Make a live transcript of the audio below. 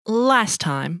Last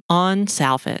time on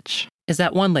Salvage. Is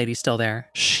that one lady still there?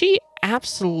 She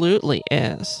absolutely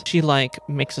is. She,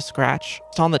 makes a scratch.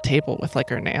 It's on the table with,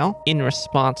 her nail in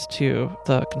response to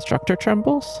the constructor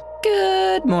trembles.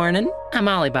 Good morning. I'm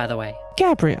Ollie, by the way.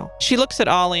 Gabrielle. She looks at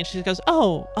Ollie and she goes,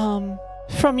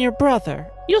 from your brother.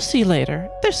 You'll see later.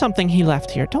 There's something he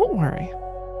left here. Don't worry.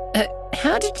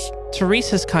 How did you... Therese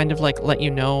has kind of let you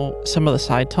know some of the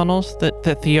side tunnels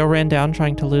that Theo ran down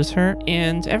trying to lose her.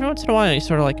 And every once in a while, you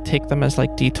sort of take them as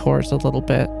detours a little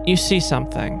bit. You see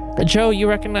something. Joe, you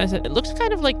recognize it. It looks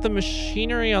kind of like the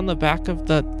machinery on the back of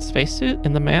the spacesuit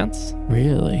in the manse.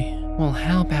 Really? Well,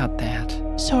 how about that?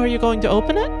 So are you going to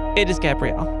open it? It is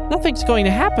Gabrielle. Nothing's going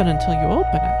to happen until you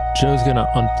open it. Joe's gonna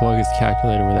unplug his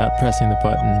calculator without pressing the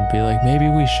button and be like, maybe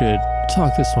we should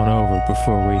talk this one over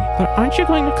before we... But aren't you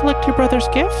going to collect your brother's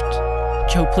gift?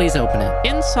 Joe, please open it.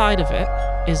 Inside of it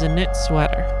is a knit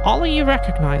sweater. Ollie, you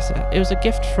recognize it. It was a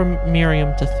gift from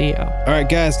Miriam to Theo. All right,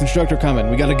 guys, constructor coming.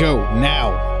 We gotta go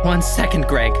now. 1 second,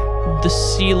 Greg. The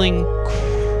ceiling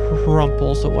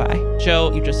crumples away.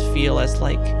 Joe, you just feel as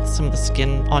some of the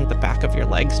skin on the back of your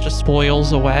legs just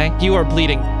spoils away. You are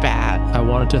bleeding bad. I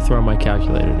wanted to throw my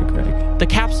calculator to Greg. The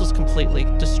capsule's completely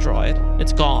destroyed.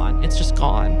 It's gone. It's just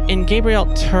gone. And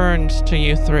Gabrielle turned to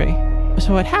you three.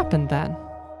 So what happened then?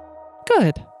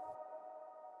 Good.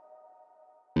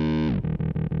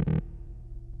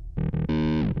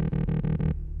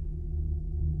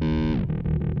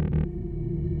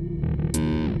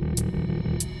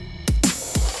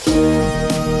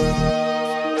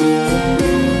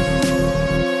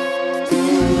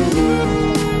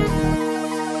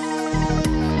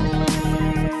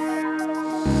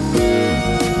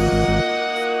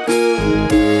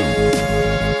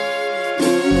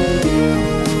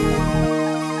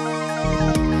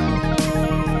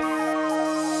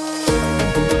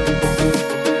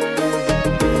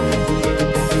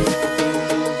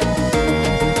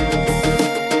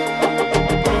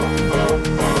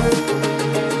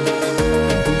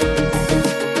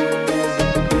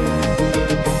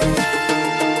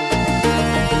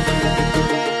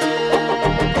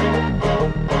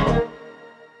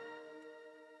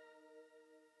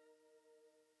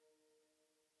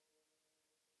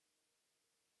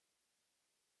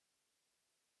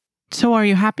 So are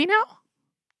you happy now?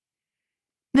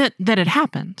 That it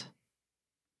happened?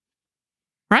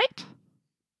 Right?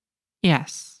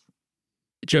 Yes.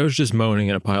 Joe's just moaning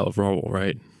in a pile of rubble,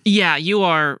 right? Yeah, you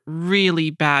are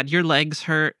really bad. Your legs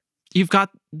hurt. You've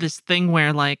got this thing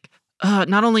where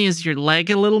not only is your leg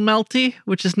a little melty,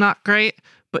 which is not great,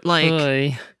 but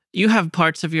Oy. you have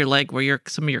parts of your leg where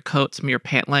some of your coat, some of your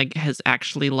pant leg has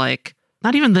actually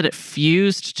not even that it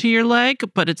fused to your leg,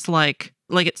 but it's like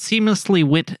it seamlessly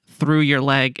went through your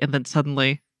leg and then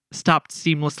suddenly stopped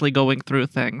seamlessly going through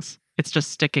things. It's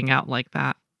just sticking out like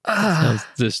that. Sounds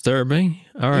disturbing.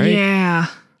 All right. Yeah.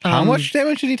 How much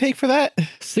damage did he take for that?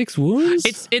 6 wounds?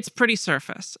 It's pretty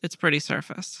surface. It's pretty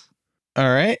surface. All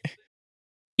right.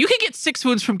 You can get 6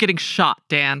 wounds from getting shot,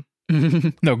 Dan.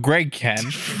 No, Greg can.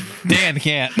 Dan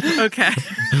can't. Okay.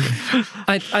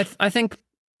 I think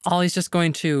Ollie's just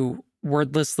going to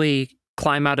wordlessly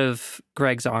climb out of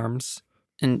Greg's arms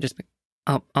and just be,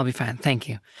 I'll be fine, thank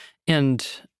you. And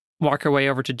walk her way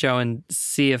over to Joe and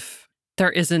see if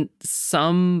there isn't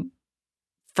some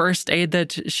first aid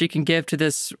that she can give to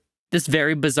this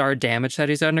very bizarre damage that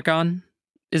he's undergone.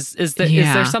 Is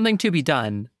there something to be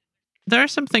done? There are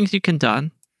some things you can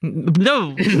done.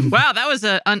 No, wow, that was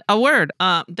a word.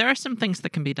 There are some things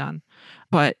that can be done,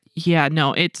 but yeah,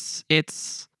 no, it's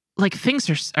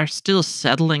things are still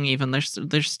settling. Even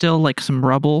there's still some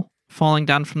rubble falling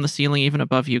down from the ceiling, even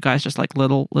above you guys, just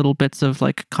little bits of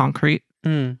concrete.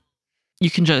 Mm. You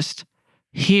can just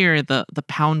hear the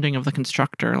pounding of the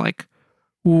constructor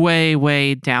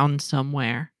way down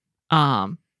somewhere,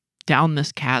 down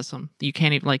this chasm. You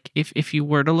can't even if you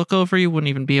were to look over, you wouldn't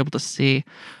even be able to see.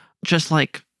 Just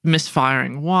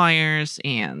misfiring wires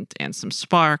and some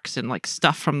sparks and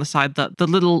stuff from the side. The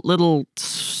little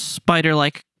spider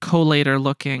collator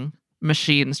looking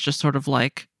machines just sort of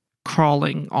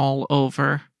crawling all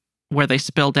over where they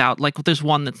spilled out. There's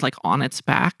one that's on its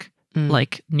back,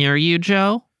 near you,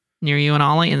 Joe, near you and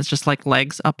Ollie, and it's just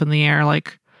legs up in the air,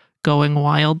 going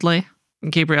wildly.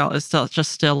 And Gabrielle is still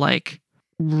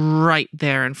right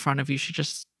there in front of you. She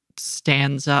just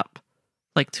stands up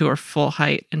to her full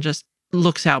height and just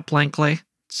looks out blankly.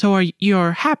 So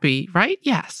you're happy, right?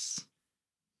 Yes.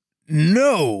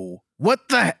 No. What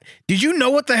the... Did you know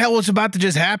what the hell was about to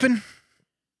just happen?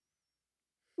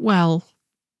 Well,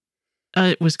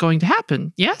 it was going to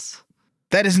happen, yes?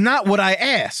 That is not what I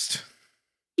asked.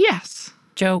 Yes.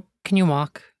 Joe, can you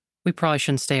walk? We probably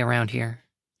shouldn't stay around here.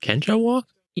 Can Joe walk?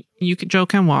 Joe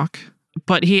can walk,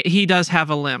 but he does have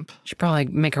a limp. Should probably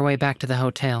make our way back to the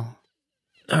hotel.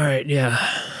 All right, yeah.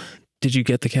 Did you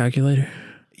get the calculator?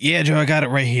 Yeah, Joe, I got it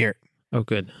right here. Oh,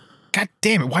 good. God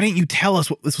damn it. Why didn't you tell us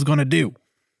what this was going to do?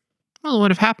 Well, it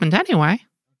would have happened anyway.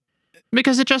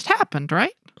 Because it just happened,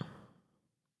 right?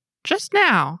 Just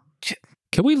now.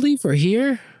 Can we leave her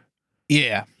here?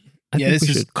 Yeah. I think This we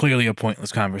is should. clearly a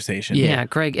pointless conversation. Yeah,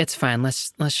 Greg, it's fine.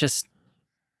 Let's just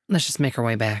make our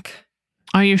way back.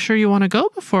 Are you sure you want to go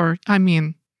before,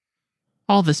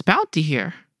 all this bounty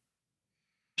here?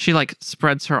 She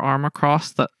spreads her arm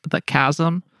across the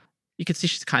chasm. You can see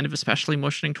she's kind of especially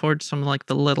motioning towards some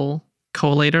the little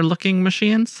collator looking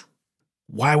machines.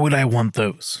 Why would I want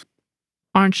those?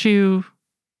 Aren't you?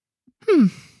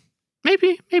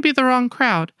 Maybe the wrong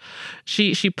crowd.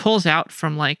 She pulls out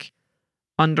from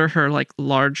under her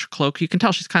large cloak. You can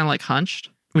tell she's kind of hunched,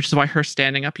 which is why her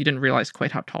standing up, you didn't realize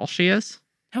quite how tall she is.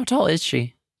 How tall is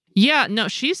she? Yeah, no,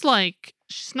 she's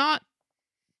not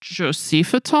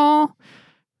Josepha tall,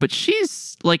 but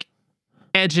she's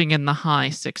edging in the high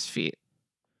 6 feet.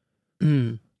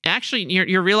 Mm. Actually,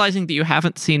 you're realizing that you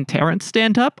haven't seen Terrence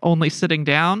stand up, only sitting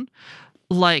down.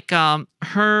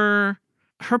 Her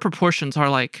proportions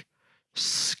are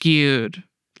skewed.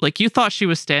 You thought she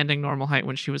was standing normal height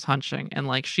when she was hunching,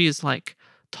 and she's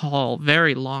tall,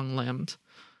 very long limbed.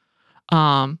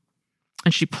 And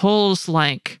she pulls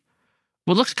what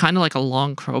looks kind of like a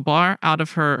long crowbar out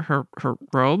of her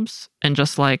robes, and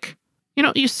just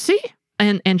you see,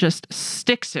 and just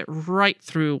sticks it right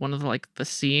through one of the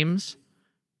seams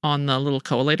on the little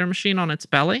collator machine on its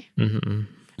belly,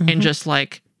 Mm-hmm. and just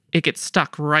it gets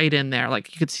stuck right in there. You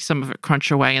could see some of it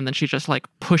crunch away, and then she just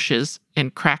pushes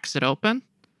and cracks it open,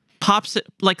 pops it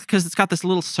because it's got this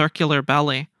little circular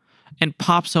belly, and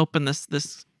pops open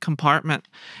this compartment,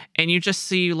 and you just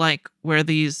see where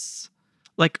these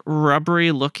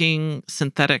rubbery looking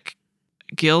synthetic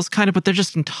gills but they're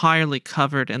just entirely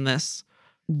covered in this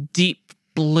deep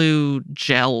blue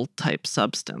gel type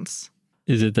substance.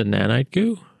 Is it the nanite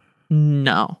goo?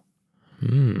 No.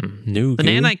 New The goo?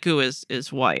 nanite goo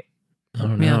is white. I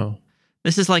don't Yeah. know.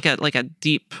 This is like a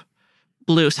deep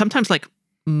blue, sometimes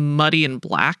muddy and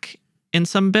black in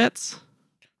some bits.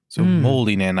 So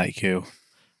moldy nanite Q.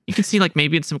 You can see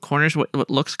maybe in some corners what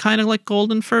looks kind of like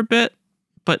golden for a bit,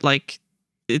 but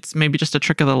it's maybe just a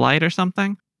trick of the light or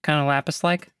something. Kind of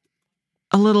lapis-like?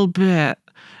 A little bit.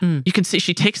 Mm. You can see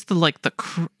she takes the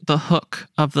hook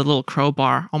of the little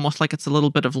crowbar, almost like it's a little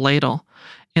bit of ladle,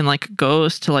 and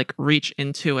goes to reach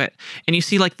into it, and you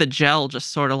see the gel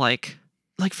just sort of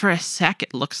for a sec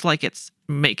it looks like it's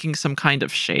making some kind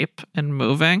of shape and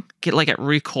moving. It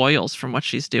recoils from what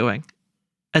she's doing,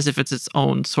 as if it's its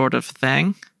own sort of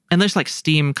thing, and there's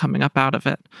steam coming up out of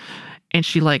it, and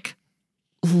she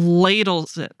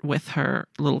ladles it with her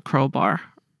little crowbar,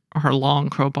 or her long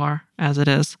crowbar as it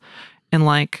is, and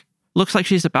looks like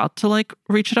she's about to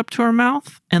reach it up to her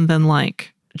mouth, and then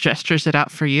gestures it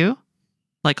out for you,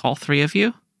 all three of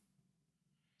you.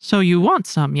 So you want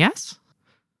some, yes?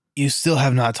 You still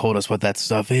have not told us what that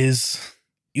stuff is.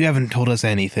 You haven't told us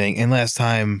anything. And last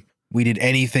time we did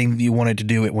anything you wanted to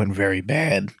do, it went very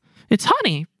bad. It's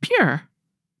honey, pure.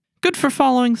 Good for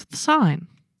following the sign.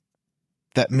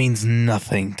 That means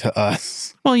nothing to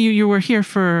us. Well, you were here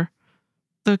for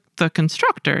the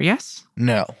constructor, yes?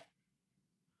 No.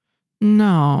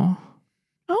 No.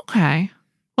 Okay.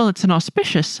 Well, it's an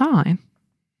auspicious sign.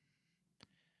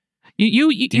 Do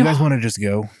you guys want to just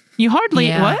go? You hardly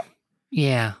Yeah. what?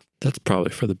 Yeah. That's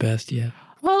probably for the best, yeah.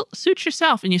 Well, suit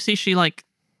yourself. And you see she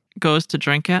goes to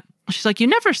drink it. She's you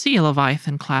never see a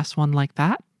Leviathan class one like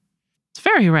that. It's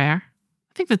very rare.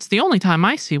 I think that's the only time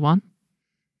I see one.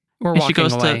 We're And she walking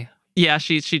goes away. Yeah,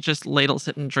 she just ladles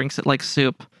it and drinks it like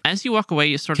soup. As you walk away,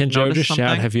 you sort Can of Joe notice just something.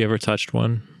 shout, have you ever touched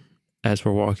one? As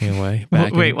we're walking away.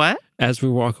 Wait, what? As we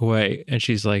walk away, and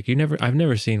she's like, I've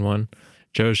never seen one.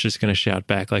 Joe's just going to shout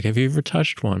back, have you ever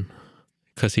touched one?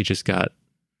 Because he just got,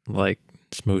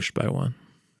 smooshed by one.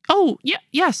 Oh, yeah,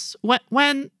 yes.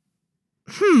 When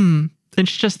Then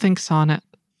she just thinks on it.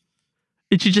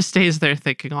 And she just stays there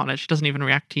thinking on it. She doesn't even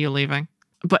react to you leaving.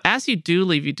 But as you do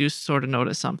leave, you do sort of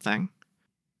notice something.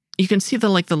 You can see the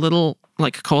little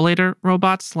collator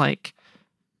robots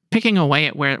picking away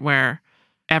at where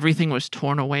everything was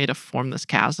torn away to form this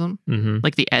chasm. Mm-hmm.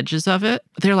 The edges of it.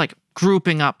 They're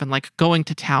grouping up and going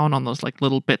to town on those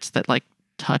little bits that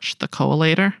touch the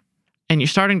collator. And you're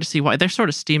starting to see why they're sort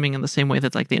of steaming in the same way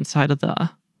that the inside of the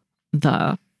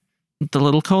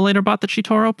little collator bot that she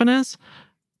tore open is.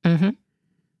 Mm-hmm.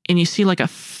 And you see a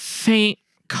faint,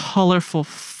 colorful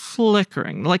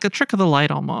flickering, like a trick of the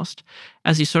light almost,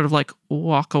 as you sort of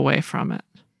walk away from it.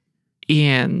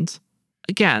 And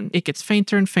again, it gets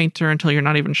fainter and fainter until you're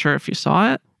not even sure if you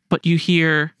saw it. But you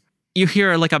hear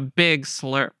like a big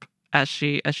slurp as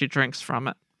she drinks from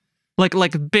it.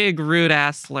 Like big rude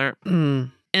ass slurp.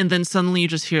 Mm. And then suddenly you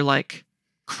just hear like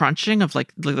crunching of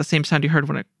like the same sound you heard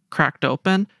when it cracked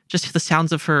open. Just the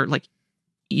sounds of her like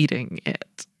eating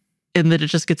it. And then it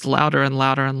just gets louder and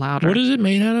louder and louder. What is it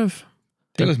made out of?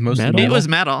 I think it was mostly Metal? It was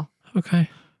metal. Okay.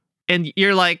 And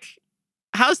you're like,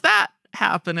 how's that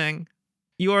happening?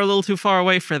 You are a little too far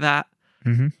away for that.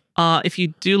 Mm-hmm. If you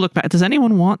do look back, does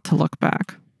anyone want to look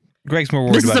back? Greg's more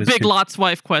worried This is about a his big two- Lot's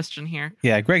wife question here.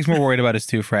 Yeah, Greg's more worried about his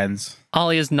two friends.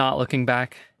 Ollie is not looking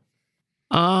back.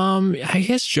 I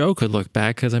guess Joe could look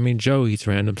back because I mean Joe eats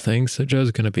random things, so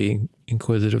Joe's gonna be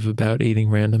inquisitive about eating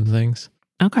random things.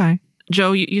 Okay.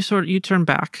 Joe, you turn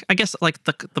back. I guess like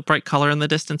the bright color in the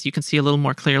distance you can see a little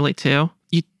more clearly too.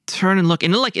 You turn and look,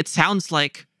 and it sounds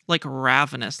like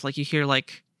ravenous. Like you hear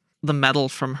like the metal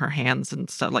from her hands and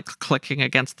stuff like clicking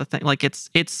against the thing. Like it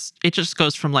just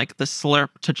goes from like the slurp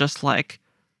to just like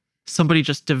somebody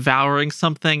just devouring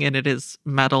something, and it is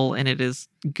metal and it is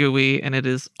gooey and it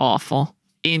is awful.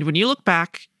 And when you look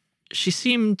back, she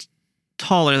seemed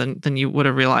taller than you would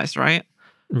have realized, right?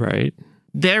 Right.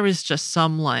 There is just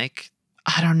some like,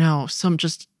 I don't know, some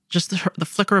just the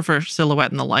flicker of her silhouette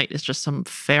in the light is just some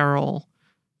feral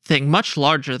thing, much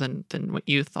larger than what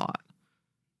you thought.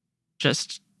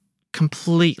 Just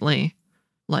completely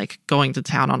like going to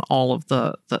town on all of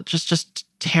the just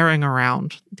tearing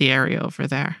around the area over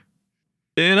there.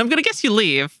 And I'm gonna guess you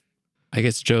leave. I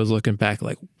guess Joe's looking back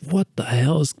like, what the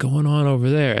hell is going on over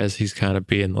there? As he's kind of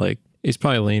being like, he's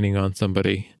probably leaning on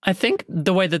somebody. I think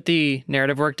the way that the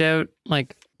narrative worked out,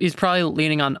 like he's probably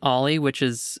leaning on Ollie, which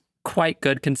is quite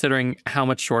good considering how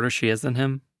much shorter she is than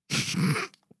him.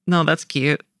 No, that's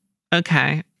cute.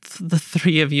 Okay. The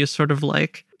three of you sort of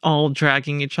like all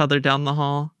dragging each other down the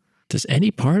hall. Does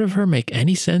any part of her make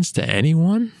any sense to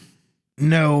anyone?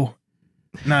 No,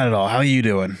 not at all. How are you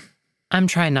doing? I'm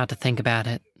trying not to think about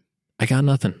it. I got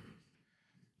nothing.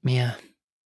 Yeah.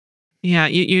 Yeah,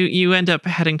 you end up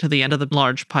heading to the end of the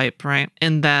large pipe, right?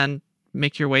 And then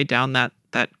make your way down that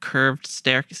curved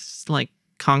staircase, like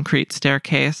concrete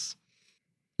staircase.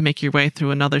 Make your way through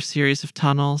another series of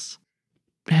tunnels.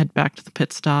 Head back to the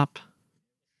pit stop.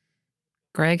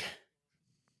 Greg,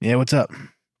 Yeah, what's up?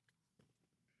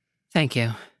 thank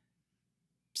you.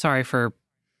 Sorry for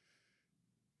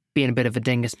being a bit of a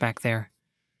dingus back there.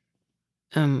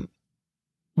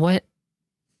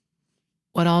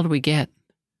 What all did we get?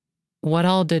 What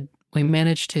all did we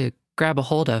manage to grab a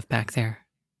hold of back there?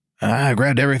 I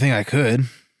grabbed everything I could,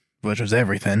 which was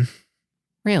everything.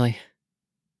 Really?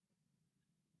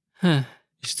 Huh.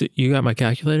 You got my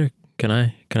calculator? Can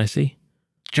I see?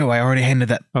 Joe, I already handed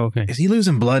that. Oh, okay. Is he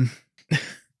losing blood?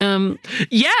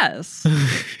 Yes.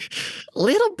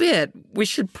 Little bit. We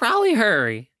should probably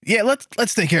hurry. Yeah,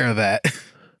 let's take care of that.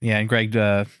 Yeah, and Greg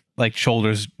like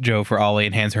shoulders Joe for Ollie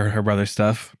and hands her brother's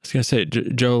stuff. I was gonna say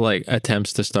Joe like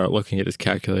attempts to start looking at his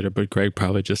calculator, but Greg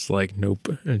probably just like nope,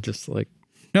 and just like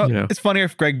No, you know. it's funnier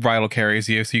if Greg bridal carries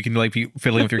you, so you can like be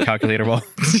fiddling with your calculator while.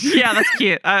 Yeah, that's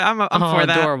cute. I'm for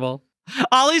that. Adorable.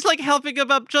 Ollie's like helping him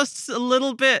up just a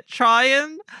little bit,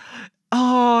 trying.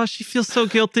 Oh, she feels so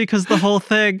guilty because the whole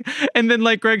thing. And then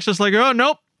like Greg's just like, oh,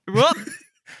 nope. Whoop.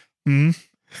 Mhm.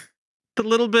 The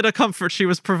little bit of comfort she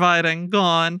was providing,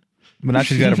 gone. But now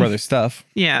she's got her brother's stuff.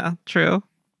 Yeah, true.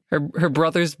 Her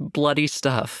brother's bloody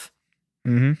stuff.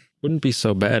 Mm-hmm. Wouldn't be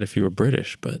so bad if you were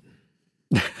British, but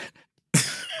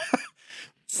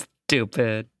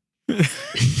Stupid.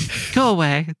 Go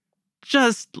away.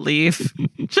 Just leave.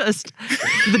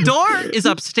 The door is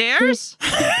upstairs.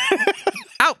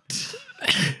 Out.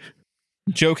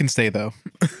 Joe can stay though.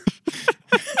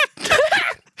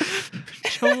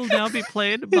 Joe will now be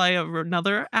played by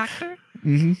another actor.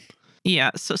 Mm-hmm.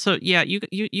 Yeah. So yeah,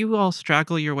 you all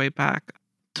straggle your way back.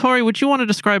 Tori, would you want to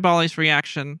describe Ollie's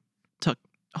reaction to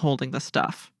holding the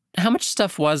stuff? How much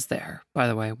stuff was there, by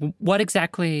the way? What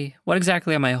exactly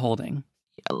am I holding?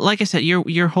 Like I said,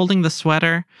 you're holding the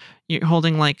sweater. You're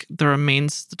holding like the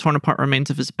torn apart remains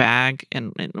of his bag,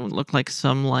 and it would look like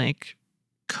some like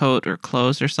coat or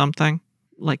clothes or something,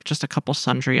 like just a couple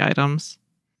sundry items.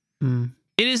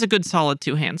 It is a good solid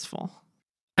 2 hands full.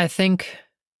 I think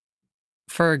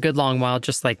for a good long while,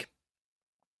 just like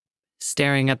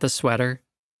staring at the sweater,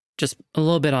 just a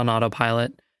little bit on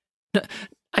autopilot. No,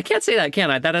 I can't say that, can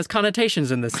I? That has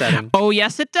connotations in this setting. Oh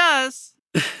yes, it does.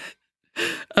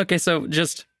 Okay, so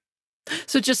just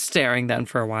staring then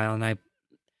for a while, and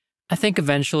I think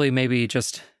eventually maybe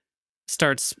just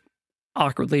starts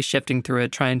awkwardly shifting through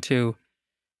it, trying to,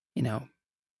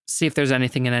 see if there's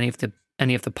anything in any of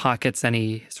any of the pockets,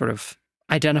 any sort of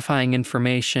identifying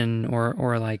information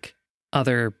or like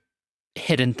other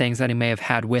hidden things that he may have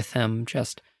had with him,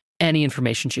 just any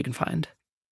information she can find.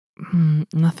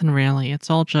 Nothing really. It's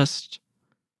all just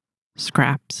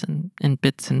scraps and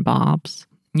bits and bobs.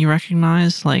 You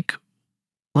recognize like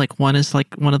one is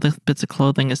like one of the bits of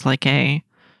clothing is like a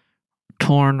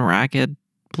torn, ragged,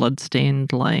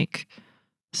 bloodstained like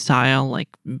style, like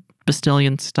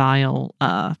Bastilian style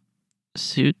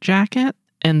suit jacket.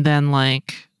 And then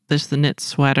like there's the knit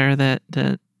sweater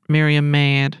that Miriam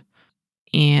made,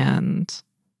 and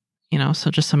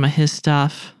so just some of his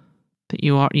stuff that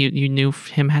you knew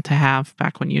him had to have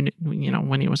back when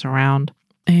when he was around.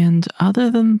 And other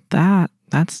than that,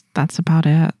 that's about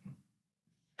it.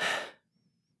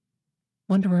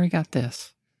 Wonder where he got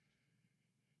this.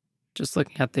 Just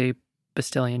looking at the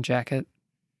Bastilian jacket.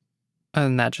 Other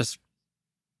than that, just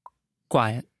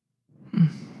quiet.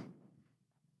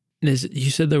 You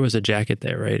said there was a jacket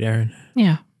there, right, Aaron?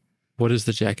 Yeah. What does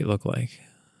the jacket look like?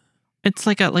 It's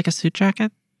like a suit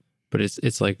jacket. But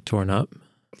it's like torn up?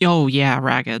 Oh yeah,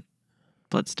 ragged,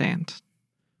 bloodstained.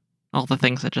 All the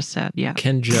things I just said, yeah.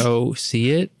 Can Joe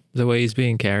see it the way he's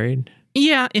being carried?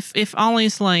 Yeah, if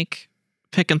Ollie's like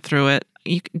picking through it,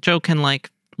 Joe can like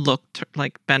look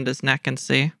like bend his neck and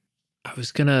see.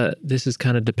 This is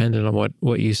kind of dependent on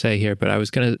what you say here, but I was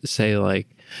gonna say like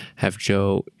have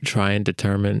Joe try and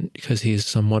determine, because he's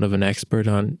somewhat of an expert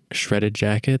on shredded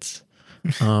jackets.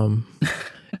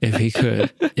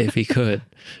 If he could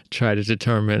try to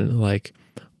determine like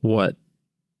what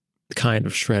kind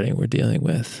of shredding we're dealing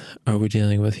with. Are we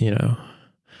dealing with,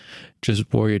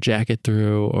 just wore your jacket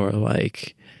through, or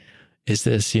like, is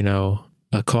this,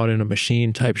 a caught in a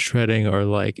machine type shredding, or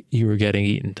like you were getting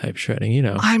eaten type shredding,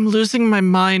 I'm losing my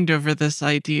mind over this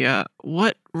idea.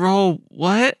 What role?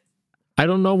 What? I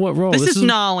don't know what role. This is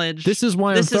knowledge. This is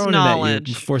why I'm throwing it at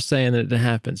you before saying that it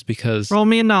happens, because roll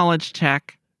me a knowledge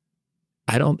check.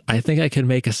 I think I can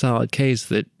make a solid case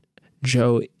that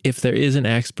Joe, if there is an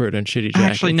expert on shitty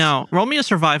jackets. Actually, no. Roll me a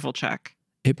survival check.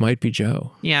 It might be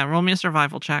Joe. Yeah, roll me a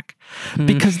survival check.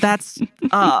 Because that's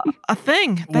a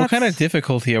thing. What kind of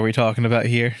difficulty are we talking about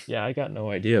here? Yeah, I got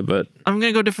no idea, but I'm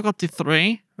going to go difficulty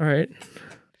 3. All right.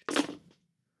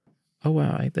 Oh,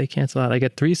 wow. They cancel out. I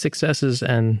get 3 successes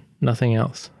and nothing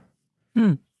else.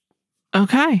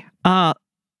 Okay. Yeah.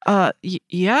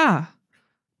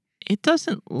 It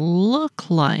doesn't look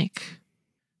like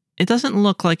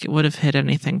it would have hit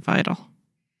anything vital.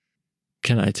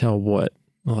 Can I tell what,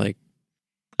 like?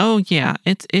 Oh yeah,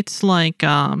 it's like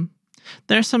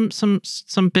there's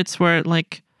some bits where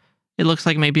like it looks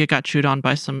like maybe it got chewed on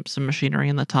by some machinery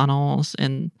in the tunnels,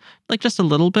 and like just a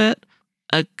little bit.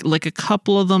 Like a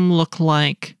couple of them look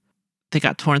like they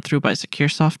got torn through by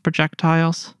Secure-Soft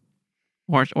projectiles,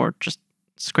 or just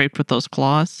scraped with those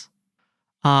claws.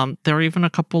 There are even a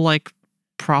couple like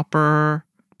proper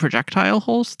projectile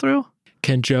holes through.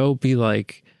 Can Joe be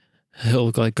like,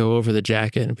 he'll like go over the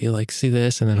jacket and be like, see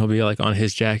this? And then he'll be like on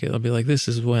his jacket. He'll be like, this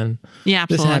is when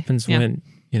absolutely. This happens when,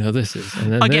 this is.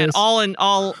 And then again, this. all in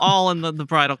the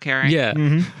bridal carrying. Yeah.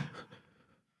 Mm-hmm.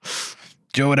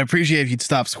 Joe, I'd appreciate if you'd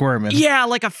stop squirming. Yeah,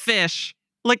 like a fish.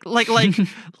 Like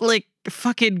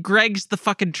fucking Greg's the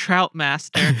fucking trout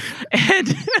master. And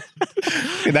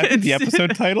Could that be the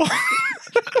episode title?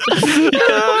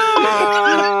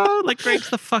 like Greg's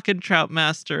the fucking trout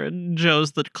master and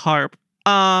Joe's the carp.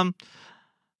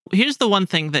 Here's the one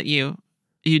thing that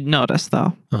you'd notice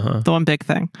though. The one big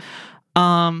thing.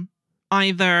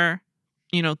 Either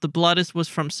the blood was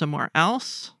from somewhere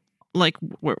else, like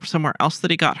somewhere else that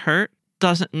he got hurt,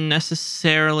 doesn't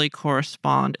necessarily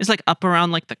correspond. It's like up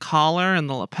around like the collar and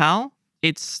the lapel.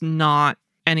 It's not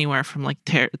anywhere from like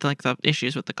the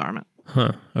issues with the garment.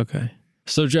 Huh. Okay.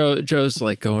 So Joe's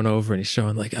like going over and he's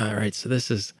showing like, all right, so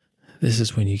this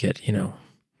is when you get,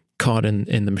 caught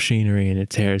in the machinery and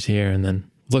it tears here, and then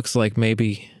looks like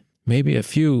maybe a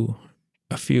few,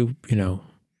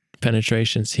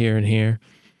 penetrations here and here.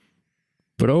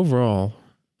 But overall,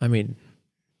 I mean,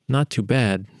 not too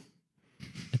bad.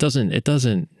 It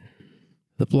doesn't,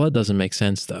 the blood doesn't make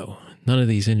sense though. None of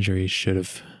these injuries should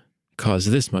have caused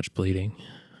this much bleeding.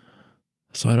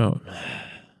 So I don't.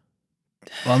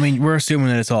 Well, I mean, we're assuming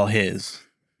that it's all his.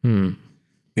 We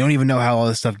don't even know how all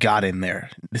this stuff got in there.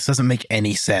 This doesn't make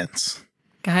any sense.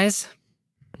 Guys.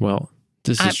 Well,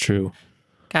 this is true.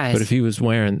 Guys. But if he was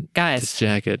wearing this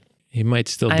jacket, he might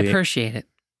still be. I appreciate it.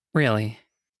 Really.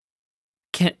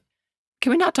 Can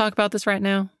we not talk about this right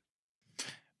now?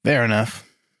 Fair enough.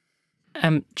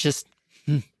 I'm just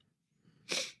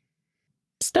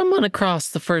stumbling across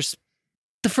the first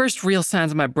real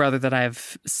signs of my brother that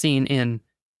I've seen in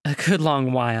a good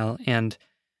long while, and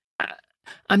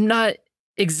I'm not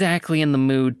exactly in the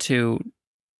mood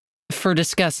for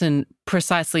discussing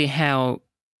precisely how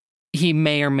he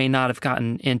may or may not have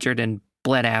gotten injured and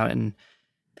bled out. And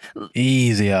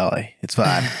Easy, Ollie. It's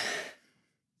fine.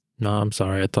 No, I'm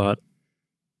sorry. I thought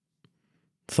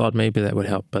maybe that would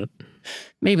help, but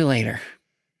maybe later.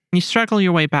 You struggle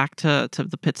your way back to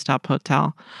the pit stop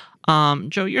hotel.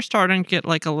 Joe, you're starting to get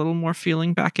like a little more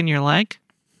feeling back in your leg.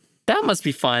 That must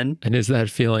be fun. and is that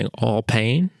feeling all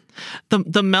pain?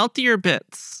 The meltier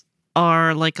bits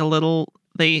are like a little.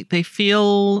 They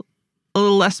feel a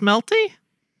little less melty,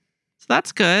 so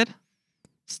that's good.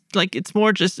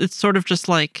 It's sort of just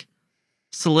like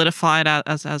solidified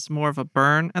as more of a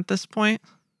burn at this point.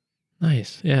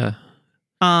 Nice. Yeah.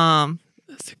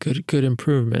 That's a good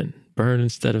improvement. Burn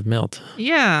instead of melt.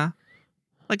 Yeah,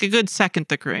 like a good second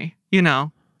degree. You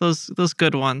know, those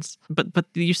good ones. But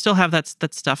you still have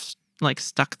that stuff like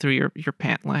stuck through your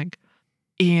pant leg,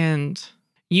 and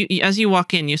you as you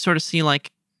walk in, you sort of see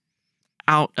like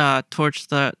out towards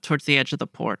the edge of the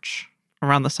porch,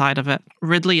 around the side of it.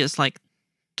 Ridley is like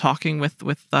talking with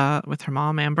her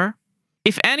mom, Amber.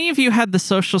 If any of you had the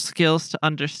social skills to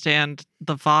understand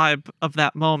the vibe of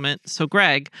that moment, so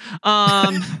Greg,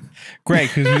 Greg,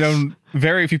 who's known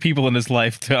very few people in his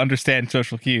life to understand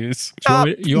social cues.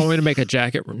 You want me to make a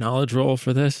jacket knowledge roll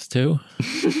for this too?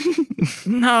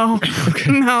 no,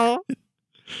 no.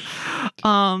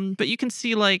 But you can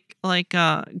see like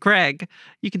Greg,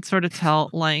 you can sort of tell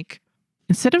like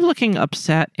instead of looking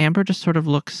upset, Amber just sort of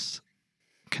looks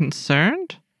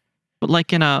concerned, but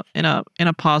like in a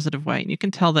positive way. And you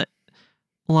can tell that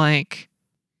like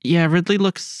Ridley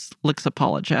looks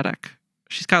apologetic.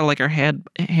 She's got like her hand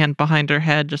behind her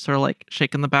head, just sort of like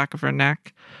shaking the back of her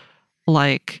neck.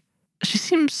 Like she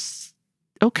seems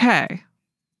okay,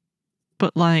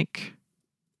 but like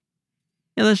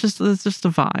there's just a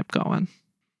vibe going.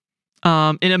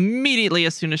 And immediately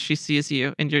as soon as she sees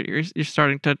you and you're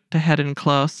starting to head in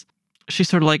close, she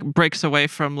sort of like breaks away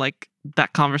from like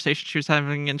that conversation she was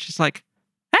having, and she's like,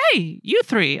 "Hey, you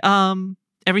three,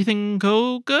 everything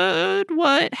go good?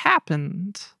 What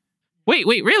happened? Wait,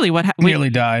 really? What happened? Nearly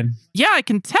died. Yeah, I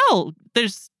can tell.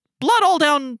 There's blood all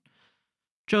down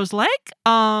Joe's leg.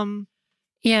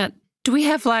 Yeah. Do we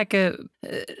have like a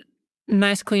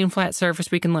nice, clean, flat surface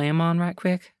we can lay him on right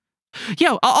quick?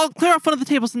 Yeah, I'll clear off one of the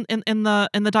tables in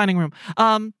the dining room.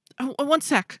 One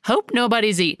sec. Hope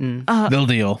nobody's eating. Bill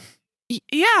deal.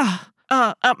 Yeah.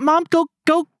 Mom, go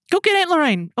get Aunt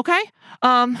Lorraine, okay?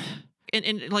 And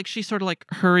like she sort of like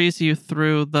hurries you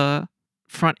through the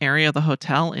front area of the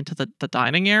hotel into the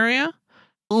dining area.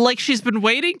 Like she's been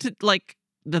waiting to like.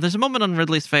 There's a moment on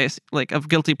Ridley's face like of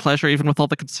guilty pleasure, even with all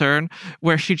the concern,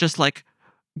 where she just like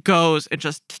goes and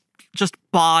just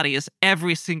bodies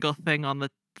every single thing on the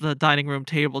dining room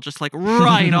table, just like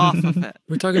right off of it.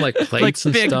 We're talking like plates like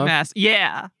and big stuff. mess.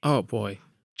 Yeah. Oh boy.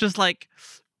 Just like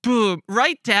boom,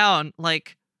 right down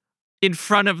like in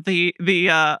front of the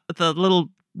little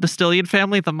Bastillion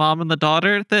family, the mom and the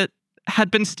daughter that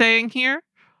had been staying here.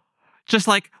 Just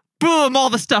like boom, all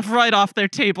the stuff right off their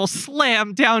table.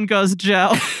 Slam, down goes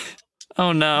Joe.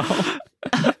 Oh no.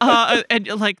 And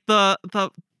like the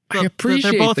I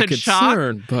appreciate they're both the in shock,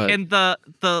 concern, but and the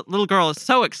little girl is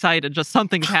so excited, just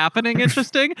something's happening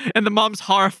interesting, and the mom's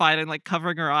horrified and like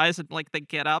covering her eyes, and like they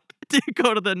get up to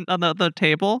go to the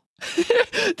table.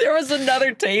 There was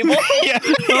another table. Yeah.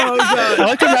 Oh, God. I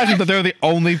like to imagine that they're the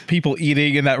only people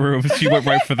eating in that room. She went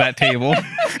right for that table.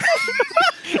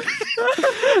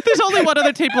 There's only one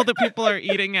other table that people are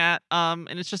eating at, and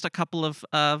it's just a couple of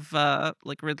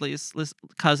like Ridley's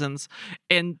cousins,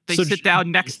 and they sit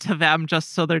down next to them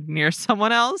just so they're near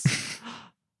someone else.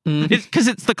 Because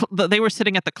it's they were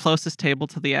sitting at the closest table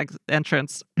to the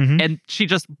entrance, and she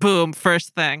just boom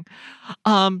first thing,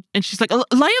 and she's like,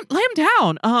 lay him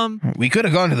down. We could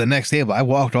have gone to the next table. I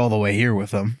walked all the way here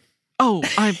with them. Oh,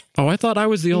 I thought I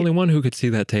was the only one who could see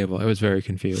that table. I was very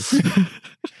confused.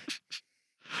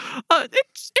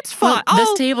 It's fine. Well,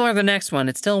 this table or the next one,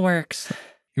 it still works.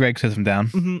 Greg sits him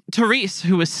down. Therese,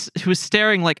 who was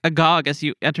staring like agog as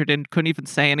you entered in, couldn't even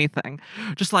say anything.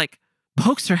 Just like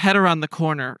pokes her head around the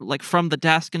corner, like from the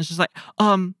desk, and is just like,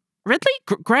 Ridley,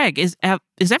 Greg, is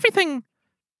everything?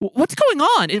 What's going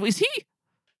on? Is he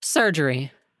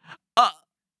surgery?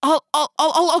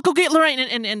 I'll go get Lorraine,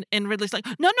 and Ridley's like,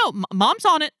 no, Mom's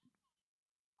on it.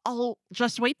 I'll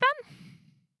just wait then.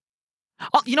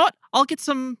 You know what? I'll get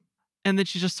some. And then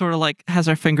she just sort of like has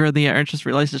her finger in the air and just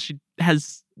realizes she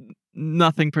has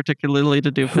nothing particularly to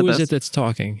do for Who this. is it that's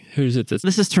talking? Who is it that's...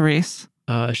 This is Therese.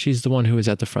 She's the one who was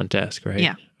at the front desk, right?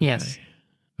 Yeah. Yes.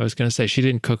 I was going to say, she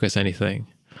didn't cook us anything.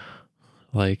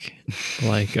 Like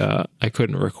I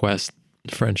couldn't request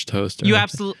French toast. Or You anything.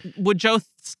 absolutely would. Joe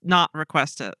not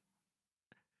request it.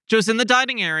 Joe's in the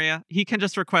dining area. He can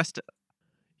just request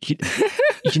it.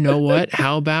 You know what?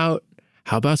 How about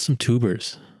some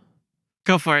tubers?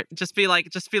 Go for it. Just be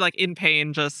like in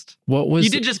pain. Just What was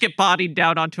you did just get bodied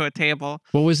down onto a table.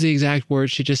 what was the exact word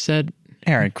she just said?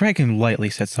 Aaron, Greg can lightly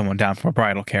set someone down for a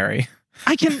bridal carry.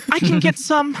 I can get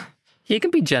some. He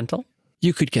can be gentle.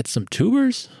 You could get some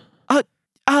tubers.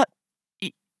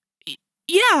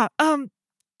 Yeah.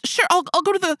 Sure. I'll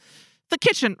go to the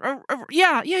kitchen.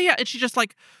 Yeah. And she just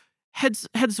like heads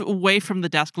away from the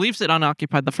desk, leaves it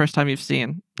unoccupied the first time you've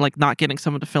seen, like not getting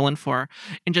someone to fill in for her,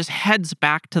 and just heads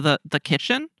back to the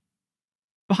kitchen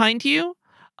behind you.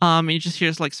 And you just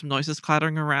hear like some noises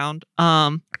clattering around.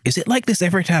 Is it like this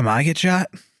every time I get shot?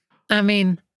 I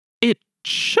mean, It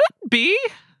should be.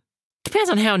 depends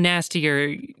on how nasty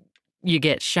you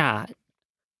get shot.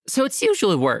 So it's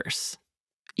usually worse.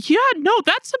 Yeah, no,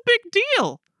 that's a big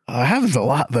deal. It happens a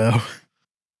lot, though.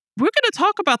 We're going to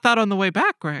talk about that on the way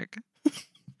back, Greg.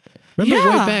 Remember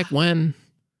Yeah. way back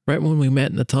right when we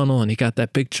met in the tunnel and he got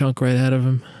that big chunk right out of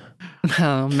him?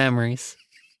 Oh, memories.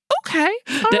 Okay.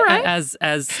 All right.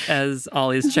 As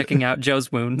Ollie's checking out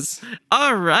Joe's wounds.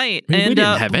 All right. I mean, we And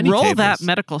didn't have any roll tables. that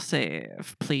medical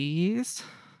save, please.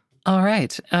 All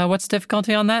right. What's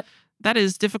difficulty on that? That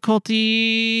is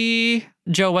difficulty.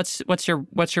 Joe, what's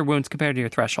your wounds compared to your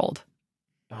threshold?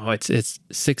 Oh, it's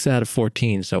 6 out of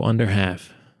 14, so under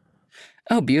half.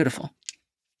 Oh, beautiful.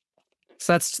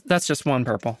 So that's just one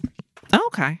purple.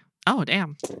 Okay. Oh,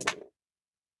 damn.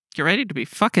 Get ready to be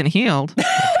fucking healed.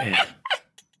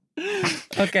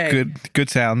 Okay. Good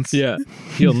sounds. Yeah,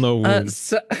 heal no wound.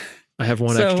 So I have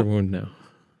one so- extra wound now.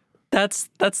 that's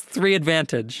 3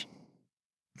 advantage.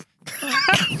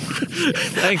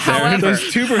 Thanks, However- Aaron.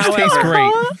 Those tubers However- taste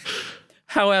great.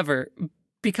 However,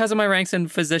 because of my ranks in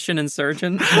physician and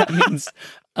surgeon, that means,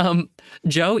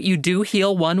 Joe, you do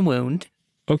heal 1 wound,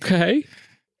 Okay.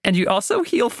 and you also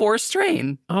heal 4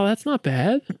 strain. Oh, that's not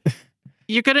bad.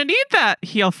 You're going to need that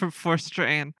heal from 4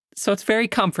 strain. So it's very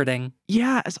comforting.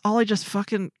 Yeah, as Ollie just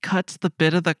fucking cuts the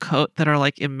bit of the coat that are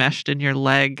like enmeshed in your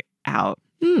leg out.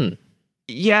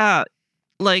 Yeah,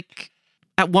 like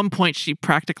at one point she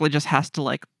practically just has to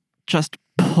like just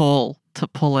pull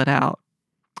it out.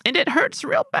 And it hurts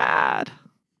real bad.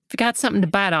 If you got something to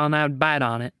bite on, I would bite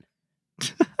on it.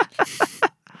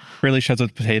 Really shoves a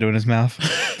potato in his mouth.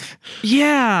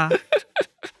 Yeah.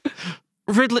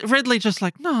 Ridley just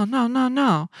like,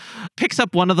 no. Picks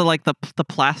up one of the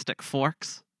plastic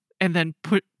forks and then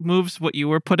moves what you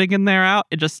were putting in there out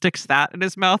and just sticks that in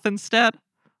his mouth instead.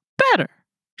 Better.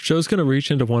 Joe's going to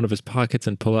reach into one of his pockets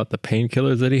and pull out the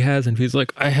painkillers that he has, and he's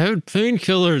like, I have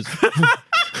painkillers.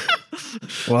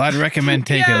 Well, I'd recommend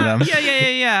taking them.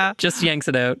 Yeah. Just yanks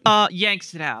it out.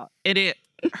 Yanks it out. It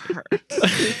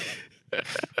hurts.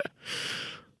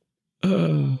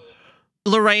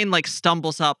 Lorraine like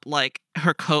stumbles up, like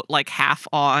her coat like half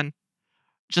on,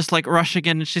 just like rushing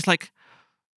in, and she's like,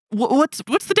 "What's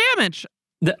the damage?"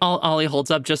 Ollie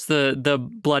holds up just the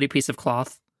bloody piece of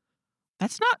cloth.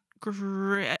 That's not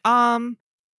great.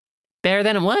 Better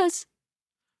than it was.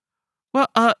 Well,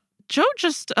 Joe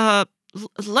just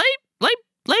lay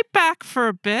back for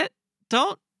a bit.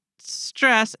 Don't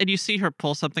stress. And you see her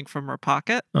pull something from her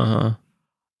pocket Uh-huh.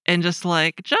 and just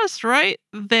right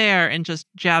there, and just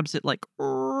jabs it like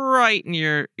right in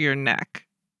your neck.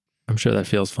 I'm sure that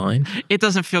feels fine. It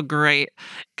doesn't feel great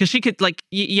because she could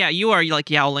you are like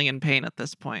yowling in pain at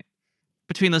this point.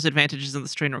 Between those advantages and the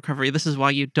strain recovery, this is why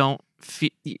you don't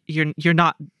you're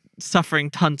not suffering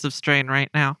tons of strain right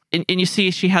now. And you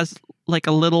see she has like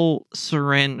a little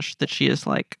syringe that she has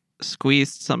like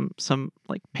squeezed some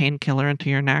like painkiller into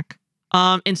your neck.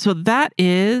 And so that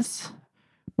is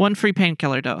 1 free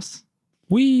painkiller dose.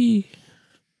 They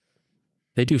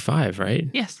do 5, right?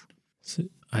 Yes. So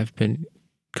I've been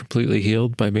completely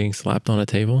healed by being slapped on a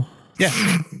table.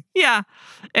 Yeah. Yeah.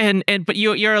 And but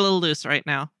you're a little loose right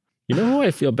now. You know who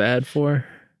I feel bad for?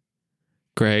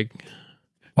 Greg.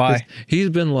 Why? He's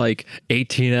been like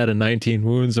 18 out of 19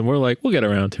 wounds, and we're like, we'll get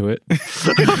around to it.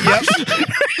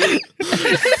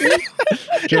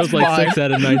 Joe's like fine. 6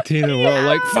 out of 19, and we're all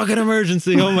like, fucking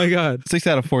emergency. Oh my God. 6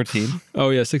 out of 14 Oh,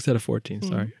 yeah, 6 out of 14.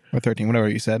 Sorry. or 13, whatever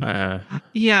you said.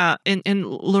 Yeah, and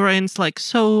Lorraine's like,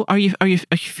 so are you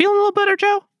feeling a little better,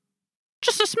 Joe?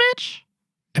 Just a smidge?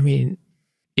 I mean,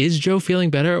 is Joe feeling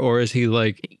better, or is he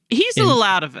like, He's a little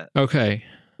out of it, okay,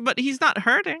 but he's not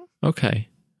hurting. okay.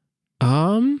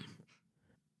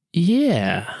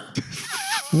 Yeah.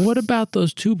 What about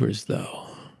those tubers, though?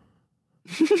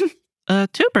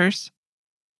 Tubers.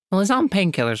 Well, he's on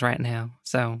painkillers right now,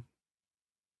 so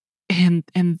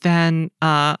and then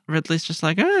Ridley's just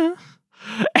like,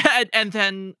 and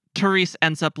then Therese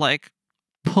ends up like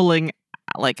pulling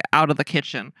like out of the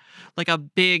kitchen like a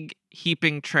big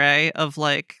heaping tray of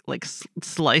like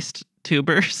sliced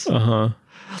tubers,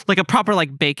 like a proper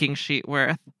like baking sheet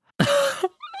worth.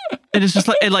 And it's just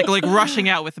like and like rushing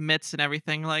out with mitts and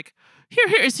everything. Like, here,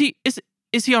 is he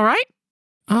all right?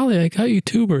 Ollie, I got you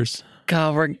tubers.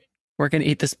 God, we're gonna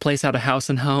eat this place out of house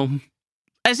and home.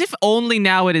 As if only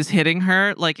now it is hitting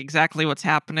her, like exactly what's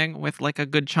happening with like a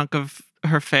good chunk of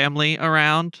her family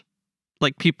around,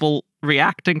 like people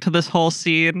reacting to this whole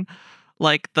scene,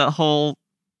 like the whole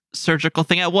surgical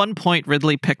thing. At one point,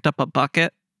 Ridley picked up a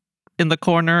bucket in the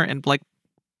corner and like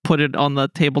put it on the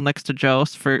table next to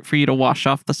Joe's for you to wash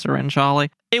off the syringe,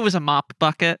 Ollie. It was a mop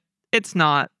bucket. It's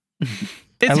not.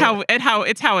 It's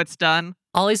how it's done.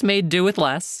 Ollie's made do with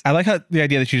less. I like how the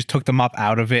idea that she just took the mop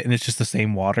out of it and it's just the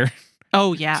same water.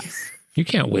 Oh yes. You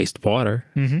can't waste water.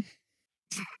 Mm-hmm.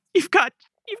 You've got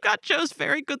Joe's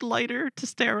very good lighter to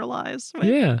sterilize. With.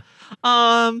 Yeah.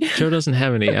 Joe doesn't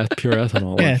have any pure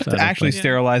ethanol left. To actually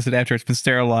sterilize it after it's been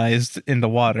sterilized in the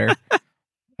water.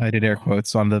 I did air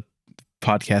quotes on the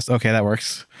podcast. Okay, that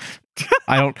works.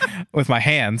 I don't with my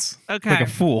hands. Okay. Like a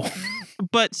fool.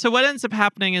 But so what ends up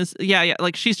happening is,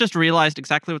 like she's just realized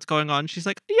exactly what's going on. She's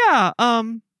like,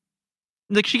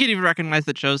 like she can even recognize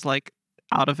that Joe's like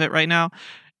out of it right now,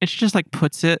 and she just like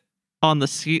puts it on the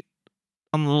seat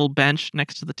on the little bench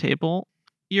next to the table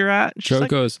you're at. Joe like,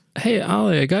 goes, "Hey,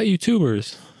 Ollie, I got you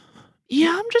tubers."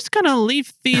 Yeah, I'm just gonna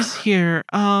leave these here.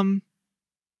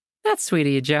 That's sweet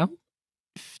of you, Joe.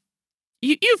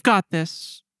 You've got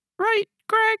this, right,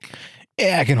 Greg?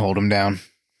 Yeah, I can hold him down.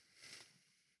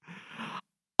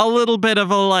 A little bit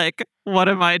of a like, what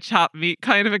am I, chopped meat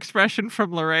kind of expression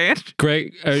from Lorraine.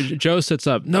 Joe sits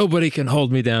up. Nobody can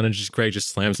hold me down, and Greg just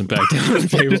slams him back down on the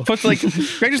table.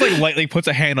 Greg just like lightly puts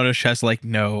a hand on his chest, like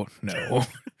no.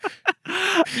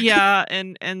 Yeah,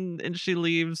 and she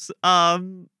leaves.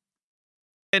 And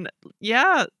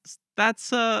yeah, that's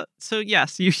so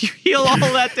yes, you heal all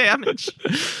that damage.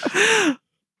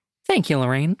 Thank you,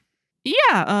 Lorraine.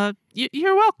 Yeah,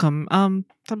 you're welcome. I'm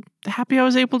happy I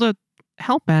was able to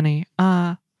help Benny.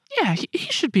 Yeah, he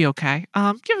should be okay.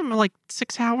 Give him like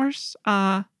 6 hours.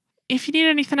 If you need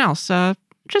anything else,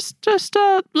 just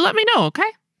let me know,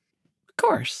 okay? Of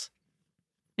course.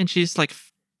 And she's like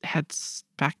heads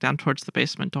back down towards the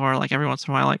basement door, like every once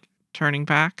in a while, like turning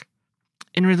back.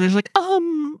 And Ridley's like, let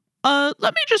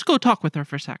me just go talk with her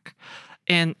for a sec,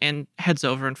 and heads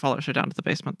over and follows her down to the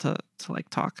basement to like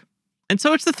talk. And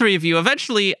so it's the three of you.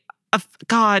 Eventually,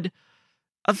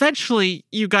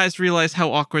 you guys realize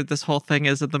how awkward this whole thing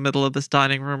is in the middle of this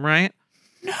dining room, right?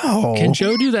 No. Can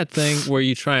Joe do that thing where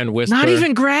you try and whisper? Not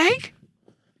even Greg?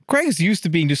 Greg's used to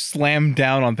being just slammed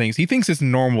down on things. He thinks it's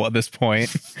normal at this point.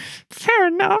 Fair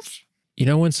enough. You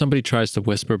know when somebody tries to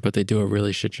whisper, but they do a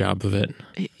really shit job of it?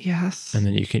 Yes. And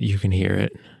then you can hear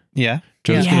it. Yeah.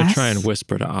 Joe's Yes. going to try and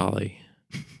whisper to Ollie.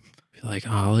 Be like,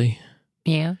 Ollie,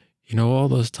 Yeah. you know all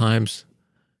those times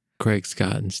Greg's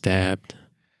gotten stabbed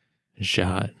and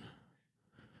shot?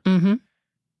 Mm-hmm.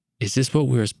 Is this what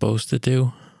we were supposed to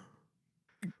do?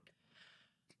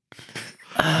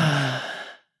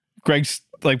 Greg's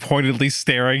like pointedly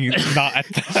staring, not at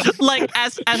them. Like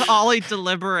as Ollie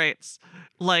deliberates,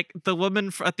 like the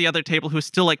woman at the other table who's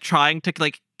still like trying to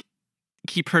like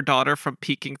keep her daughter from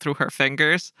peeking through her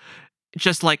fingers,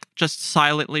 just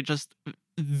silently, just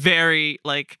very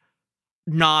like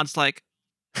nods, like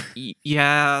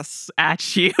yes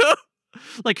at you.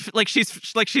 like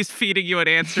she's feeding you an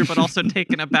answer, but also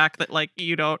taken aback that like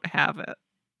you don't have it.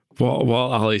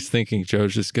 While Ollie's thinking,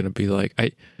 Joe's just going to be like,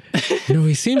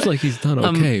 he seems like he's done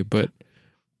okay, but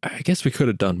I guess we could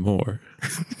have done more.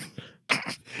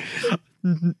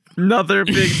 Another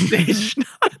big stage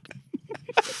nod.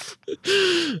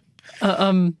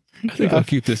 I think I'll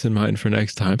keep this in mind for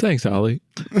next time. Thanks, Ollie.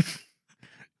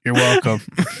 You're welcome.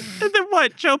 And then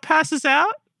what? Joe passes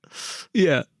out?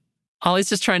 Yeah. Ollie's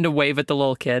just trying to wave at the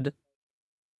little kid.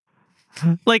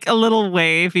 Like a little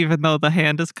wave, even though the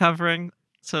hand is covering.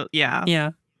 So yeah.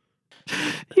 Yeah.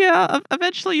 Yeah.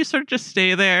 Eventually you sort of just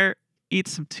stay there, eat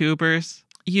some tubers.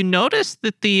 You notice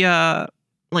that the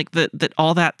that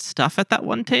all that stuff at that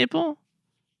one table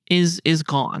is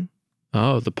gone.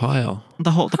 Oh, the pile.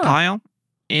 The pile.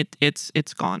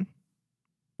 It's gone.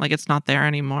 Like it's not there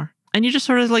anymore. And you just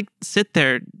sort of like sit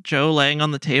there, Joe laying on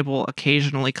the table,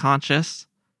 occasionally conscious,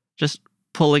 just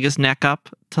pulling his neck up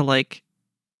to like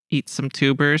eat some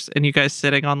tubers, and you guys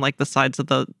sitting on like the sides of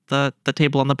the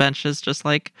table on the benches, just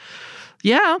like,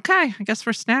 yeah, okay, I guess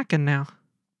we're snacking now.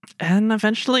 And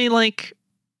eventually, like,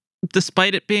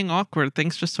 despite it being awkward,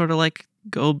 things just sort of like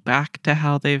go back to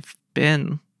how they've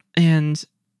been. And,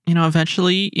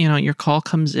 eventually, your call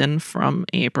comes in from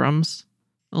Abrams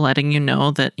letting you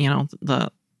know that,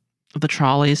 the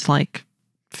trolley's like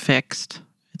fixed.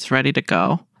 It's ready to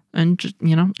go. And, just,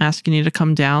 asking you to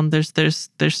come down. There's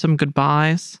some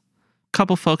goodbyes. A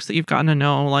couple folks that you've gotten to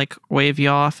know, like, wave you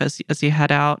off as you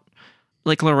head out.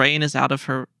 Like, Lorraine is out of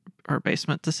her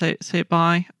basement to say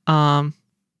bye.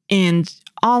 And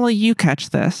Ollie, you catch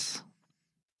this.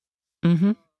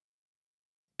 Mm-hmm.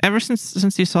 Ever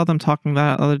since you saw them talking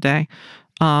that other day,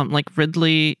 like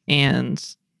Ridley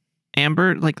and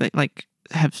Amber, like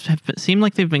have seemed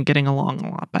like they've been getting along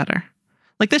a lot better.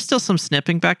 Like there's still some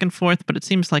snipping back and forth, but it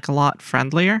seems like a lot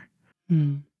friendlier.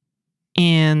 Mm.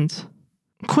 And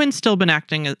Quinn's still been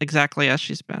acting exactly as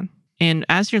she's been. And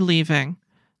as you're leaving,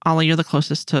 Ollie, you're the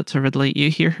closest to Ridley. You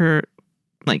hear her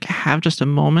like have just a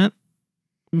moment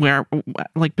where,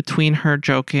 like, between her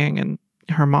joking and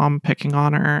her mom picking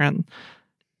on her, and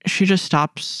she just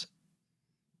stops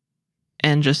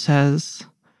and just says,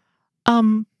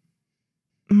 Mom,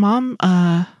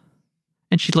 and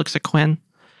she looks at Quinn.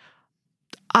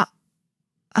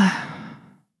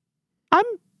 I'm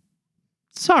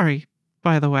sorry,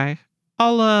 by the way.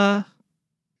 I'll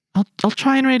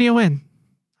try and radio in.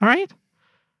 All right?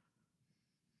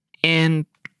 And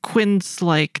Quinn's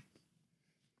like,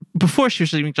 before she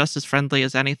was being just as friendly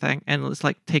as anything, and was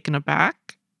like taken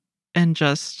aback, and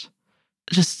just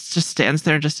stands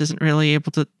there and just isn't really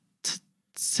able to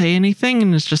say anything,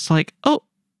 and is just like, oh,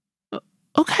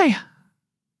 okay,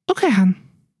 hon.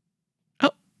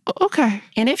 Oh, okay.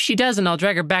 And if she doesn't, I'll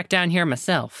drag her back down here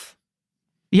myself.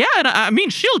 Yeah, and I mean,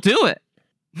 she'll do it.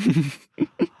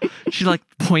 She like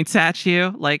points at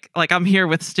you, like I'm here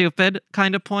with stupid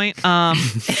kind of point.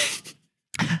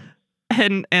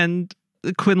 And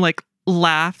Quinn like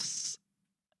laughs,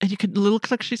 and you could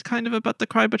look like she's kind of about to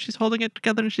cry, but she's holding it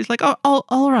together, and she's like, "Oh,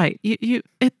 all right, you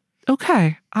it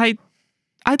okay. I'd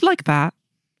like that."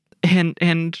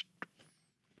 And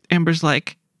Amber's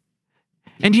like,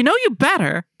 "And you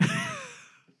better."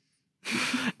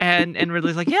 and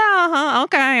Ridley's like, "Yeah,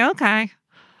 okay."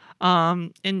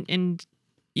 And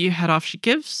you head off. She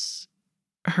gives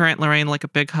her Aunt Lorraine like a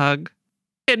big hug.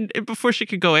 And before she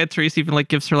could go, Aunt Therese even like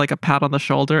gives her like a pat on the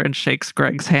shoulder and shakes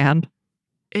Greg's hand.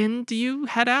 And you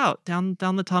head out down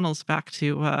the tunnels back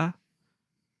to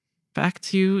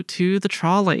the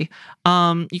trolley.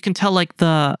 You can tell like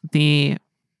the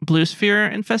blue sphere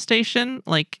infestation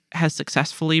like has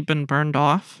successfully been burned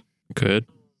off. Good.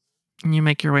 And you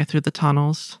make your way through the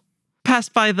tunnels. Pass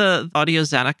by the Audio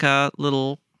Zeneca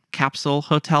little capsule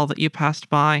hotel that you passed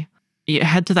by. You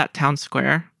head to that town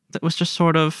square that was just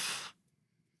sort of,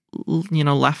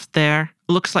 left there.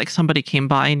 Looks like somebody came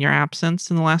by in your absence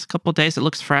in the last couple of days. It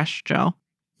looks fresh, Joe.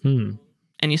 And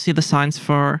you see the signs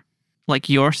for, like,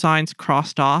 your signs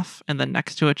crossed off, and then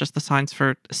next to it, just the signs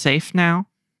for safe now.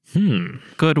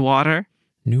 Good water.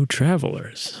 New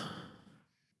travelers.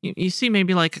 You see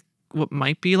maybe, like, what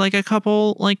might be, like, a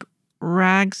couple, like,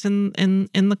 rags in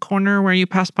the corner where you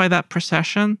pass by that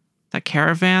procession, that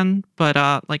caravan, but,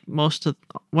 like, most of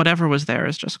whatever was there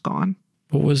is just gone.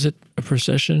 What was it? A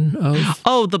procession of?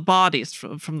 Oh, the bodies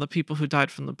from the people who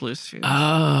died from the blue sphere.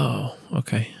 Oh,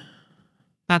 okay.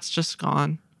 That's just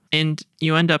gone. And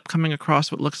you end up coming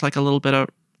across what looks like a little bit of,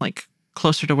 like,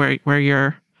 closer to where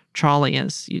your trolley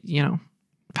is. You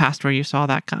past where you saw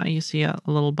that guy. You see a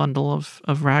little bundle of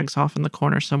rags off in the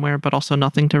corner somewhere, but also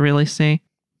nothing to really see.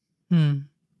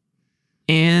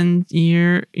 And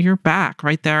you're back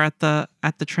right there at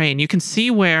the train. You can see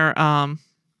where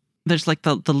there's like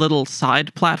the little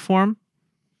side platform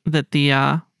that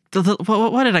the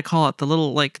what did I call it? The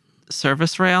little like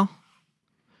service rail.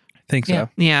 I think so.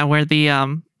 Yeah, where the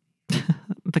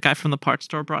the guy from the parts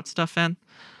store brought stuff in.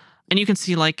 And you can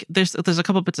see like there's a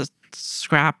couple bits of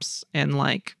scraps and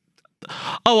like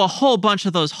a whole bunch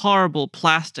of those horrible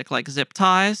plastic like zip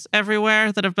ties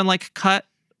everywhere that have been like cut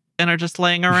and are just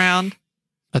laying around.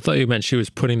 I thought you meant she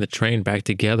was putting the train back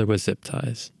together with zip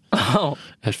ties. Oh.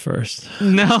 At first.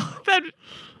 No.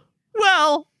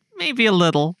 Well, maybe a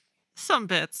little. Some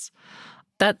bits.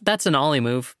 That's an Ollie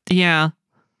move. Yeah.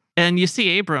 And you see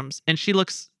Abrams, and she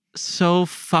looks so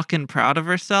fucking proud of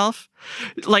herself.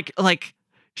 Like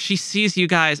she sees you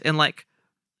guys and like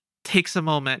takes a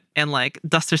moment and like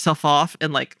dusts herself off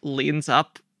and like leans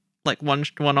up, like one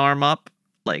arm up,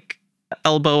 like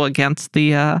elbow against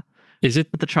the Is it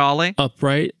the trolley.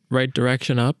 Upright, right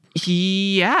direction up?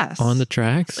 Yes. On the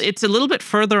tracks? It's a little bit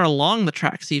further along the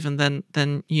tracks even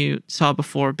than you saw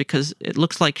before, because it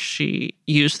looks like she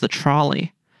used the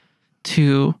trolley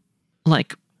to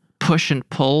like push and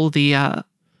pull the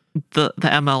the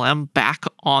MLM back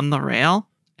on the rail,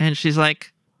 and she's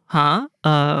like, "Huh?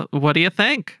 What do you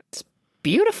think?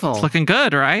 Beautiful. It's looking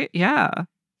good, right? Yeah.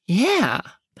 Yeah.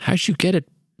 How'd you get it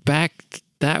back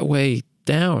that way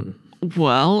down?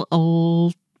 Well,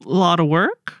 a lot of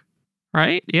work,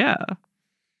 right? Yeah.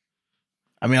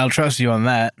 I mean, I'll trust you on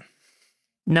that.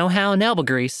 Know-how and elbow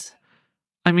grease.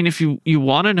 I mean, if you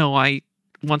want to know,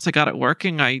 once I got it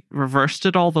working, I reversed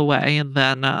it all the way, and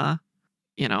then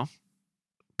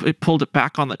it pulled it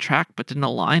back on the track, but didn't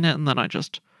align it, and then I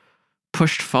just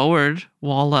pushed forward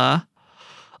while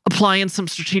applying some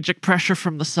strategic pressure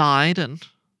from the side, and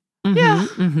yeah,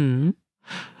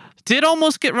 did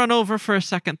almost get run over for a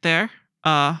second there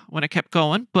when I kept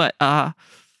going, but But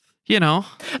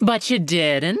you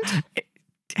didn't.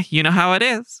 you know how it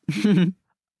is.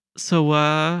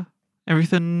 So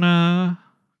everything go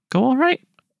all right?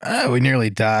 We nearly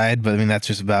died, but I mean, that's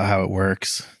just about how it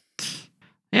works.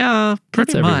 Yeah,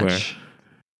 pretty That's much. everywhere.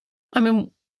 I mean,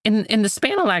 in the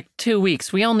span of like 2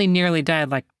 weeks, we only nearly died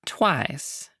like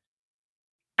twice.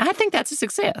 I think that's a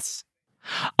success.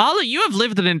 Ollie, you have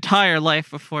lived an entire life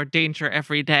before danger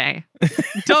every day.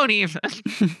 Don't even.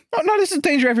 No, this is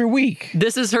danger every week.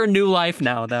 This is her new life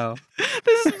now, though.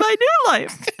 This is my new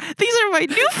life. These are my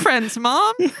new friends,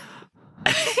 Mom.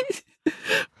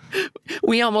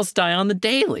 We almost die on the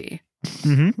daily.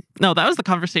 Mm-hmm. No, that was the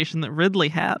conversation that Ridley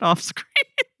had off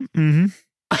screen.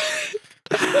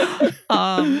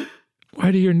 Mm-hmm.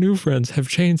 Why do your new friends have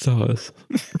chainsaws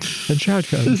and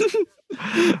shotguns?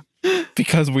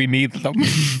 Because we need them.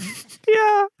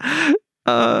 Yeah.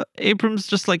 Abrams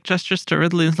just like gestures to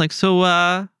Ridley and is like,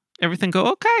 so everything go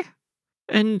okay?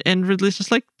 And Ridley's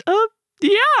just like,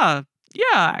 yeah,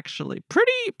 actually.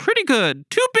 Pretty good.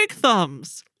 2 big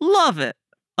thumbs. Love it.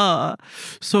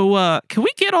 So can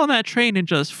we get on that train and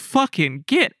just fucking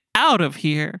get out of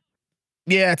here?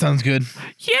 Yeah, it sounds good.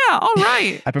 Yeah, all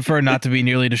right. I prefer not to be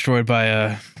nearly destroyed by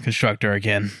a constructor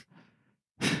again.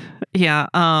 Yeah,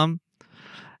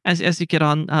 as you get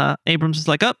on, Abrams is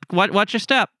like, watch your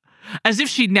step. As if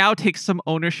she now takes some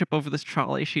ownership over this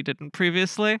trolley she didn't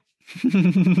previously.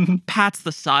 Pats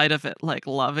the side of it, like,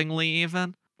 lovingly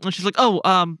even. And she's like,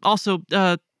 also,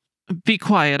 be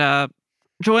quiet.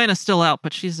 Joanna's still out,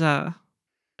 but she's,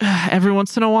 every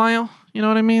once in a while, you know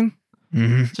what I mean?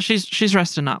 Mm-hmm. So she's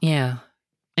resting up. Yeah.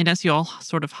 And as you all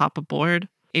sort of hop aboard,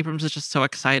 Abrams is just so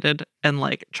excited and,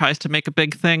 like, tries to make a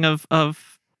big thing of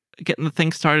getting the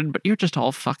thing started, but you're just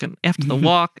all fucking after the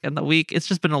walk and the week. It's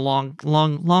just been a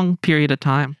long period of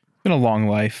time. Been a long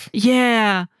life.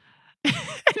 Yeah. And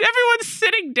everyone's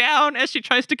sitting down as she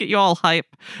tries to get you all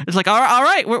hype. It's like, all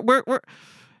right, we're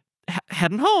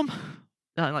heading home.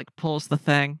 Like pulls the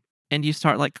thing, and you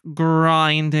start like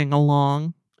grinding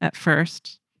along at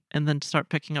first, and then start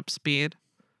picking up speed.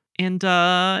 And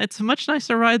it's a much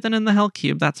nicer ride than in the Hell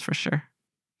Cube, that's for sure.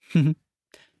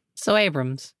 So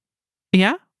Abrams,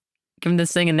 Yeah? given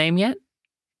this thing a name yet?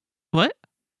 What?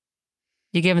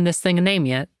 You given this thing a name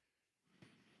yet?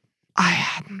 I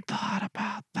hadn't thought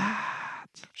about that.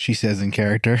 She says in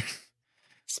character.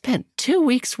 Spent 2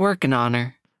 weeks working on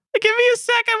her. Give me a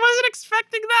sec. I wasn't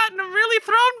expecting that, and I'm really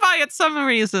thrown by it some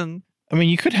reason. I mean,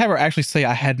 you could have her actually say,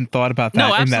 I hadn't thought about that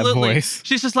No, in that absolutely. voice.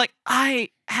 She's just like, I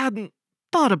hadn't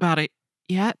thought about it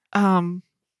yet.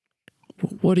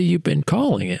 What have you been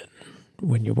calling it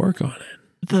when you work on it?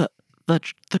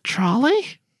 The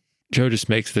trolley? Joe just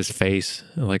makes this face,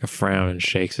 like a frown, and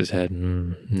shakes his head.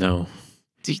 No.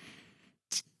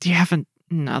 Do you have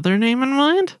another name in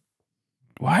mind?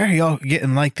 Why are y'all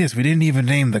getting like this? We didn't even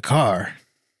name the car.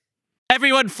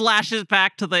 Everyone flashes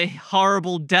back to the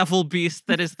horrible devil beast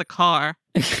that is the car.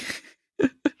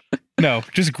 No,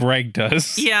 just Greg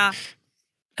does. Yeah.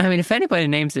 I mean, if anybody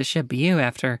names it, should be you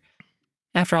after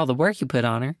all the work you put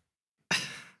on her.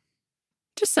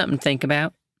 Just something to think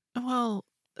about. Well,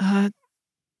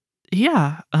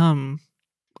 yeah.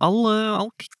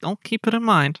 I'll keep it in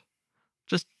mind.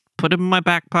 Just put it in my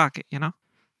back pocket, you know.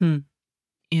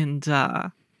 And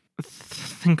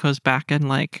thing goes back and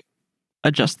like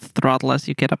adjust the throttle as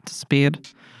you get up to speed,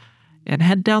 and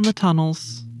head down the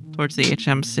tunnels towards the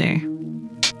HMC.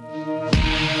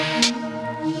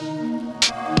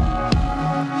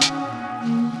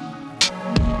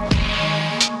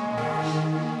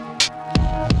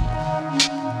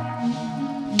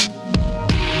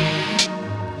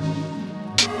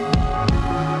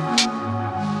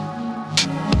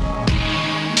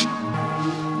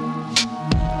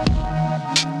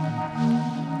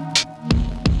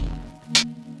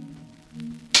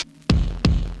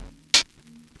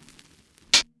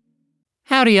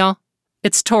 Howdy, y'all.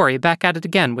 It's Tori back at it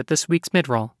again with this week's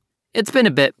midroll. It's been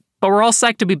a bit, But we're all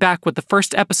psyched to be back with the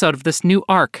first episode of this new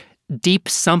arc, Deep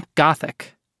Sump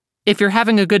Gothic. If you're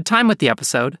having a good time with the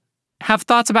episode, have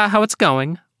thoughts about how it's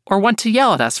going, or want to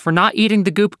yell at us for not eating the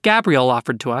goop Gabriel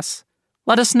offered to us,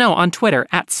 let us know on Twitter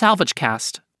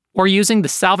 @SalvageCast, or using the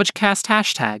SalvageCast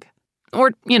hashtag.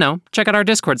 Or, check out our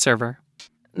Discord server.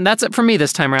 That's it for me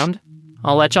this time around.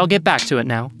 I'll let y'all get back to it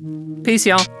now. Peace,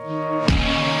 y'all.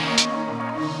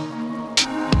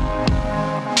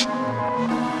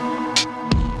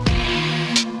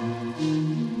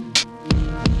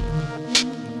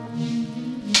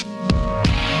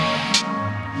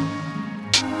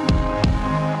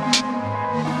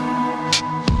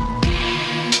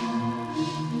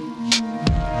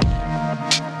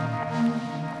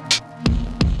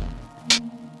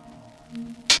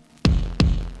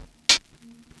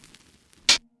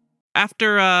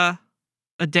 After a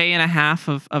day and a half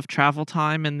of travel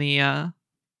time in the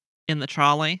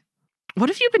trolley, what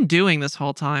have you been doing this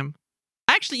whole time?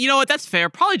 Actually, you know what? That's fair.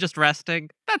 Probably just resting.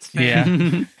 That's fair.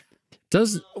 Yeah.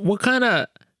 What kind of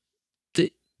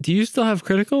do you still have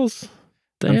criticals,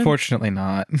 Dan? Unfortunately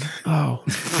not. Oh.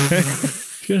 I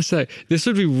was gonna say, this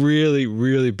would be really,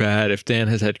 really bad if Dan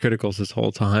has had criticals this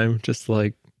whole time, just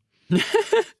like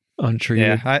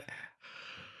untreated. Yeah.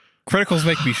 Criticals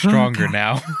make me stronger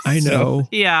now. I know.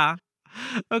 Yeah.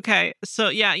 Okay. So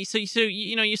yeah. So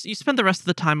you spend the rest of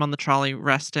the time on the trolley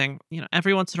resting.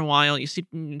 Every once in a while you see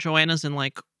Joanna's in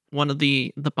like one of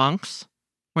the bunks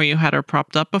where you had her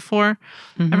propped up before.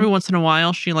 Mhm. Every once in a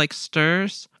while she like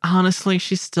stirs. Honestly,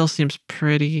 she still seems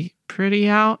pretty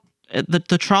out.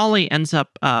 The trolley ends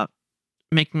up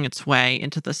making its way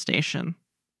into the station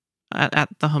at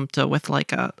the Humpta with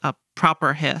like a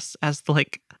proper hiss as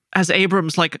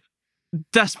Abrams like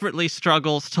desperately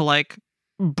struggles to like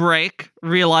brake,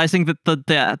 realizing that the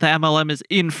MLM is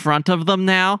in front of them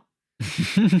now,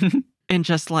 and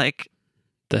just like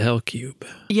The Hell Cube.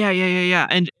 yeah,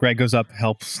 and Greg goes up,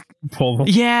 helps pull them.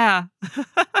 yeah,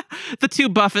 the two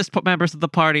buffest members of the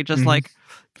party just Mhm. like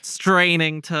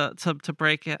straining to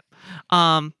break it.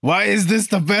 Why is this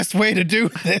the best way to do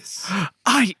this?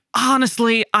 I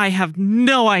honestly have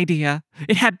no idea.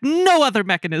 It had no other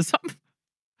mechanism.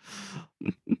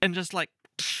 And just like,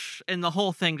 and the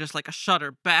whole thing just like a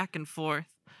shudder back and forth.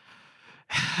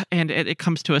 And it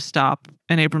comes to a stop.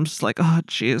 And Abrams is like, oh,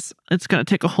 geez, it's going to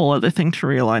take a whole other thing to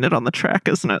realign it on the track,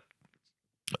 isn't it?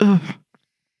 Ugh.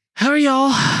 How are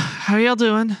y'all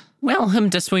doing? Well,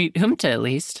 Humpta sweet Humpta at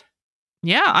least.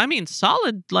 Yeah, I mean,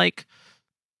 solid, like,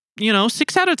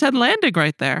 6 out of 10 landing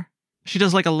right there. She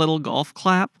does like a little golf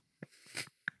clap.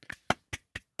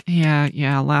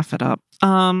 Yeah, laugh it up.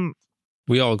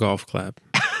 We all golf clap.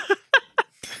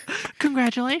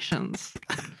 Congratulations.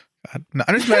 No,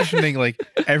 I'm just imagining like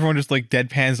everyone just like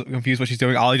deadpans, confused what she's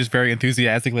doing. Ollie just very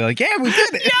enthusiastically like, yeah, we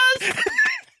did it. Yes!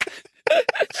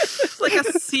 It's like a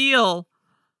seal.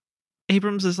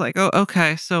 Abrams is like, oh,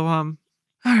 okay, so all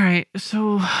right,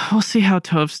 so we'll see how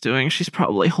Tov's doing. She's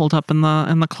probably holed up in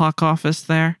the clock office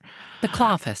there. The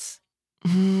Cloffice.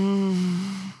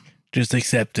 Just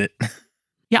accept it.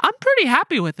 Yeah, I'm pretty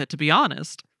happy with it, to be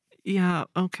honest. Yeah,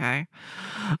 okay.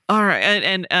 All right,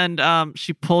 and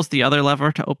she pulls the other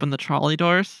lever to open the trolley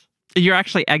doors. You're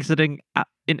actually entering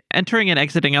and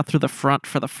exiting out through the front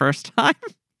for the first time.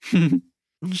 And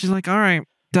she's like, all right,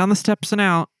 down the steps and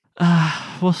out.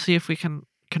 We'll see if we can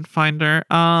find her.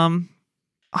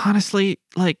 Honestly,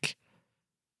 like,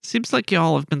 seems like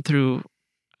y'all have been through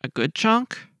a good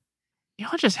chunk.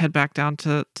 Y'all just head back down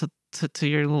to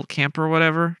your little camp or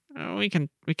whatever. We can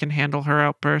handle her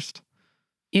outburst.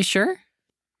 You sure?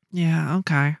 Yeah,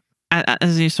 okay.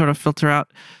 As you sort of filter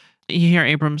out, you hear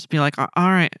Abrams be like, "All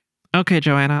right, okay,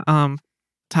 Joanna,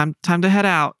 time to head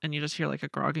out." And you just hear like a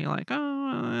groggy, like,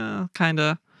 "Oh, kind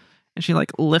of," and she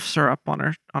like lifts her up on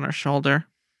her shoulder,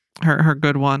 her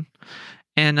good one,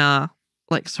 and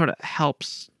like sort of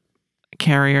helps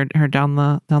carry her down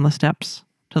the steps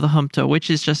to the Humpta, which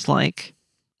is just like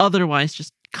otherwise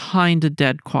just kind of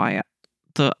dead quiet.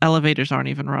 The elevators aren't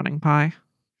even running by.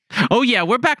 Oh yeah,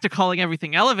 we're back to calling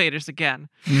everything elevators again.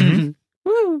 Mhm.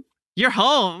 Woo. You're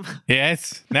home. Yeah,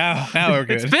 now we're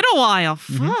good. It's been a while.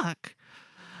 Mhm. Fuck.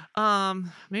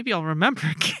 Maybe I'll remember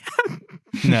again.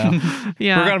 No.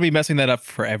 Yeah. We're gonna be messing that up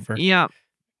forever. Yeah.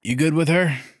 You good with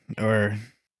her? Or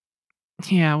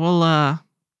Yeah, we'll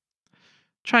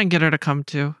try and get her to come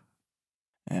too.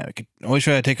 yeah, we could always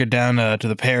try to take her down to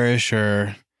the parish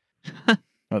or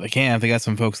the camp. They got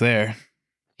some folks there.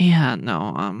 Yeah,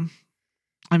 no.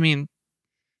 I mean,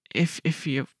 if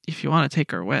you want to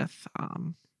take her with,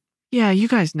 yeah, you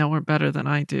guys know her better than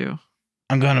I do.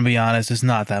 I'm gonna be honest, it's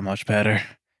not that much better.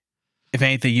 If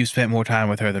anything, you've spent more time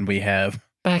with her than we have.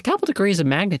 By a couple degrees of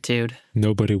magnitude.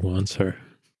 Nobody wants her.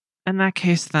 In that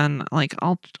case, then, like,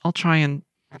 I'll try and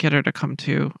get her to come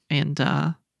to, and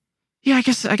yeah, I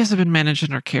guess I've been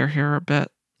managing her care here a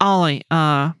bit. Ollie,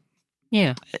 Yeah.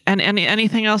 and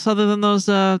anything else other than those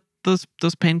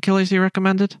painkillers you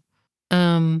recommended?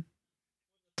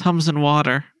 Tums and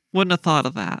water. Wouldn't have thought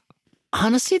of that.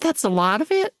 Honestly, that's a lot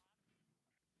of it.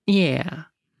 Yeah.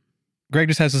 Greg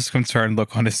just has this concerned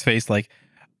look on his face like,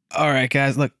 all right,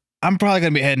 guys, look, I'm probably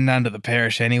going to be heading down to the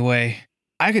parish anyway.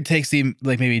 I could see,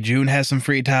 like, maybe June has some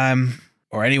free time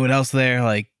or anyone else there.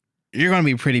 Like, you're going to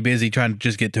be pretty busy trying to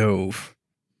just get Tove.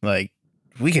 Like,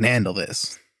 we can handle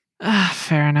this.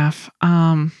 Fair enough.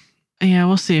 Yeah,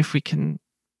 we'll see if we can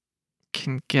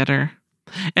get her.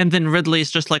 And then Ridley's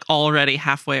just like already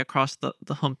halfway across the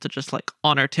hump to just like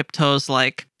on her tiptoes,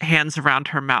 like hands around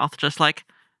her mouth, just like,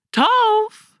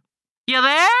 Tove, you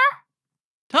there?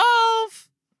 Tove,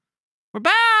 we're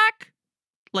back.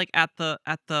 Like at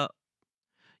the,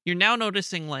 you're now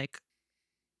noticing like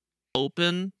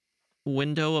open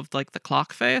window of like the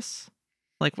clock face,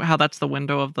 like how that's the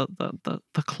window of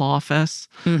the claw face.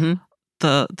 Mm-hmm.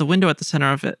 The window at the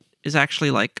center of it is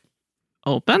actually like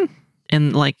open.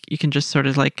 And like you can just sort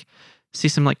of like see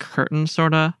some like curtains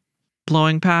sort of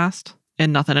blowing past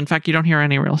and nothing. In fact, you don't hear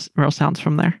any real sounds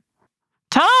from there.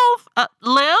 Tove,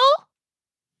 Lil,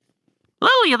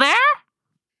 you there?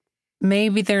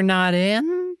 Maybe they're not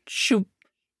in. Should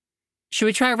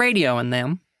we try radioing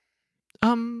them?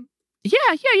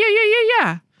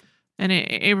 Yeah. And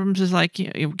Abrams is like,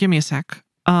 give me a sec.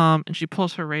 And she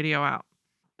pulls her radio out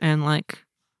and like,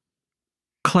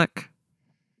 click.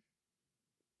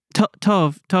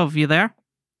 Tove, you there?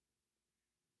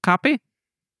 Copy?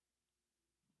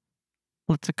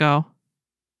 Let's it go.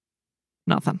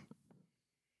 Nothing.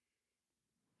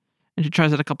 And she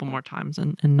tries it a couple more times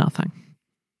and nothing.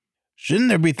 Shouldn't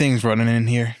there be things running in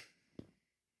here?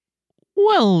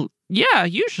 Well, yeah,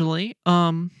 usually.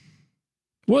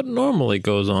 What normally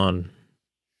goes on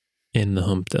in the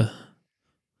Humpta?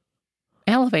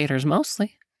 Elevators,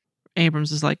 mostly.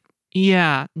 Abrams is like,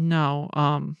 yeah, no,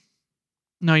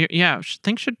 no,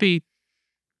 things should be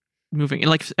moving.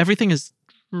 Like everything is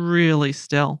really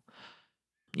still.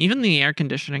 Even the air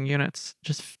conditioning units,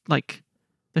 just like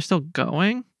they're still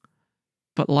going,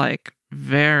 but like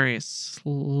very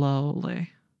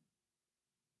slowly.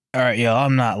 All right, yo,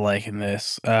 I'm not liking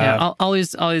this. Yeah,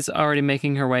 Ollie's already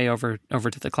making her way over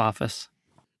to the Clofus.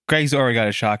 Greg's already got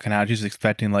a shotgun out. She's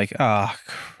expecting like, oh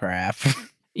crap.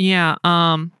 Yeah.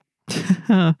 Joe,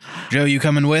 you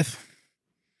coming with?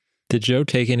 Did Joe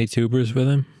take any tubers with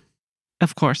him?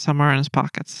 Of course, somewhere in his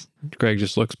pockets. Greg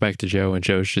just looks back to Joe, and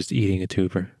Joe's just eating a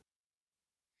tuber.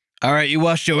 All right, you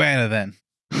watch Joanna then.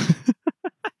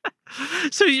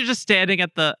 So you're just standing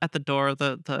at the door of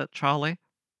the trolley,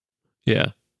 Yeah.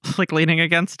 like leaning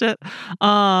against it.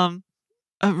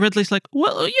 Ridley's like,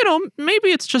 well, maybe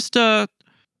it's just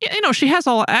she has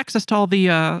all access to all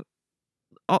the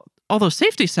all those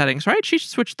safety settings, right? She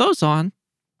switched those on.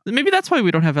 Maybe that's why we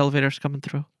don't have elevators coming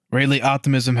through. Rayleigh,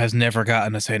 optimism has never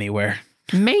gotten us anywhere.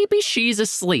 Maybe she's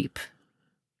asleep.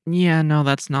 Yeah, no,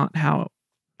 that's not how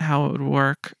it would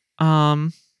work.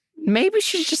 Maybe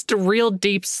she's just a real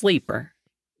deep sleeper.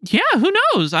 Yeah, who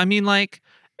knows? I mean, like,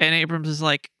 and Abrams is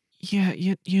like, yeah,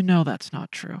 you know that's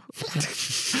not true.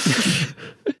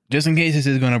 Just in case this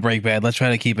is going to break bad, let's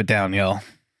try to keep it down, y'all.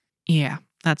 Yeah,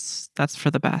 that's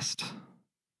for the best.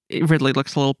 Ridley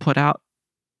looks a little put out.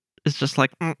 It's just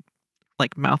like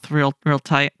mouth real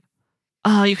tight.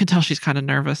 You can tell she's kind of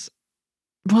nervous.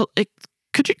 Well,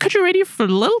 could you radio for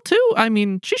Lil too? I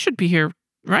mean, she should be here,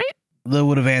 right? Lil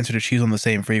would have answered if she's on the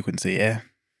same frequency, yeah?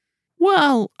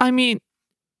 Well, I mean,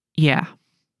 yeah.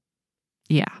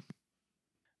 All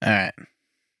right.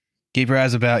 Keep your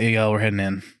eyes about you, y'all. We're heading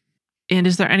in. And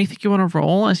is there anything you want to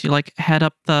roll as you like head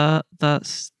up the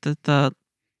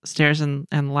stairs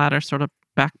and ladder sort of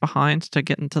back behind to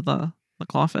get into the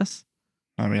office?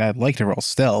 I mean, I'd like to roll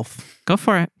stealth. Go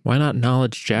for it. Why not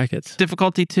knowledge jackets?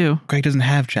 Difficulty 2. Greg doesn't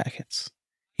have jackets.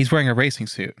 He's wearing a racing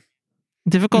suit.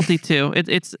 Difficulty 2.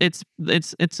 It's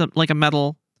like a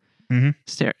metal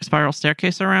spiral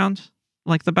staircase around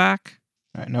like the back.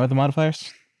 All right, no other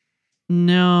modifiers?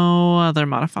 No other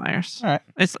modifiers. All right.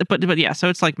 But yeah, so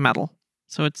it's like metal.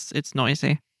 So it's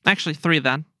noisy. Actually 3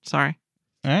 then. Sorry.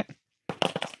 All right.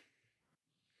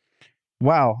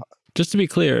 Wow. Just to be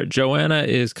clear, Joanna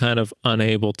is kind of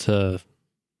unable to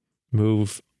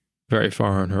move very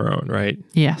far on her own, right?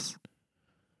 Yes.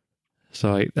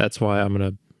 So that's why I'm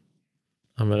gonna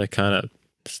kind of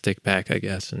stick back, I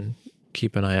guess, and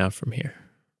keep an eye out from here.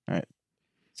 All right.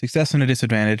 Success and a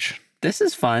disadvantage. This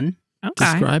is fun.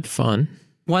 Okay. Describe fun.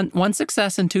 One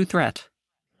success and 2 threat.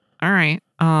 All right.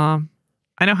 I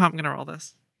know how I'm gonna roll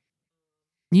this.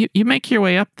 You make your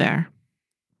way up there,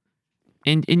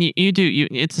 and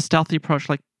it's a stealthy approach.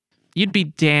 Like, you'd be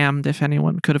damned if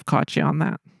anyone could have caught you on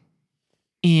that.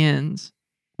 And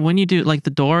when you do, like, the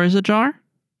door is ajar,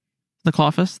 the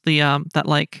Clofus, that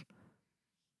like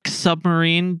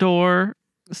submarine door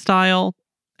style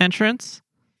entrance,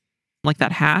 like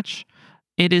that hatch,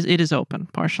 it is open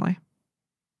partially.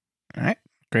 All right.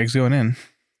 Greg's going in.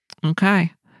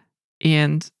 Okay.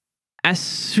 And as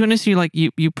soon as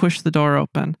you push the door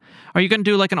open, are you going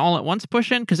to do like an all at once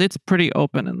push in? Because it's pretty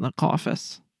open in the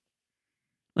office.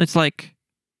 It's like,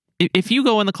 if you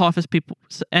go in the office,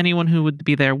 anyone who would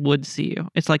be there would see you.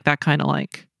 It's like that kind of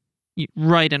like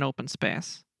right in open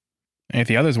space. And if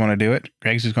the others want to do it,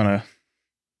 Greg's just going to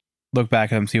look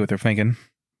back at them, see what they're thinking.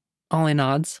 Ollie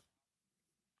nods.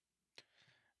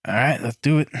 All right, let's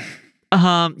do it.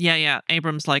 Yeah.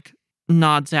 Abrams like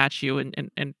nods at you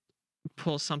and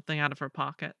pulls something out of her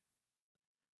pocket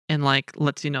and like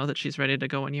lets you know that she's ready to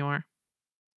go when you are.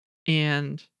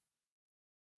 And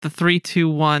the 3, 2,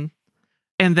 1,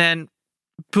 and then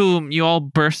boom, you all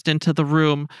burst into the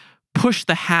room, push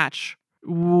the hatch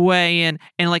way in,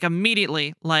 and like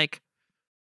immediately, like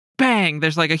bang,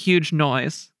 there's like a huge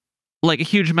noise, like a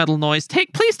huge metal noise.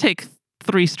 Please take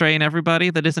 3 strain, everybody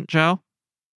that isn't Joe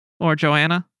or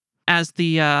Joanna, as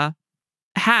the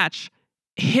hatch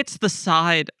hits the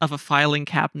side of a filing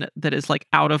cabinet that is like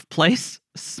out of place,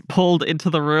 pulled into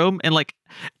the room, and like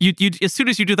you as soon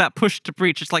as you do that push to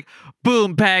breach, it's like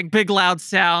boom, bang, big loud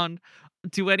sound.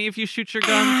 Do any of you shoot your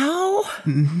guns?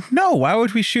 Ow! No, why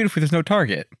would we shoot if there's no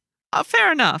target?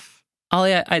 Fair enough.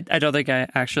 Ollie, I don't think I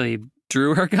actually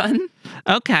drew her gun.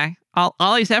 Okay.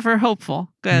 Ollie's ever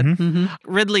hopeful. Good. Mhm. Mm-hmm.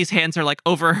 Ridley's hands are like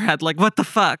over her head, like what the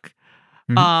fuck?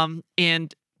 Mhm.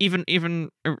 And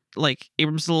even like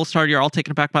Abrams' a little startled, you're all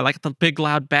taken aback by like the big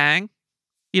loud bang.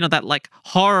 You know, that like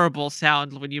horrible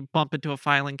sound when you bump into a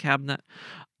filing cabinet.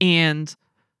 And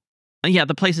yeah,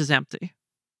 the place is empty.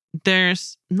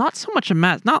 There's not so much a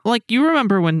mess. Not like you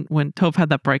remember when Tove had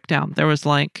that breakdown. There was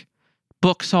like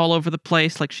books all over the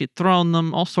place, like she'd thrown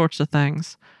them, all sorts of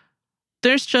things.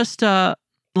 There's just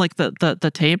like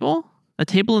the table. The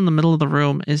table in the middle of the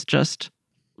room is just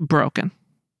broken.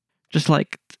 Just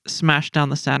like smashed down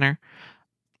the center.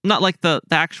 Not like the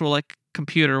actual like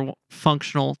computer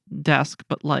functional desk,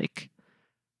 but like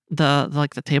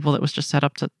the table that was just set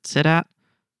up to sit at.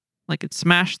 Like it's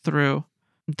smashed through.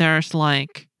 There's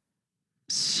like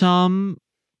some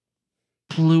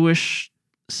bluish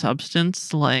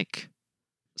substance like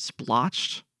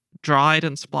splotched, dried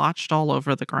and splotched all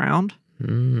over the ground.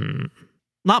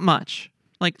 Not much.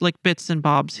 Like bits and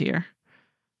bobs here.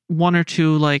 1 or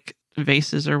 2 like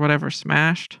vases or whatever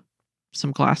smashed.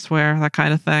 Some glassware, that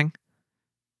kind of thing.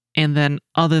 And then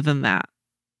other than that,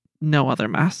 no other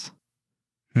mess.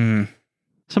 Hmm.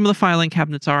 Some of the filing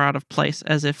cabinets are out of place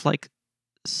as if like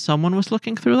someone was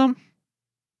looking through them.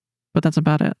 But that's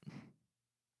about it.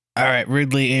 All right,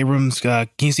 Ridley, Abrams, can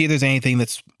you see if there's anything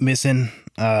that's missing?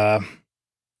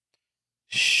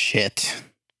 Shit.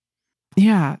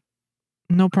 Yeah,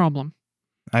 no problem.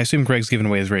 I assume Greg's giving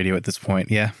away his radio at this point,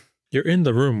 yeah? You're in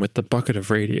the room with the bucket of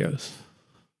radios.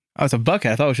 Oh, it's a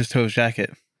bucket. I thought it was just Tove's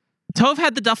jacket. Tove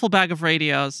had the duffel bag of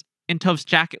radios, and Tove's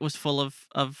jacket was full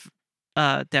of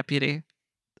deputy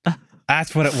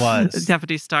That's what it was.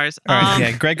 deputy stars. All right,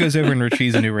 yeah, Greg goes over and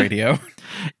retrieves a new radio.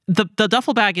 The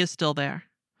duffel bag is still there.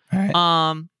 All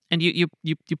right. And you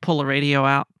pull a radio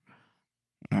out.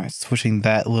 All right, switching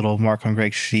that little mark on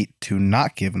Greg's sheet to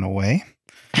not given away.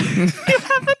 You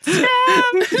have it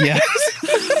stabbed.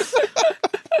 Yes.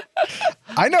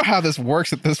 I know how this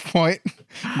works at this point.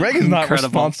 Greg is not Incredible.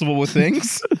 responsible with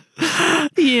things.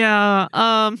 Yeah.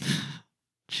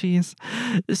 Jeez.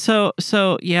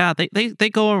 So yeah, they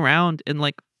go around and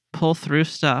like pull through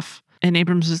stuff, and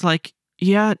Abrams is like,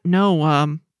 yeah,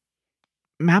 no,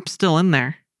 map's still in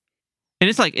there, and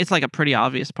it's like a pretty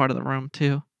obvious part of the room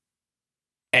too.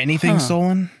 Anything Huh.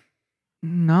 stolen?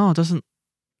 No, it doesn't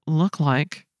look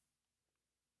like.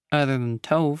 Other than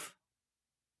Tove.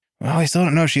 Well, we still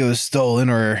don't know if she was stolen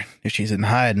or if she's in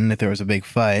hiding, if there was a big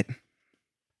fight.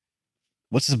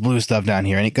 What's this blue stuff down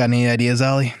here? Got any ideas,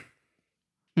 Ollie?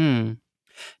 Do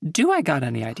I got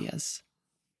any ideas?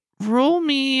 Roll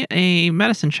me a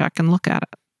medicine check and look at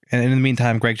it. And in the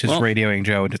meantime, Greg's just Well- radioing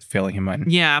Joe and just filling him in.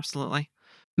 Yeah, absolutely.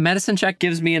 Medicine check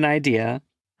gives me an idea.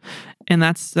 And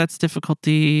that's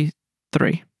difficulty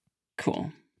 3.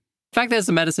 Cool. The fact that it's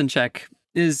a medicine check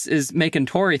is making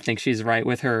Tori think she's right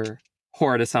with her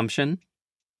horrid assumption.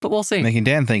 But we'll see. Making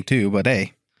Dan think too, but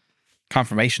hey,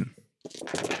 confirmation.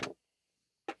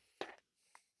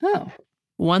 Oh.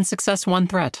 One success, one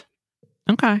threat.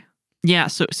 Okay. Yeah,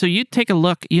 so you take a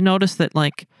look, you notice that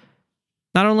like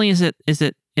not only is it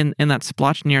in that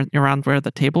splotch near around where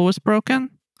the table was broken,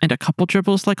 and a couple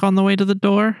dribbles like on the way to the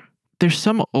door, there's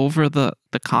some over the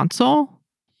console.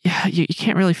 Yeah, you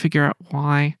can't really figure out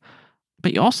why.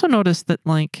 But you also notice that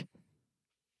like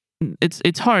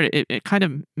it's hard. It kind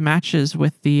of matches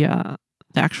with the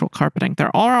actual carpeting.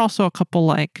 There are also a couple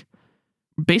like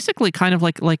basically kind of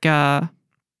like an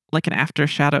after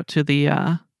shadow to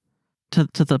the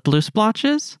to the blue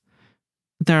splotches.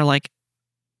 They're like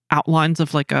outlines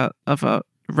of like a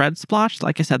red splotch.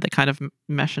 Like I said, they kind of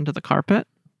mesh into the carpet.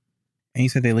 And you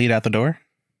said they lead out the door?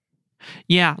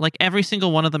 Yeah, like every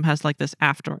single one of them has like this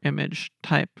after image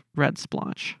type red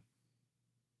splotch.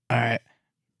 All right.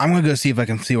 I'm going to go see if I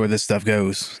can see where this stuff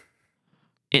goes.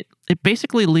 It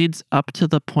basically leads up to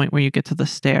the point where you get to the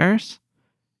stairs,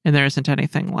 and there isn't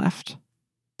anything left.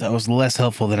 That was less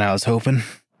helpful than I was hoping.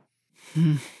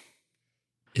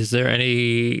 Is there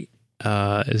anything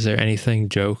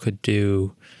Joe could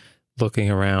do looking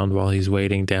around while he's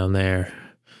waiting down there?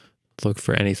 Look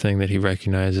for anything that he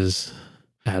recognizes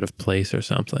out of place or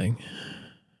something.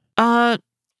 Yeah,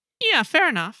 fair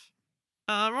enough.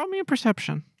 Roll me a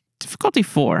perception. Difficulty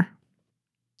 4.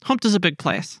 Humpta is a big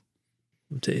place.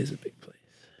 Humpta is a big place.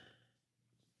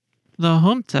 The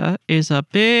Humpta is a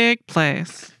big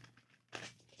place.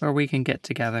 Where we can get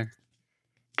together.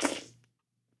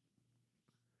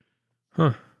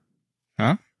 Huh.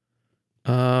 Huh?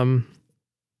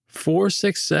 4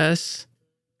 success,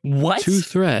 What? 2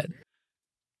 threat.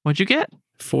 What'd you get?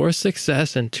 4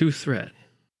 success and 2 threat.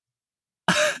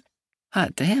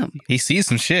 Hot damn. He sees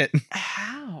some shit.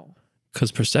 How?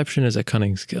 Because perception is a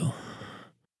cunning skill.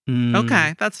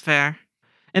 Okay, that's fair.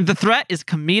 And the threat is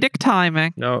comedic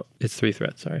timing. No, it's 3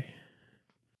 threats, sorry.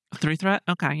 3 threat?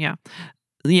 Okay, yeah.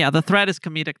 Yeah, the threat is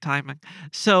comedic timing.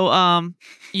 So,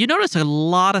 you notice a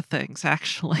lot of things,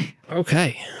 actually.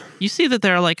 Okay. You see that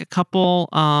there are like a couple,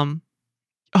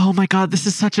 oh my God, this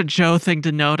is such a Joe thing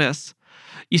to notice.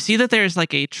 You see that there's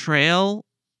like a trail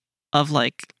of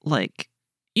like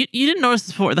you didn't notice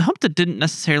this before. The Humpta didn't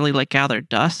necessarily like gather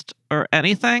dust or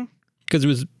anything. Because it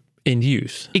was in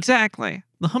use. Exactly.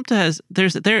 The Humpta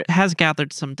has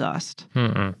gathered some dust.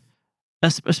 Mm-mm.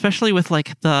 Especially with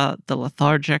like the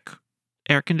lethargic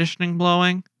air conditioning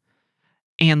blowing,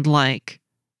 and like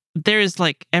there's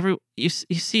like you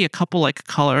see a couple like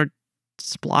colored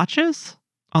splotches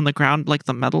on the ground, like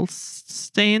the metal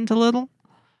stained a little,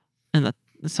 and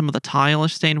some of the tile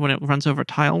is stained when it runs over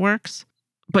tile works,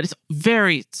 but it's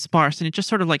very sparse, and it just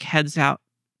sort of like heads out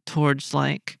towards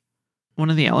like one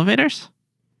of the elevators.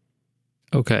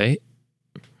 Okay.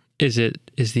 Is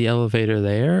the elevator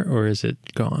there or is it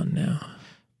gone now?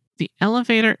 The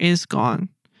elevator is gone.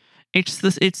 It's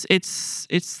the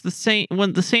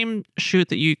same chute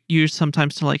that you use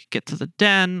sometimes to like get to the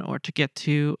den or to get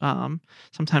to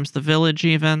sometimes the village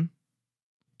even.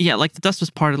 Yeah, like the dust was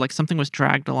parted, like something was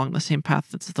dragged along the same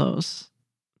path as those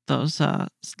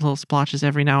little splotches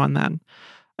every now and then.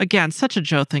 Again, such a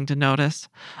Joe thing to notice.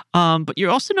 But you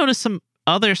also notice some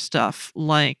other stuff,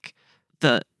 like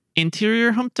the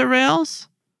interior Humpta rails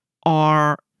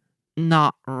are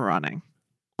not running.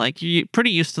 Like you're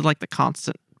pretty used to like the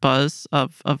constant buzz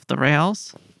of the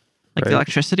rails, like the Right.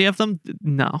 electricity of them.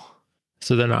 No,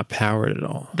 So they're not powered at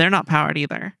all. they're not powered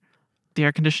either. The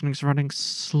air conditioning's running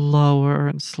slower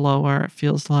and slower. It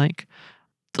feels like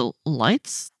the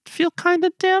lights feel kind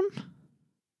of dim.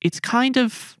 It's kind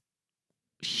of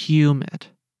humid.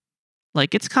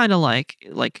 Like it's kind of like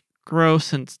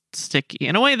gross and sticky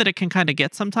in a way that it can kind of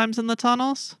get sometimes in the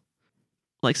tunnels.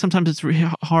 Like sometimes it's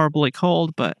horribly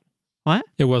cold, but what?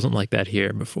 It wasn't like that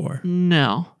here before.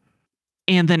 No.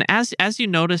 And then as you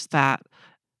notice that,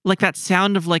 like that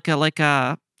sound of like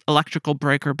a electrical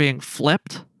breaker being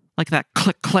flipped, like that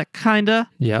click click kinda,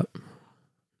 Yep.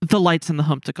 the lights in the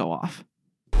Humpta go off.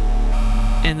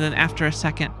 And then after a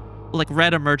second, like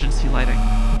red emergency lighting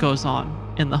goes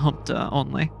on in the Humpta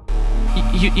only.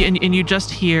 You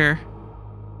just hear,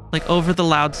 like over the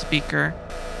loudspeaker,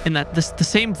 in that the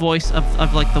same voice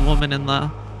of like the woman in the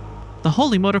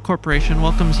Holy Motor Corporation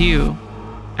welcomes you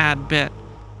ad bit.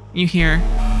 You hear,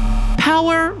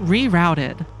 power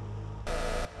rerouted.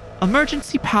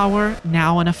 Emergency power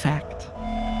now in effect.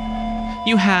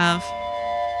 You have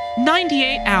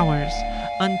 98 hours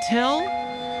until...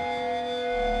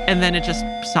 And then it just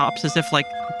stops as if like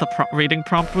the reading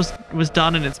prompt was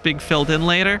done and it's being filled in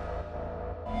later.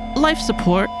 Life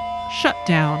support shut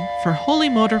down for Holy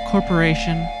Motor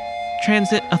Corporation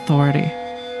Transit Authority.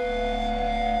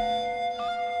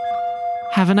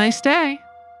 Have a nice day.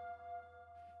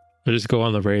 I just go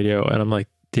on the radio and I'm like,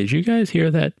 Did you guys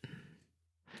hear that?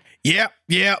 Yep.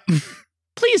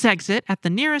 Please exit at the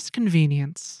nearest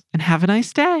convenience and have a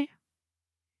nice day.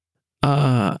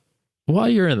 While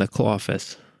you're in the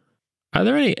office, are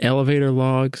there any elevator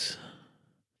logs?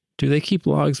 Do they keep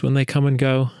logs when they come and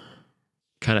go?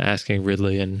 Kind of asking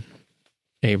Ridley and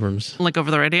Abrams. Like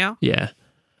over the radio? Yeah.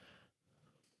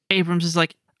 Abrams is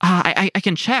like, I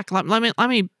can check. Let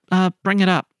me bring it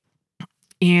up.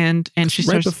 And she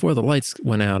Right starts. before the lights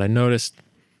went out, I noticed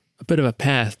a bit of a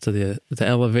path to the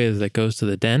elevator that goes to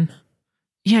the den.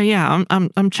 Yeah.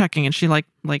 I'm checking, and she like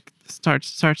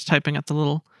starts typing at the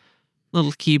little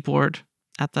keyboard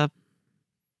at the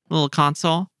little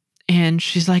console, and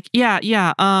she's like, yeah.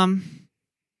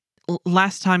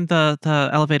 Last time the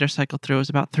elevator cycled through was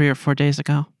about 3 or 4 days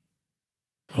ago.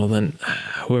 Well, then,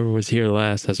 whoever was here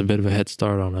last has a bit of a head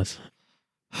start on us.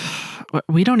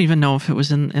 We don't even know if it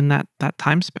was in that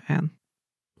time span.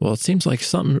 Well, it seems like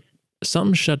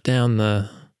something shut down the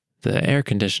air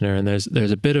conditioner, and there's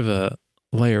a bit of a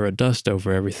layer of dust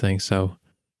over everything. So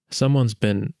someone's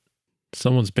been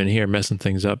here messing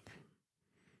things up,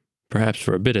 perhaps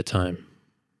for a bit of time.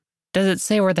 Does it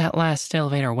say where that last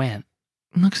elevator went?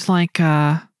 Looks like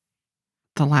the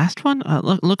last one.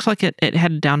 Looks like it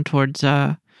headed down towards.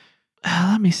 Let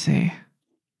me see.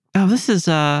 Oh, this is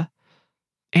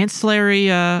ancillary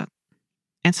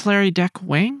deck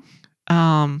wing.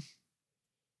 Upper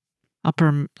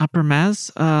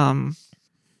mez.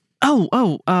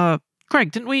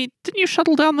 Greg, didn't you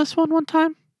shuttle down this one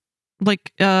time?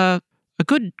 Like a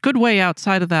good way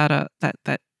outside of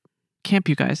that camp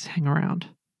you guys hang around.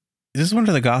 Is this one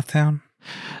to the Goth Town?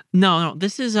 No,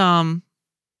 this is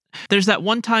there's that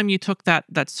one time you took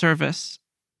that service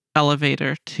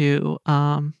elevator to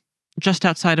just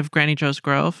outside of Granny Joe's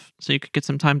Grove, so you could get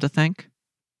some time to think.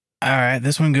 All right,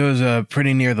 this one goes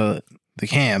pretty near the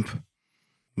camp.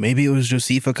 Maybe it was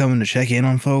Josepha coming to check in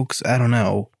on folks. I don't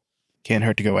know. Can't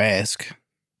hurt to go ask.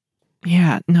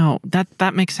 Yeah, no,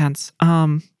 that makes sense.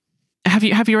 Have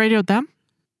you radioed them?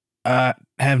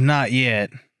 Have not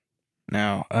yet.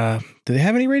 No. Do they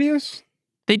have any radios?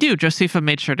 They do. Josepha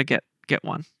made sure to get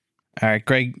one. All right,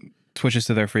 Greg switches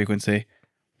to their frequency.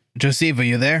 Josepha,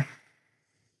 you there?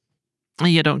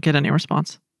 You don't get any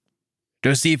response.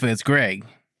 Josepha, it's Greg.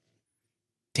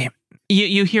 Damn.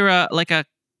 You hear a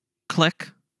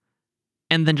click,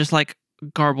 and then just like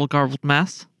garbled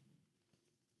mess.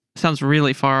 Sounds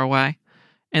really far away,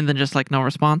 and then just like no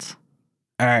response.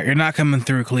 All right, you're not coming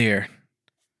through clear.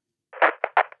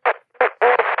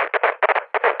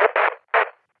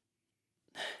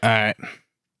 All right.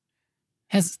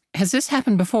 Has this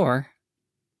happened before?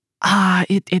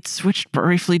 It switched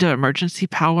briefly to emergency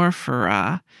power for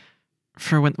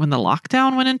when the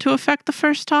lockdown went into effect the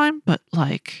first time, but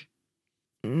like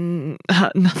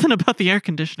nothing about the air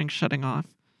conditioning shutting off.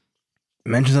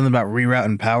 Mentioned something about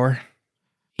rerouting power.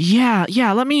 Yeah.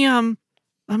 Let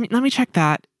me check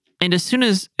that. And as soon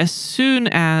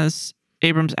as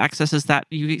Abrams accesses that,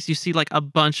 you see like a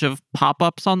bunch of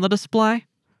pop-ups on the display,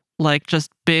 like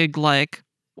just big like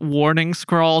warning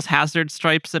scrolls, hazard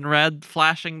stripes in red,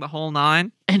 flashing the whole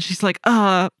nine. And she's like,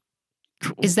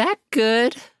 Is that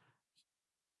good?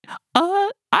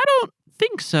 I don't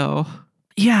think so.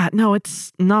 Yeah, no,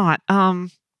 it's not.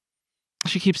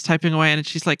 She keeps typing away, and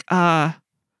she's like, well,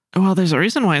 there's a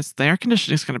reason why the air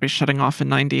conditioning is going to be shutting off in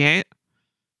 98.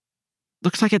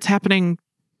 Looks like it's happening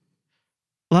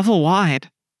level wide.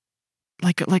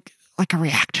 Like a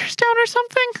reactor's down or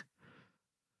something?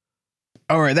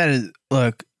 All right, that is...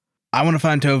 Look, I want to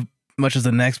find Tove much as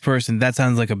the next person. That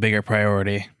sounds like a bigger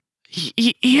priority.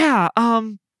 Yeah,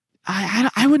 I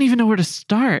wouldn't even know where to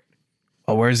start.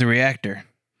 Oh, where's the reactor?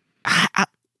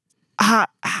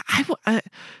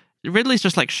 Ridley's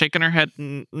just like shaking her head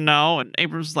no, and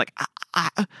Abrams is like,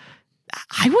 I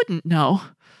wouldn't know.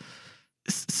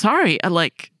 Sorry, I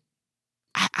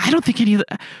don't think any of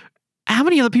the... How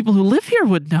many other people who live here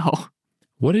would know?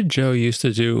 What did Joe used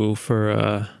to do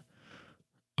for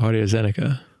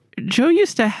AudioZeneca? Joe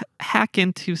used to hack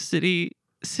into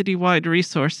citywide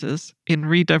resources and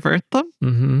redivert them.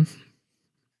 Mm-hmm.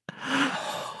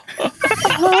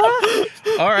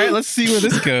 All right, let's see where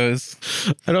this goes.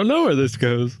 I don't know where this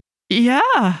goes.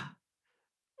 Yeah.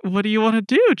 What do you want to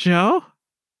do, Joe?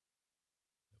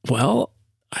 Well,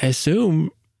 I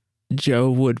assume Joe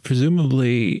would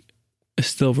presumably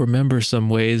still remember some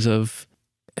ways of,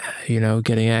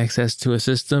 getting access to a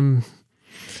system,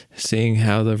 seeing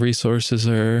how the resources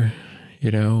are,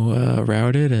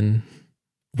 routed and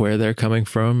where they're coming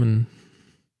from. And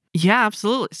yeah,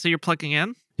 absolutely. So you're plugging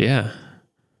in? yeah,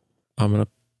 I'm going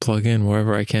to plug in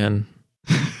wherever I can.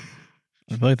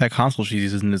 I feel like that console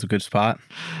she's using is a good spot.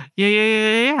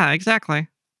 Yeah, exactly.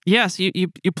 Yes, you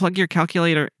plug your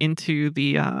calculator into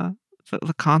the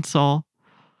console.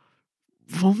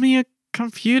 Roll me a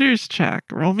computers check.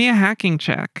 Roll me a hacking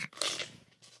check.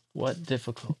 What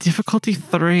difficult? Difficulty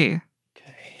 3.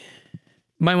 Okay.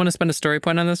 Might want to spend a story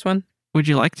point on this one. Would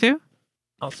you like to?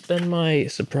 I'll spend my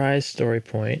surprise story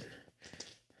point.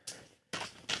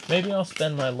 Maybe I'll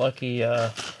spend my lucky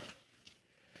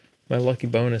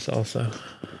bonus also.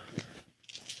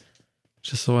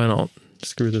 Just so I don't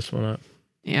screw this one up.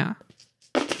 Yeah.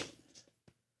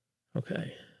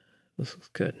 Okay. This looks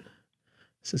good.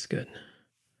 This is good.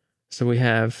 So we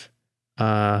have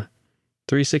 3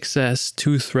 success,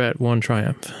 2 threat, 1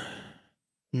 triumph.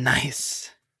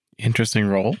 Nice. Interesting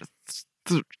roll.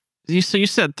 So you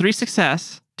said 3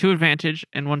 success, 2 advantage,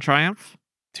 and 1 triumph.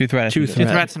 2 threats. 2 2 threat.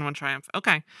 threats and 1 triumph.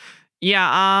 Okay.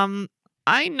 Yeah.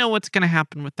 I know what's gonna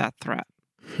happen with that threat.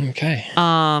 Okay.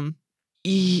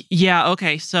 Yeah.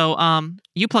 Okay. So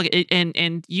you plug it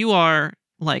and you are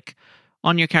like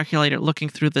on your calculator looking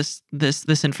through this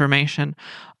information.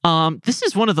 This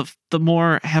is one of the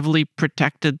more heavily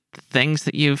protected things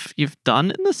that you've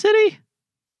done in the city,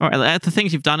 or the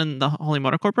things you've done in the Holy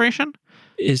Motor Corporation.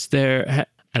 Is there?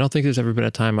 I don't think there's ever been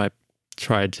a time I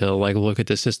tried to like look at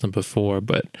the system before,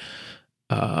 but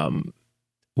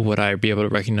would I be able to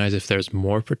recognize if there's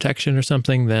more protection or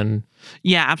something than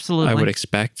Yeah, absolutely. I would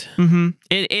expect? Mm-hmm.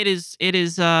 It is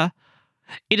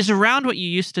around what you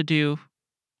used to do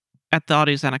at the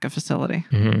Audio Zeneca facility,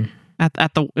 Mm-hmm.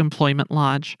 at the employment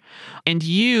lodge, and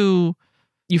you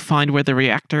find where the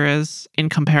reactor is in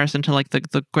comparison to like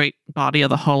the great body of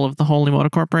the hull of the Holy Motor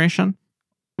Corporation.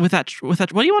 With that, what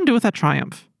do you want to do with that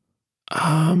triumph?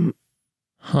 Huh.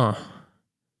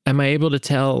 Am I able to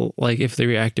tell like if the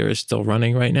reactor is still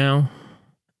running right now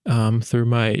through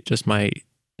my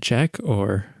check,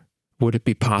 or would it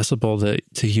be possible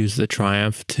to use the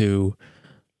triumph to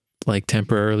like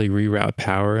temporarily reroute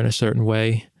power in a certain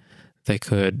way that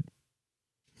could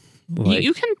like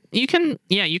You can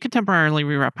temporarily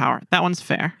reroute power. That one's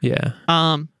fair. yeah.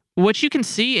 What you can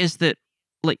see is that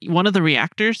like one of the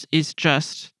reactors is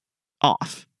just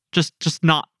off. Just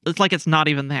not, it's like it's not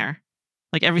even there.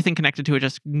 Like everything connected to it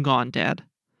just gone dead.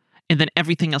 And then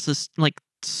everything else is like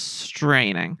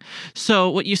straining. So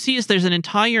what you see is there's an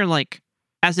entire like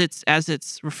as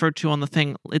it's referred to on the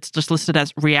thing, it's just listed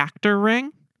as reactor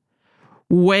ring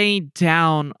way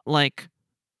down, like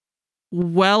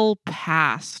well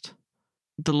past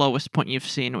the lowest point you've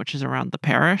seen, which is around the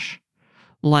parish.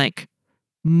 Like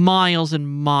miles and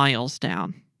miles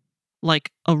down.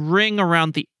 Like a ring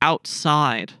around the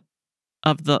outside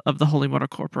of the Holy Motor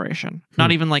Corporation.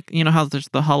 Not even like, you know how there's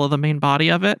the hull of the main body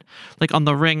of it? Like on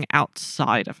the ring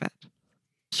outside of it.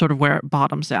 Sort of where it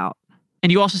bottoms out.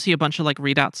 And you also see a bunch of like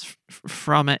readouts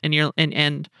from it, and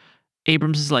and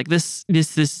Abrams is like, this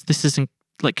isn't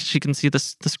like, she can see the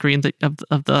screen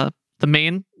of the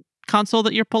main console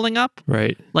that you're pulling up.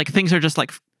 Right. Like things are just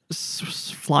like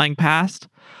flying past.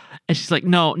 And she's like,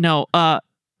 no,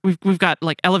 we've got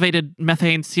like elevated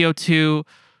methane, CO2,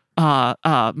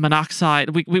 monoxide.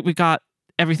 We got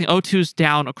everything. O2's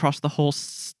down across the whole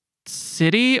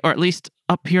city, or at least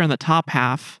up here in the top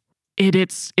half.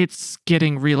 It's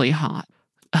getting really hot.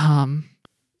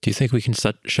 Do you think we can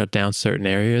shut down certain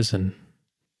areas, and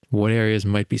what areas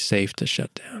might be safe to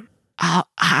shut down?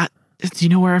 Do you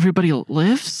know where everybody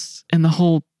lives in the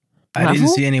whole I level? didn't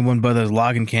see anyone but those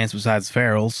logging camps besides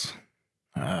Farrell's.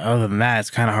 Other than that, it's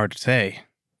kind of hard to say.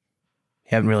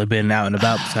 Haven't really been out and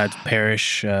about besides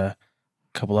Parish, a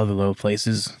couple other little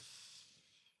places.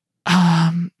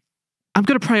 I'm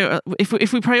gonna if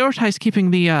we prioritize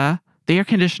keeping the air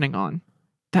conditioning on,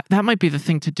 that might be the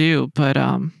thing to do. But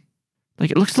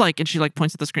like it looks like, and she like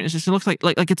points at the screen. It looks like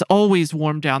it's always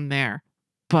warm down there.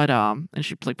 But and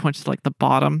she like points to like the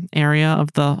bottom area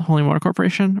of the Holy Motor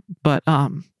Corporation. But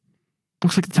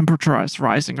looks like the temperature is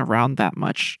rising around that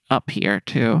much up here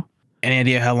too. Any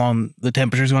idea how long the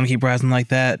temperature's going to keep rising like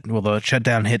that? Will the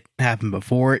shutdown happen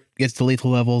before it gets to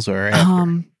lethal levels, or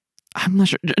after? I'm not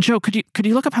sure. Joe, could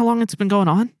you look up how long it's been going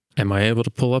on? Am I able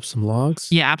to pull up some logs?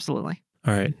 Yeah, absolutely.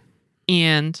 All right.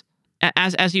 And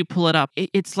as you pull it up,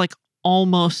 it's like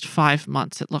almost 5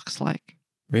 months. It looks like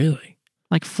Really?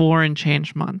 4 and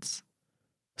change months.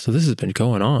 So this has been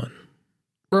going on.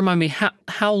 Remind me,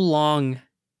 how long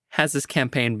has this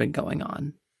campaign been going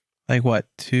on? Like what,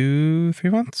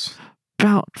 2-3 months?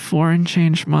 About 4 and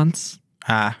change months.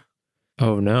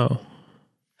 Oh no.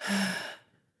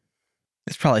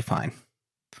 It's probably fine.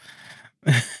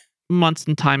 Months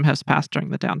and time has passed during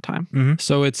the downtime. Mm-hmm.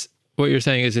 So it's what you're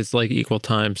saying is it's like equal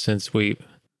time since we.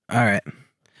 All right.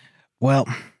 Well,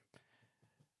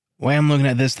 way I'm looking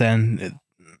at this, then,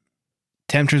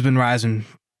 temperature's been rising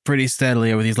pretty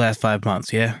steadily over these last 5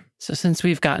 months, yeah? So since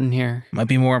we've gotten here, Might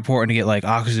be more important to get, like,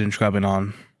 oxygen scrubbing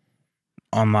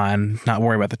online, not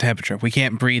worry about the temperature. If we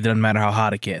can't breathe, it doesn't matter how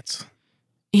hot it gets.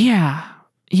 Yeah.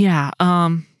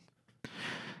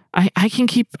 I can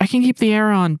keep the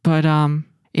air on, but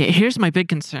here's my big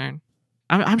concern.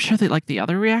 I'm sure that like the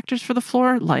other reactors for the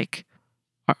floor, like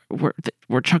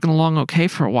we're chugging along okay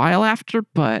for a while after,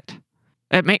 but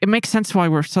it makes sense why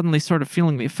we're suddenly sort of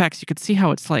feeling the effects. You could see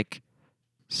how it's like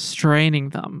straining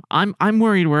them. I'm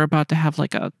worried we're about to have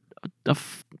like a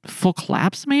full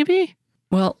collapse, maybe.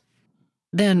 well,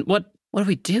 then what do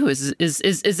we do? Is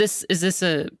this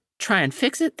a try and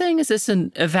fix it thing? Is this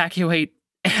an evacuate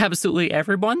absolutely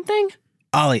everyone thing?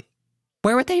 Ollie,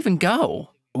 Where would they even go?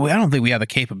 I don't think we have the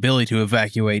capability to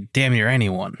evacuate damn near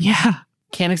anyone. Yeah.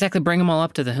 Can't exactly bring them all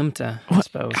up to the Humta, I What-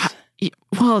 suppose.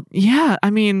 Well, yeah. I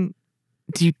mean,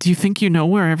 do you think you know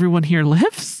where everyone here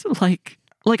lives? Like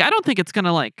I don't think it's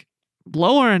gonna like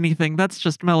blow or anything. That's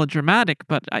just melodramatic.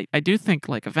 But I do think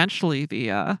like eventually the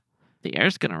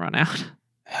air's gonna run out.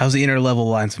 How's the inner level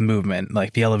lines of movement,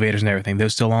 like the elevators and everything?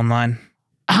 Those still online?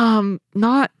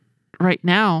 Not right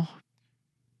now.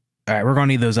 All right, we're gonna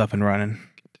need those up and running.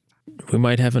 We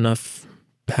might have enough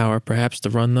power, perhaps, to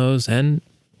run those and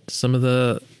some of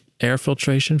the air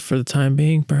filtration for the time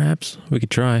being, perhaps. We could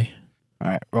try. All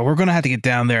right, well, we're gonna have to get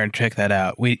down there and check that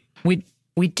out. We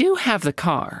We do have the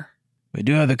car.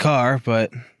 do have the car,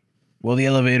 but will the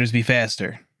elevators be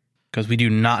faster? Because we do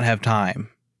not have time.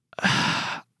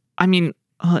 I mean,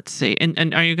 let's see.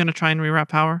 And are you gonna try and reroute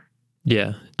power?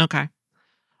 Yeah. Okay.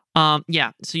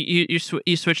 Yeah. So you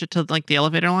switch it to like the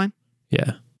elevator line.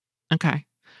 Yeah. Okay.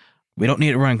 We don't need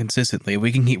it running consistently.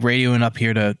 We can keep radioing up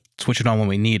here to switch it on when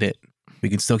we need it. We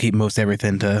can still keep most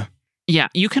everything to. Yeah,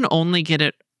 you can only get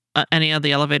it any of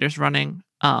the elevators running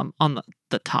on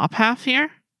the top half here.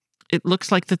 It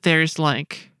looks like that there's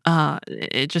like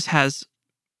it just has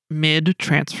mid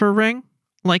transfer ring,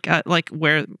 like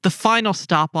where the final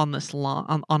stop on this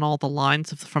line on all the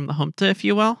lines from the Humta, if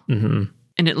you will. Mm-hmm.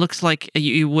 And it looks like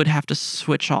you would have to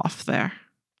switch off there,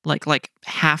 like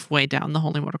halfway down the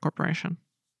Holy Motor Corporation.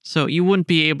 So you wouldn't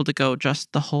be able to go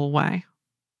just the whole way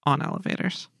on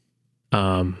elevators.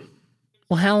 Well,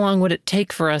 how long would it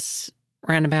take for us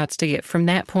roundabouts to get from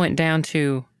that point down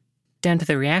to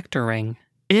the reactor ring?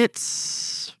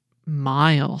 It's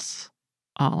miles,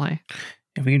 Ollie.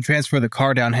 If we can transfer the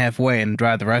car down halfway and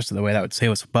drive the rest of the way, that would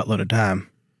save us a buttload of time.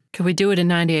 Could we do it in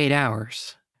 98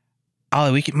 hours?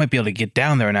 Ollie, we might be able to get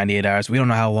down there in 98 hours. We don't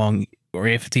know how long or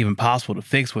if it's even possible to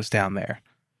fix what's down there.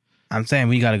 I'm saying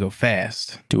we got to go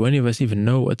fast. Do any of us even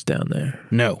know what's down there?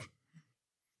 No.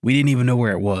 We didn't even know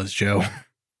where it was, Joe.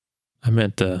 I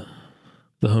meant the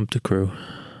Humta crew.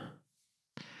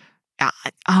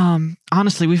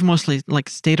 Honestly, we've mostly like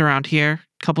stayed around here.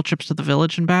 Couple trips to the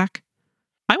village and back.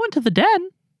 I went to the den,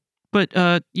 but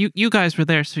you guys were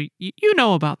there, so you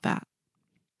know about that.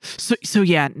 So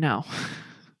yeah, no.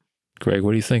 Greg,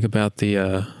 what do you think about the,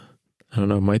 I don't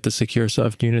know, might the Secure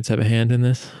Soft units have a hand in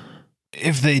this?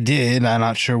 If they did, I'm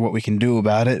not sure what we can do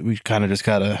about it. We kind of just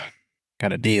gotta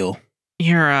deal.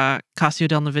 Your Casio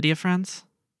del Nvidia friends?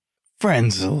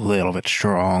 Friend's a little bit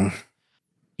strong.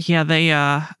 Yeah, they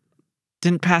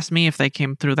didn't pass me if they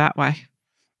came through that way.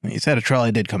 You said a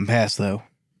trolley did come past, though.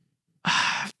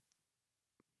 I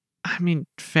mean,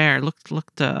 fair.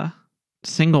 Looked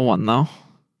single one though.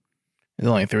 There's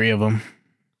only 3 of them.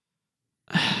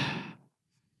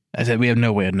 I said we have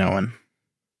no way of knowing.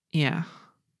 Yeah.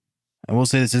 I will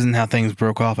say this isn't how things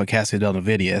broke off at Casio del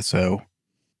Nvidia, so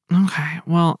Okay.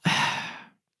 Well,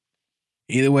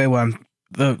 either way,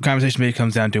 the conversation maybe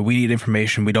comes down to we need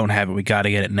information, we don't have it, we got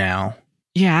to get it now.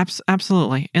 yeah,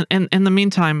 absolutely. And in the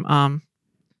meantime,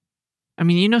 I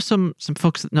mean, you know some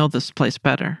folks that know this place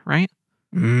better, right?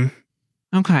 Hmm.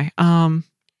 Okay.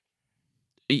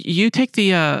 You take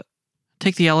the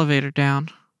elevator down.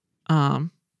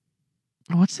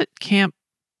 What's it? Camp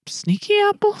Sneaky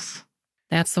Apples?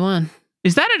 That's the one.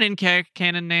 Is that an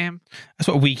in-canon name? That's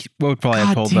what we would probably have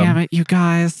God told damn them. it, you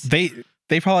guys.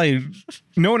 They probably,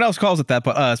 no one else calls it that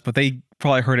but us, but they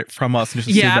probably heard it from us and just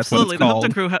assumed Yeah, that's absolutely. what The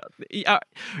it's Humta called.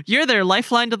 crew. You're their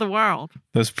lifeline to the world.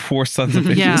 Those poor sons of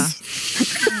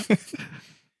bitches. Yeah.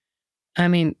 I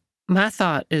mean, my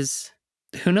thought is,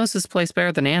 who knows this place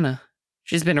better than Anna?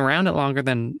 She's been around it longer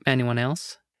than anyone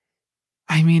else.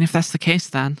 I mean, if that's the case,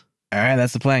 then. All right,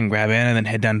 that's the plan. Grab Anna and then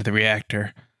head down to the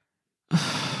reactor. Do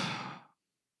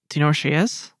you know where she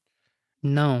is?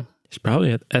 No. She's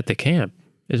probably at the camp.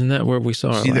 Isn't that where we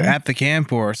saw her? She's either last? at the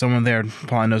camp or someone there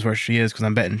probably knows where she is because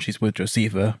I'm betting she's with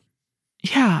Josefa.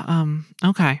 Yeah.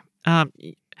 Okay.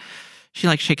 she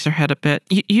like shakes her head a bit.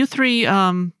 You three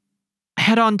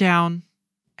head on down.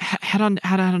 Head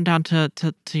on down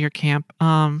to your camp.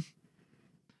 Can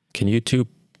you two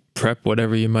prep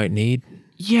whatever you might need?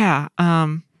 Yeah.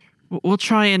 We'll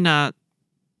try and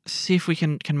see if we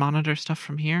can monitor stuff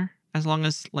from here. As long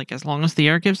as the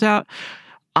air gives out.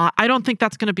 I don't think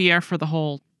that's going to be air for the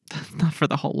whole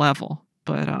level,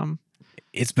 but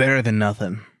It's better than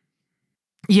nothing.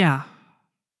 yeah,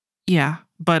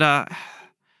 but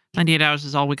 98 hours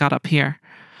is all we got up here.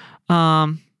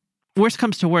 Worst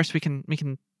comes to worst, we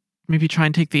can maybe try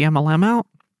and take the MLM out.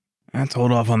 Let's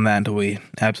hold off on that until we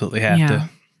absolutely have to.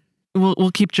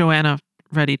 We'll keep Joanna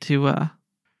ready to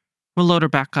we'll load her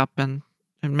back up and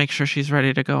make sure she's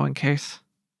ready to go in case.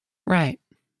 Right.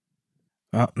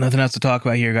 Well, nothing else to talk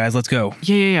about here, guys. Let's go.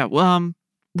 Yeah.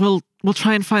 We'll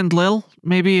try and find Lil.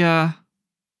 Maybe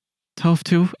Toph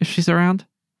too, if she's around.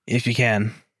 If you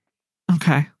can.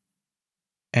 Okay.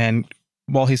 And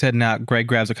while he's heading out, Greg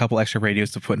grabs a couple extra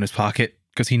radios to put in his pocket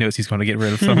because he knows he's going to get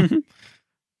rid of some.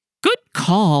 Good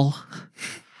call.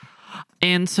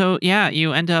 And so, yeah,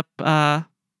 you end up,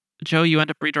 Joe, you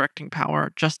end up redirecting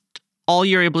power. Just all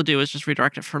you're able to do is just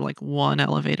redirect it for like one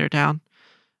elevator down,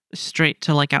 straight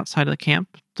to like outside of the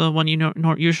camp, the one you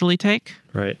usually take.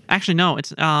 Right. Actually, no, it's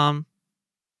the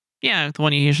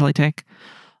one you usually take.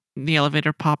 The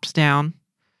elevator pops down.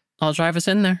 I'll drive us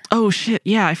in there. Oh shit!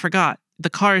 Yeah, I forgot. The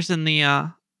car's in the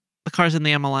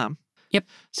MLM. Yep.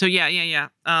 So yeah.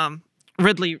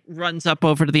 Ridley runs up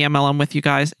over to the MLM with you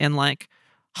guys and like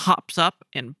hops up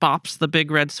and bops the big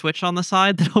red switch on the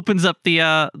side that opens up the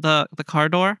car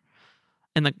door,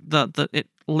 and the it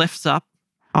lifts up.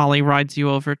 Ollie rides you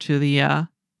over to the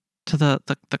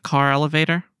car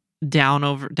elevator down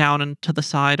and to the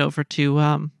side over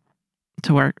to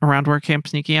where Camp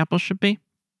Sneaky Apple should be.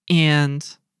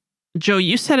 And Joe,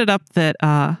 you set it up that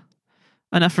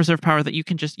enough reserve power that you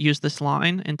can just use this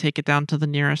line and take it down to the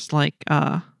nearest like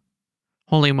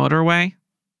Holy Motorway,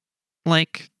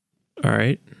 like All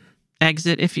right.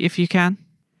 exit if you can,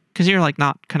 because you're like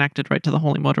not connected right to the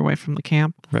Holy Motorway from the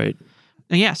camp. Right.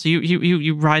 And yeah, so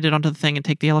you ride it onto the thing and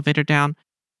take the elevator down.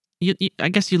 I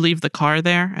guess you leave the car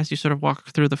there as you sort of walk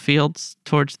through the fields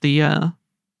towards the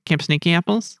Camp Sneaky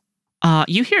Apples.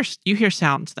 You hear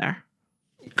sounds there,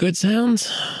 Good sounds.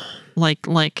 like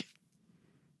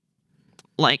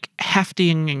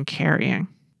hefting and carrying.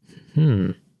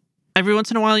 Every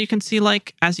once in a while, you can see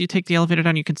like as you take the elevator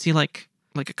down, you can see like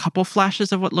a couple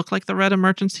flashes of what look like the red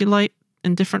emergency light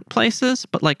in different places,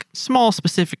 but like small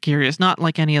specific areas, not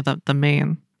like any of the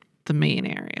main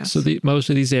areas. So most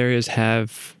of these areas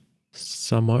have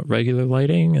somewhat regular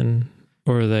lighting,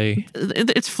 or are they?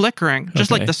 It's flickering, just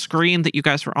like Okay. the screen that you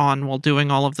guys were on while doing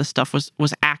all of this stuff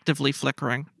was actively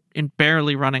flickering and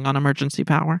barely running on emergency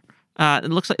power.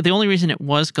 It looks like the only reason it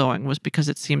was going was because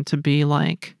it seemed to be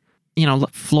like,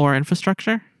 floor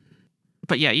infrastructure.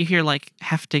 But yeah, you hear like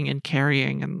hefting and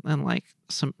carrying and like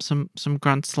some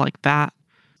grunts like that.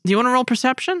 Do you want to roll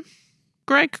perception?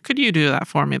 Greg, could you do that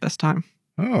for me this time?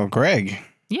 Oh, Greg.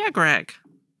 Yeah, Greg.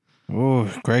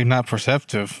 Oh, Greg not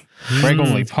perceptive. Greg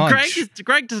only punch.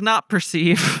 Greg does not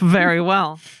perceive very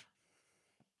well.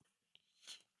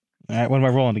 All right, what am I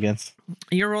rolling against?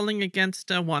 You're rolling against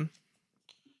 1.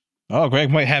 Oh, Greg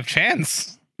might have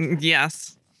chance.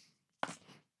 Yes.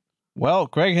 Well,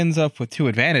 Greg ends up with 2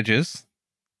 advantages.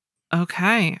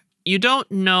 Okay. You don't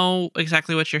know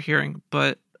exactly what you're hearing,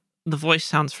 but the voice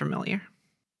sounds familiar.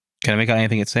 Can I make out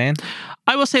anything it's saying?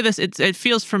 I will say this, it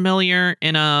feels familiar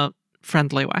in a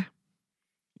friendly way.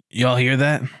 Y'all hear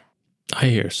that? I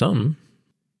hear something.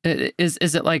 Is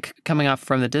it like coming off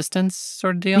from the distance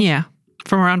sort of deal? Yeah.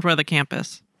 From around where the camp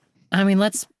is. I mean,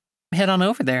 let's head on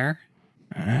over there.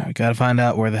 All right, we gotta find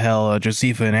out where the hell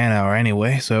Josepha and Anna are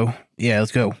anyway, so yeah,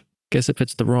 let's go. Guess if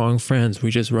it's the wrong friends,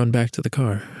 we just run back to the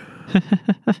car.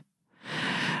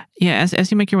 Yeah, as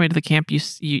you make your way to the camp,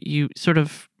 you sort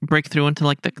of break through into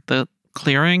like the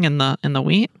clearing in the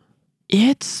wheat.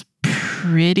 It's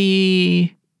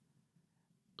pretty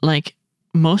like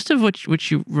most of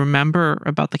which you remember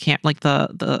about the camp, like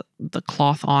the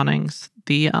cloth awnings,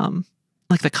 the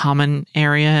like the common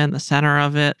area in the center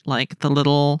of it, like the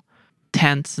little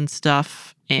tents and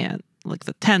stuff, and like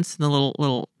the tents and the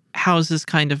little houses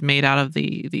kind of made out of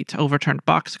the overturned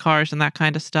boxcars and that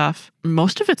kind of stuff.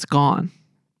 Most of it's gone.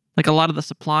 Like a lot of the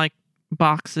supply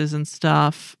boxes and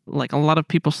stuff, like a lot of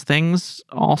people's things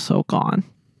also gone.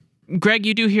 Greg,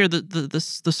 you do hear the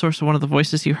source of one of the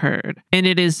voices you heard, and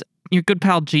it is your good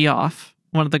pal Geoff,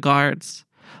 one of the guards,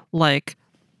 like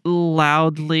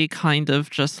loudly kind of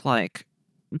just like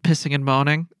pissing and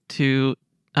moaning to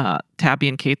Tabby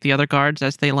and Kate, the other guards,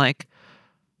 as they like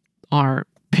are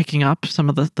picking up some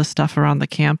of the stuff around the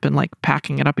camp and like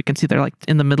packing it up. You can see they're like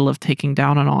in the middle of taking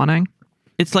down an awning.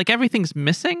 It's like everything's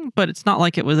missing, but it's not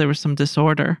like there was some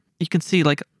disorder. You can see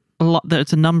like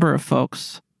there's a number of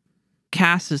folks.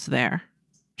 Cass is there.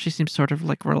 She seems sort of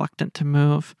like reluctant to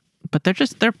move, but they're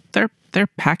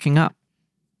packing up.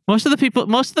 Most of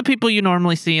the people you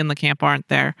normally see in the camp aren't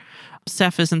there.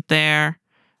 Seth isn't there.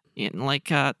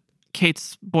 Like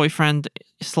Kate's boyfriend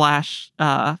 /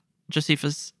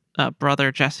 Josepha's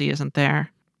brother Jesse isn't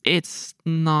there. It's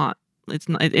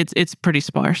pretty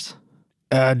sparse.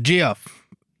 Geoff,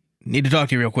 need to talk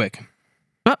to you real quick.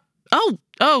 Greg,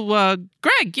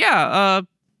 yeah,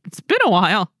 it's been a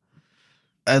while.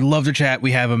 I'd love to chat.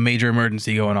 We have a major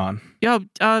emergency going on. Yeah,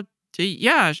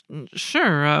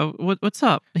 sure. What's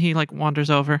up? He like wanders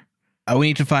over. We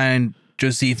need to find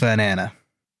Josepha and Anna.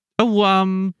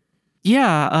 Oh,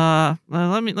 yeah.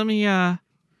 Let me. Good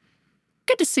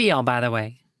to see y'all, by the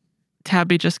way.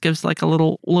 Tabby just gives like a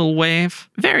little wave,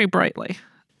 very brightly.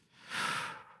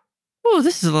 Oh,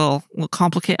 this is a little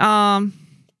complicated. So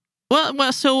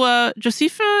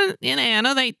Josepha and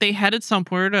Anna, they headed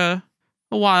somewhere a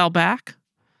while back.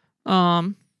 Yeah.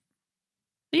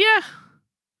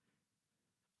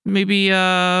 Maybe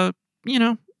a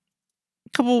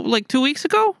couple like 2 weeks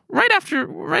ago, right after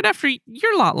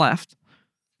your lot left.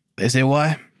 They say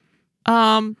why?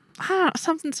 I don't know,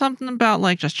 something about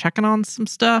like just checking on some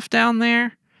stuff down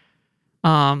there.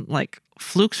 Like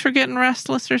flukes for getting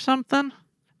restless or something.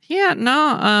 Yeah,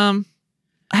 no.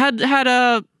 Had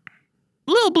a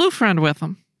little blue friend with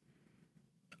him.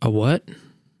 A what?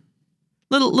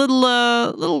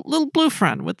 Little blue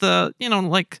friend with the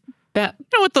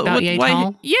with the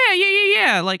white,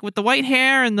 yeah, like with the white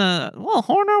hair and the little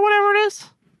horn or whatever it is.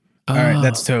 All right,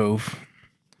 that's Tove.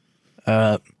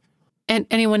 And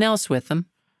anyone else with them?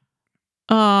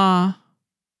 Well,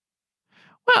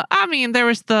 I mean, there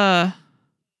was I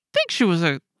think she was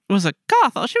a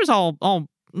goth. She was all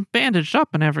bandaged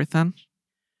up and everything.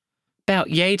 About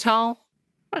yay tall?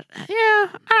 But, yeah,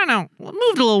 I don't know.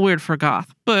 Moved a little weird for a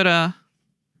goth, but yeah,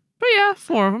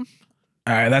 4 of them.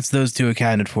 All right, that's those 2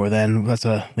 accounted for then. That's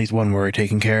at least one worry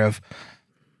taken care of.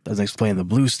 Doesn't explain the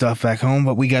blue stuff back home,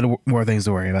 but we got more things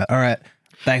to worry about. All right,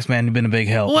 thanks, man. You've been a big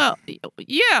help. Well,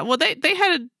 yeah. Well, they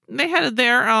headed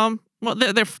there.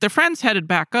 Their friends headed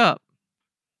back up.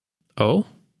 Oh,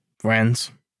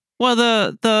 Friends. Well,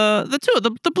 the two,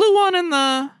 the blue one and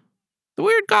the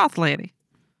weird goth lady.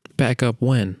 back up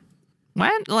when?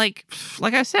 When? Like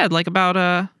I said, like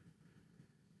about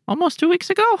almost 2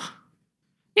 weeks ago.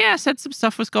 Yeah, said some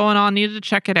stuff was going on. Needed to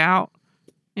check it out.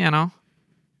 You know,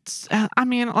 I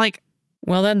mean, like.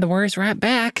 Well, then the word's right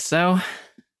back, so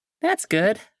that's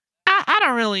good. I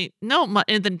don't really know much.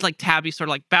 And then like Tabby sort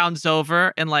of like bounds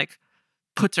over and like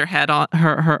puts her head on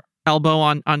her elbow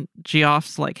on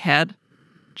Geoff's like head,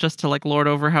 just to like lord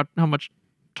over how much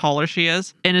taller she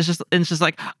is. And it's just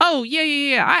like, oh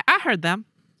yeah. I heard them.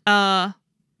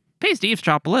 Pays to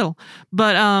eavesdrop a little,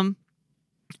 but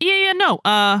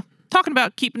no. Talking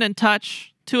about keeping in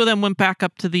touch. 2 of them went back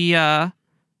up to the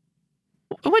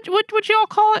what y'all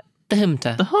call it? The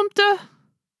Humta. The Humta?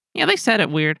 Yeah, they said it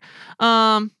weird.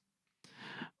 And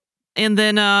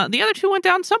then the other 2 went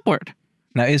down Sumpward.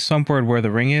 Now, is Sumpward where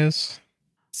the ring is?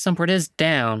 Sumpward is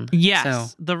down. Yes. So.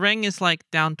 The ring is like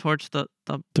down towards the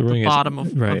ring bottom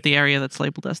is, of right. the area that's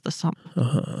labeled as the Sump.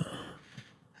 Uh-huh.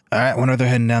 All right, wonder if they're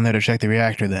heading down there to check the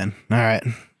reactor then. All right.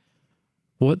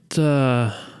 What's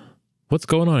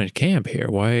going on in camp here?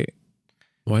 Why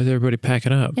is everybody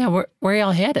packing up? Yeah, where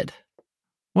y'all headed?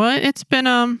 Well, it's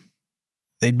been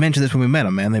They'd mentioned this when we met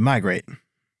them, man. They migrate.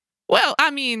 well,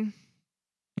 I mean,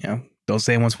 You know, don't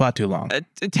stay in one spot too long.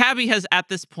 Tabby has at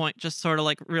this point just sort of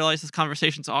like realized this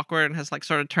conversation's awkward and has like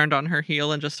sort of turned on her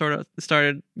heel and just sort of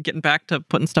started getting back to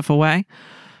putting stuff away.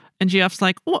 And Geoff's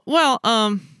like, well,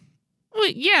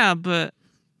 yeah, but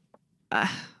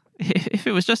if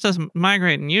it was just as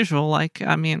migrating usual, like,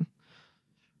 I mean,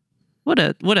 would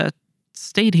have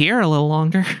stayed here a little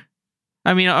longer.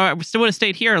 I mean, or would have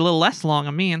stayed here a little less long.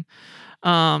 I mean,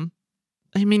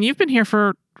 you've been here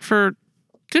for a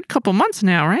good couple months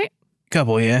now, right?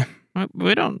 Couple, yeah.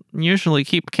 We don't usually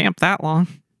keep camp that long.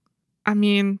 I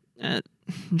mean,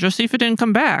 Josepha didn't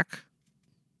come back.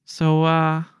 So,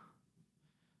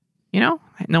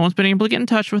 no one's been able to get in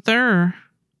touch with her.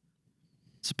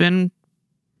 It's been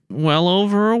well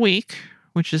over a week,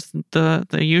 which is the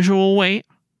usual wait.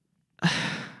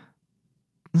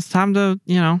 It's time to,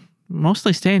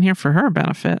 mostly stay in here for her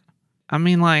benefit. I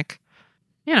mean, like,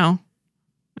 you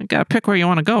gotta pick where you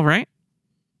want to go, right?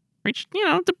 Reach,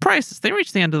 the prices. They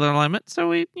reached the end of their limit,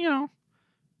 so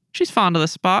she's fond of the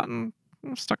spot and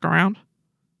stuck around.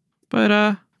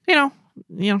 But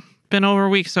been over a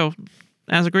week, so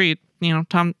as agreed,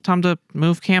 time to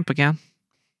move camp again.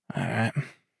 All right.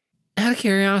 Out of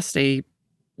curiosity,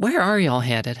 where are y'all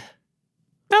headed?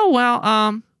 Oh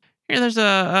well, here there's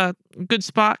a good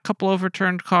spot, couple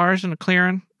overturned cars and a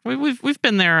clearing. We've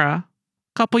been there a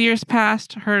couple years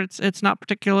past. Heard it's not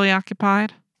particularly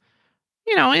occupied.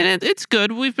 And it's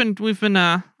good. We've been.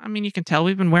 I mean, you can tell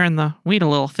we've been wearing the weed a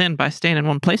little thin by staying in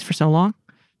one place for so long.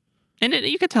 And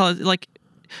you could tell, like,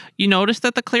 you noticed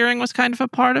that the clearing was kind of a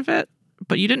part of it,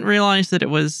 but you didn't realize that it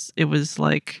was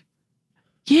like,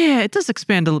 yeah, it does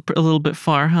expand a little bit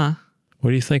far, huh?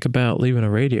 What do you think about leaving a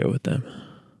radio with them?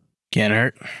 Can't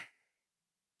hurt.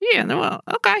 Yeah. Well,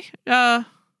 okay.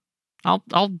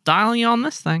 I'll dial you on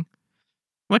this thing.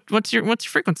 What's your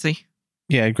frequency?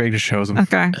 Yeah, Greg just shows him.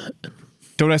 Okay.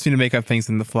 Don't ask me to make up things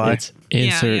in the fly. It's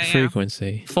insert yeah.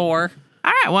 frequency. 4.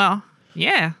 All right. Well,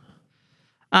 yeah.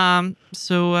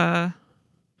 So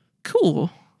cool.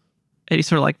 And he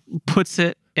sort of like puts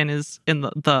it in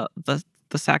the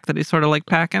sack that he's sort of like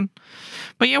packing.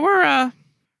 But yeah, we're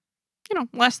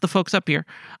less the folks up here.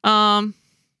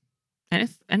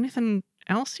 Anything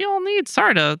else y'all need?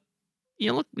 Sorry to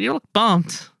you look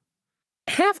bummed.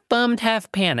 Half bummed,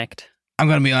 half panicked. I'm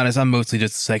gonna be honest. I'm mostly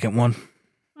just the second one.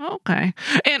 Okay.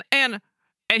 And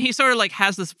he sort of like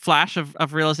has this flash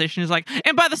of realization. He's like,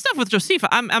 and by the stuff with Josepha,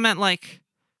 I meant like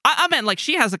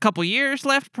she has a couple years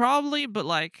left probably, but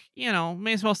like,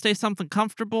 may as well stay something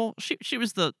comfortable. She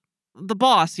was the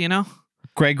boss,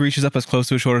 Greg reaches up as close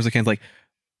to his shoulder as he can. Like,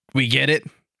 we get it.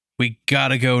 We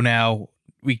gotta go now.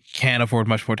 We can't afford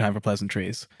much more time for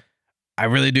pleasantries. I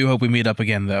really do hope we meet up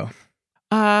again, though.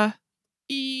 Yeah.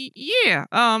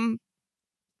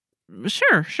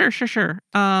 Sure.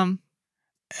 And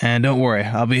don't worry,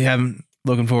 I'll be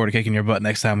looking forward to kicking your butt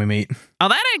next time we meet. Oh,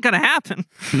 that ain't gonna happen.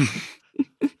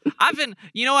 I've been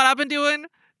doing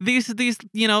these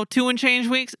 2 and change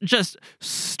weeks, just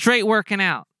straight working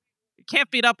out.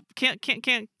 Can't beat up. Can't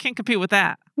compete with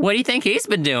that. What do you think he's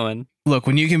been doing? Look,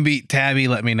 when you can beat Tabby,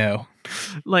 let me know.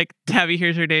 Like Tabby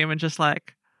hears your name and just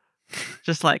like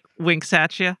winks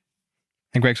at you.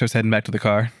 And Greg starts heading back to the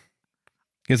car.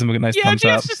 Gives him a nice Yeah, thumbs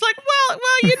Jeff's up. just like, well,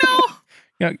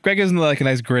 Greg gives him like a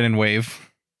nice grin and wave.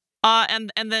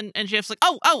 And Jeff's like,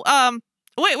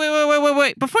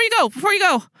 wait, before you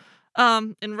go,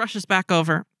 and rushes back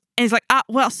over, and he's like, I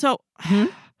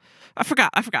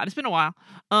forgot. It's been a while.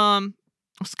 I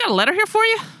just got a letter here for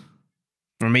you.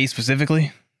 For me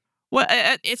specifically? Well,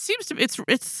 it seems to.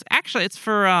 It's actually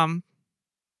for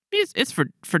it's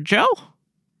for Joe.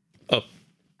 Oh.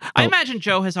 I imagine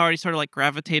Joe has already sort of like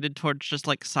gravitated towards just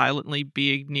like silently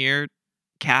being near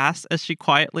Cass as she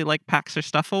quietly like packs her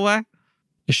stuff away.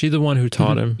 Is she the one who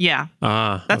taught him? Yeah.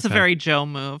 That's okay. a very Joe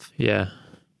move. Yeah.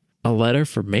 A letter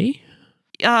for me?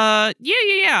 Yeah.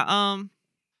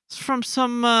 It's from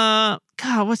some God,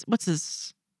 what's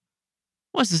his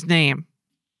name?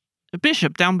 A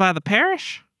bishop down by the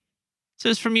parish. It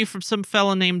says from some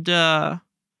fella named what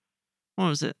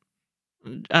was it?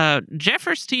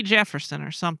 Jeffers T. Jefferson or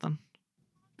something.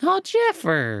 Oh,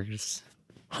 Jeffers.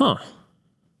 Huh.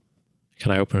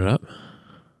 Can I open it up?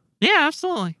 Yeah,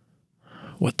 absolutely.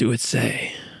 What do it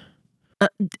say?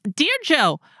 Dear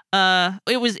Joe,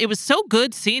 it was so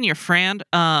good seeing your friend.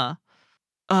 The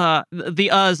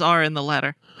uhs are in the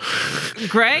letter.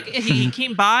 Greg, he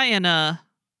came by and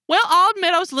well, I'll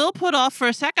admit I was a little put off for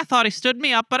a sec. I thought he stood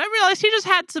me up, but I realized he just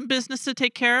had some business to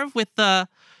take care of with a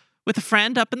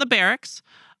friend up in the barracks.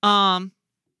 Heard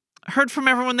from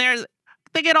everyone there,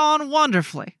 they get on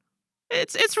wonderfully.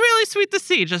 It's really sweet to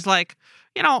see. Just like,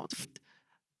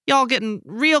 y'all getting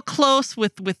real close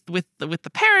with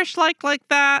the parish like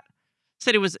that.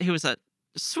 Said he was a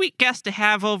sweet guest to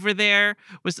have over there.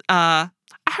 I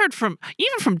heard from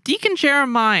Deacon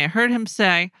Jeremiah. I heard him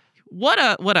say, what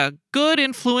a good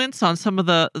influence on some of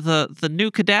the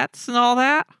new cadets and all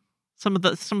that. Some of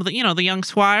the the young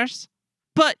squires.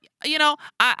 But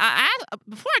I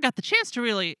before I got the chance to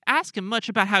really ask him much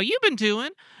about how you've been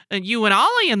doing, and you and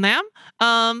Ollie and them,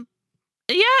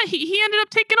 yeah, he ended up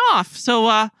taking off.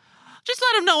 So just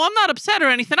let him know I'm not upset or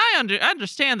anything. I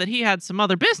understand that he had some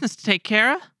other business to take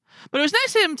care of, but it was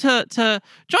nice of him to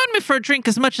join me for a drink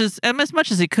as much as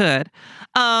he could.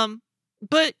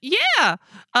 But yeah,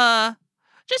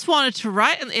 just wanted to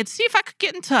write and see if I could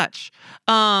get in touch.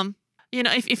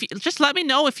 If you just let me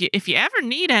know if you ever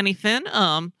need anything,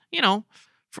 around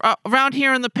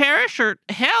here in the parish, or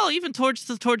hell, even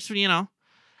towards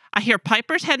I hear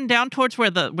Piper's heading down towards where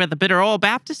the Bitter Old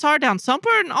Baptists are down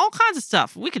somewhere, and all kinds of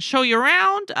stuff. We could show you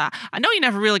around. I know you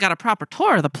never really got a proper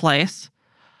tour of the place.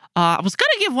 I was gonna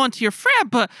give one to your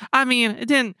friend, but I mean, it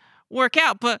didn't work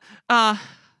out, but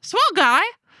swell guy.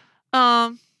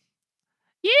 Yeah.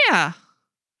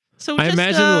 So I just,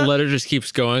 imagine the letter just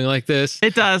keeps going like this.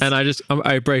 It does. And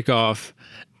I break off,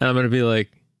 and I'm going to be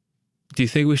like, do you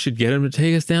think we should get him to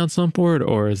take us down some port,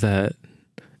 or is that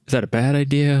a bad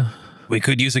idea? We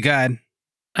could use a guide.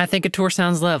 I think a tour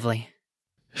sounds lovely.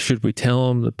 Should we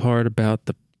tell him the part about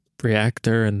the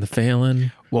reactor and the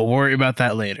failing? We'll worry about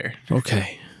that later.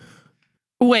 Okay.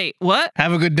 Wait, what?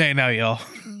 Have a good day now, y'all.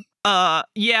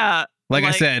 Yeah. Like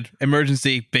I said,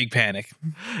 emergency, big panic.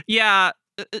 Yeah.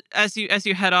 As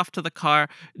you head off to the car,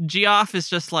 Geoff is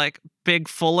just like big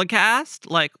full-a-cast,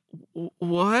 like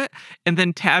what? And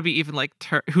then Tabby even like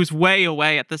who's way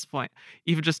away at this point,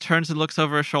 even just turns and looks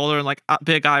over her shoulder and like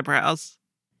big eyebrows.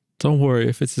 Don't worry,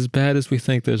 if it's as bad as we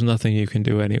think, there's nothing you can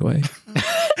do anyway. You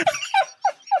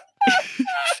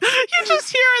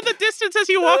just hear in the distance as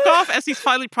you walk off, as he's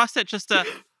finally processed, just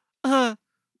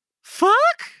fuck.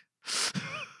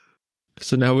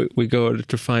 So now we go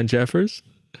to find Jeffers.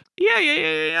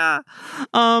 Yeah.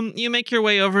 You make your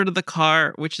way over to the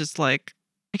car, which is like,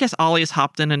 I guess Ollie has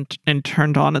hopped in and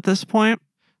turned on at this point.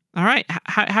 All right,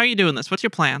 how are you doing this? What's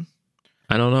your plan?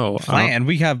 I don't know. Plan?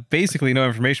 We have basically no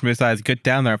information besides get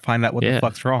down there and find out what the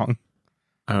fuck's wrong.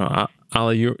 I don't know.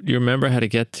 Ollie, you remember how to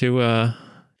get to...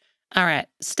 All right,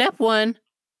 step 1,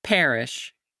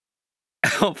 parish.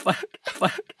 Oh, fuck.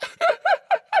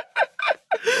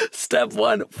 Step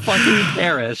 1, fucking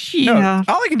parish. Yeah.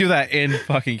 No, Ollie can do that in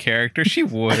fucking character. She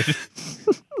would.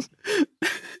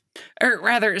 Or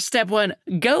rather, step 1,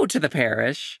 go to the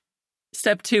parish.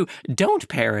 Step 2, don't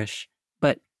perish.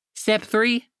 But step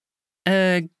 3,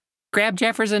 grab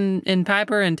Jeffers and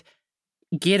Piper and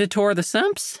get a tour of the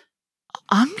sumps.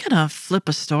 I'm gonna flip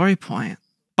a story point.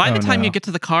 By the time you get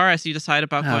to the car, as you decide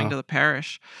about going to the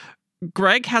parish,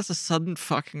 Greg has a sudden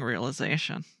fucking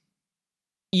realization.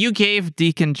 You gave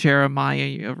Deacon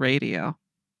Jeremiah a radio.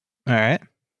 All right.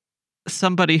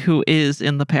 Somebody who is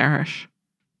in the parish.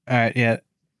 All right, yeah.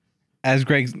 As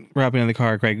Greg's robbing in the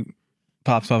car, Greg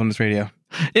pops off on his radio.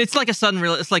 It's like a sudden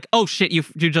it's like, oh shit, you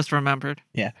just remembered.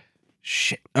 Yeah.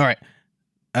 Shit. All right.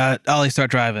 Ollie,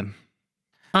 start driving.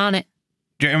 On it.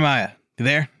 Jeremiah, you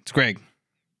there? It's Greg.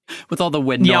 With all the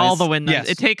wind noise. Yeah, all the wind noise. Yes.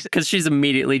 It takes... Because she's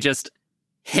immediately just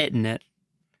hitting it.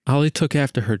 Ollie took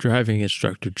after her driving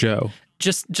instructor, Joe.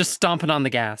 Just stomping on the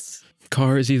gas.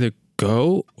 Car is either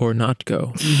go or not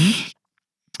go.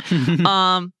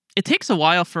 It takes a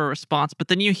while for a response, but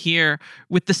then you hear,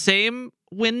 with the same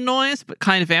wind noise, but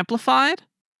kind of amplified.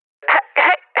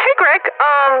 Hey, Greg.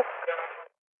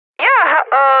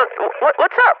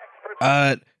 What's up?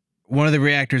 One of the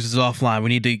reactors is offline. We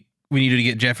need you to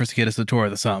get Jeffers to get us a tour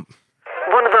of the sump.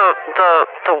 One of the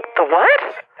what?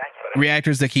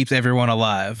 Reactors that keeps everyone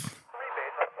alive.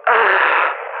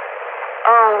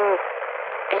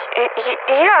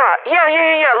 Yeah.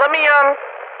 Let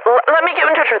me get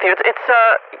in touch with you.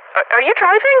 Are you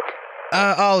driving?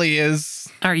 Ollie is.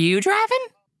 Are you driving?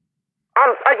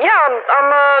 I'm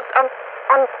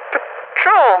on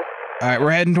patrol. All right,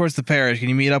 we're heading towards the parish. Can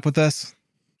you meet up with us?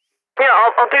 Yeah,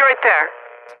 I'll be right there.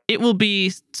 It will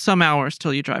be some hours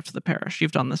till you drive to the parish.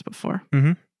 You've done this before.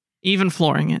 Mm-hmm. Even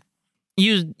flooring it.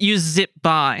 You zip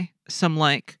by some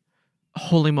like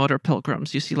holy motor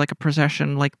pilgrims. You see like a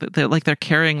procession, like they're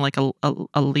carrying like a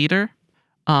leader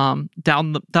down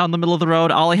the middle of the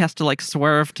road. Ollie has to like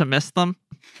swerve to miss them.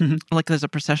 Like there's a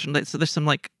procession. So there's some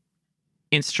like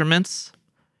instruments,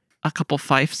 a couple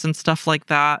fifes and stuff like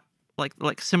that.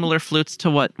 Like similar flutes to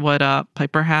what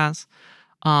Piper has.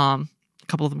 A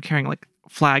couple of them carrying like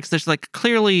flags. There's like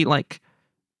clearly like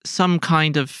some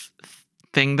kind of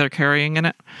thing they're carrying in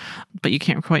it, but you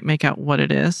can't quite make out what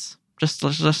it is. Just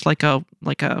like a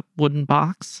wooden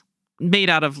box made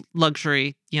out of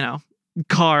luxury,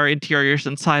 car interiors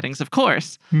and sidings, of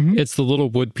course. Mm-hmm. It's the little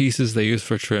wood pieces they use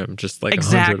for trim, just like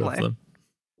Exactly. 100 of them.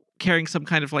 Carrying some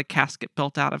kind of like casket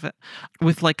built out of it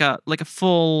with like a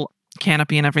full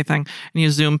canopy and everything. And you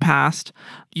zoom past.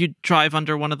 You drive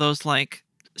under one of those like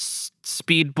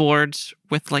speed boards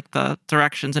with like the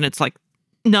directions, and it's like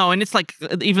and it's like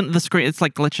even the screen, it's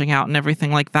like glitching out and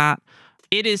everything like that.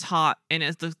 It is hot, and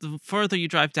as the further you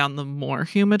drive down, the more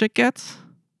humid it gets.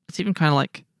 It's even kind of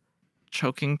like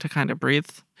choking to kind of breathe.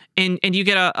 And you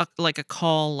get a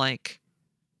call like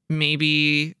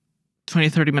maybe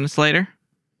 20-30 minutes later,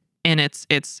 and it's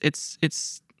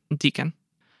Deacon,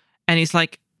 and he's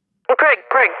like, Greg,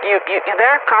 you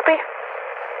there? Copy?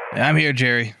 I'm here,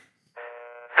 Jerry.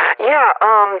 Yeah,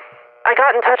 I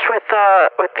got in touch with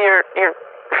your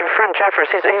friend Jeffers.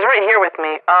 He's right here with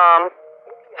me.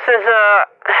 Says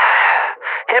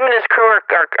him and his crew are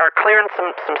clearing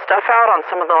some stuff out on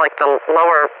some of the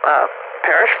lower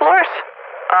parish floors.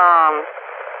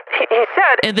 He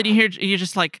said. And then you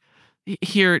just like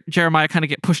hear Jeremiah kind of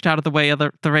get pushed out of the way of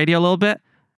the radio a little bit.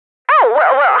 Oh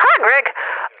well. Hi, Greg.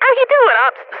 How you doing?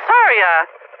 I'm sorry.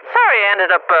 Sorry, I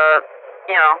ended up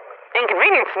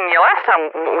inconveniencing you last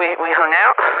time we hung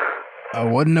out.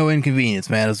 Wasn't no inconvenience,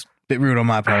 man. It was a bit rude on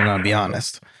my part, I'm gonna be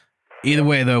honest. Either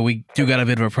way, though, we do got a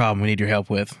bit of a problem we need your help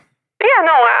with. Yeah,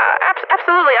 no,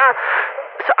 absolutely.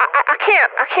 So I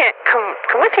can't come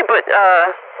with you, but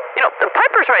the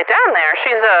Piper's right down there.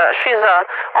 She's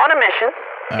on a mission.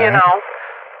 All right.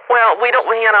 Well, we don't.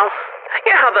 You know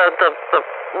how the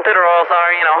Bitteralls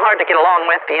are. Hard to get along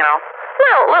with.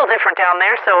 Little different down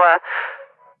there. So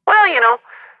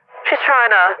she's trying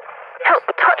to help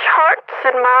touch hearts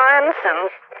and minds, and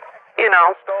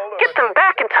get them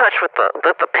back in touch with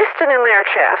the piston in their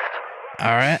chest.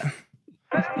 All right.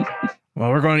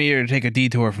 Well, we're going to need her to take a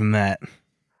detour from that.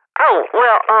 Oh,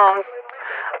 well,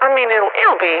 I mean,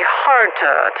 it'll be hard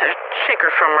to shake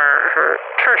her from her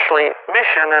churchly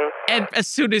mission, And as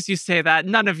soon as you say that,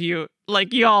 none of you,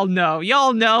 y'all know,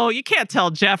 you can't tell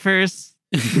Jeffers,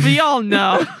 but y'all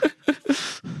know.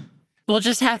 We'll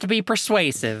just have to be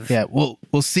persuasive. Yeah, we'll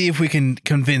see if we can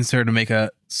convince her to make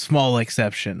a small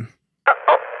exception.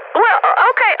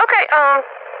 Okay,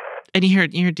 And you hear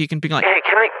Deacon being like, hey,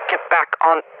 can I get back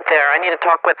on there? I need to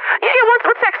talk with... Yeah,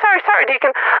 one sec, sorry,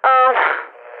 Deacon.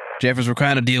 Jeffers, we're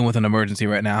kind of dealing with an emergency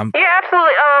right now. Yeah,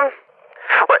 absolutely, I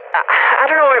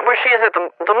don't know where she is at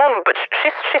the moment, but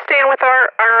she's staying with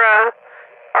our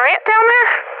aunt down there?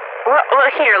 Well,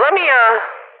 here, let me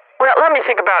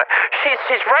think about it.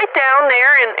 She's right down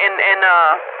there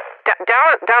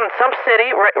down in some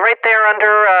city, right there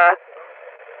under,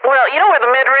 well, you know where the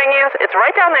mid-ring is? It's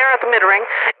right down there at the mid-ring,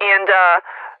 and,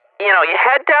 you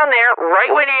head down there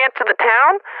right when you enter the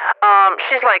town.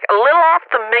 She's like a little off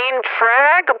the main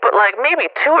drag, but like maybe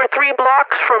 2 or 3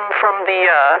 blocks from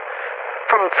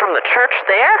the church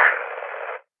there.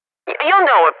 You'll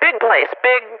know it, big place,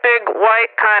 big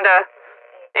white kind of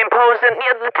imposing,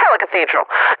 the telecathedral.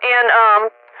 And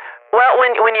well,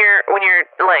 when you're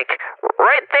like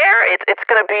right there, it's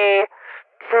gonna be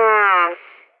 5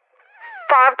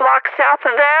 blocks south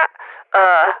of that.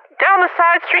 Down the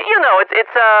side street,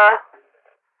 it's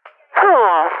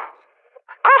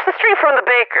across the street from the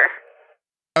baker.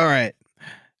 All right.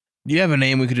 Do you have a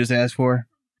name we could just ask for?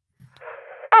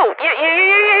 Oh,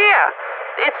 yeah.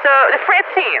 It's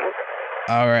Francine.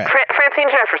 All right. Francine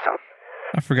Jefferson.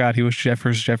 I forgot he was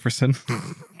Jefferson.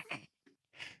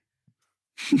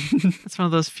 it's one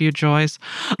of those few joys.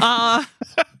 Yeah, I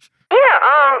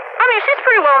mean, she's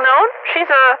pretty well known. She's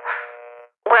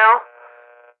Well,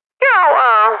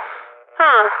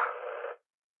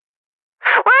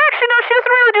 actually, no, she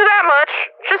doesn't really do that much.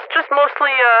 Just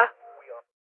mostly,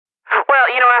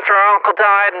 after our uncle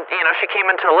died, and, she came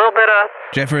into a little bit of...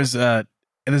 Jeffers,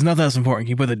 there's nothing else important.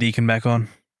 Can you put the deacon back on?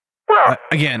 Well...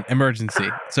 again, emergency.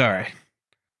 Sorry.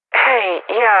 Hey,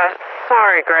 yeah,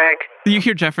 sorry, Greg. You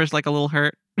hear Jeffers like a little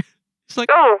hurt. He's like,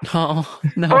 Oh,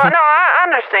 no. Well, no, I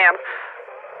understand.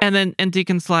 And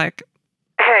Deacon's like,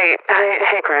 Hey,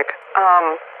 Greg.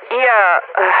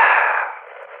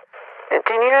 Do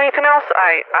you need anything else?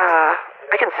 I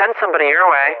can send somebody your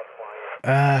way.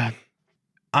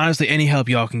 Honestly, any help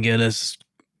y'all can get us,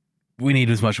 we need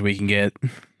as much as we can get.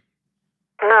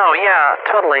 No, yeah,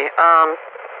 totally. Well,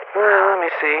 let me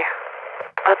see.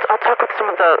 I'll talk with some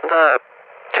of the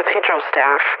cathedral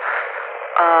staff.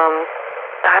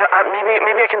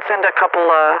 Maybe I can send a couple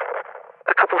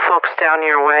folks down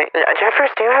your way.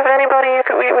 Jeffers, do you have anybody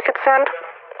we could send?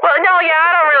 Well, no, yeah,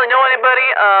 I don't really know anybody.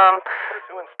 I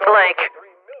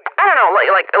don't know,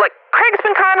 like Craig's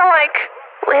been kind of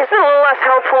he's been a little less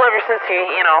helpful ever since he,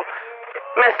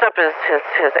 messed up his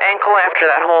ankle after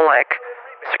that whole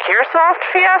SecureSoft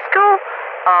fiasco.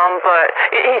 But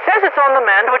he says it's on the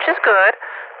mend, which is good.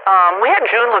 We had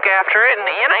June look after it, and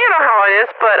you know how it is.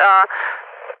 But no,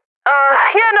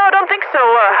 I don't think so.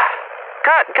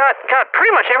 Got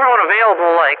pretty much everyone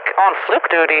available on fluke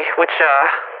duty, which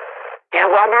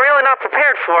I'm really not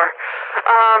prepared for.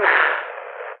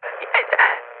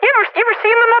 You ever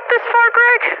seen them up this far,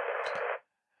 Greg?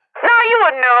 No, you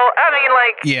wouldn't know. I mean,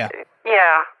 Yeah.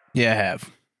 Yeah. Yeah, I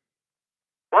have.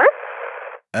 What?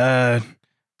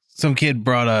 Some kid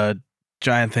brought a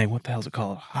giant thing. What the hell's it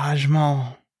called? Hajmal?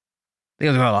 I think it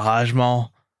was called a Hajmal.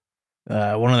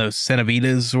 One of those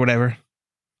Cenobitas or whatever.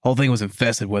 Whole thing was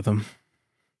infested with them.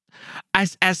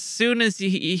 as soon as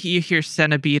you hear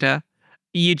Cenobita,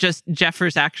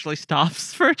 Jeffers actually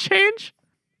stops for a change.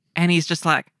 And he's just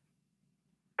like,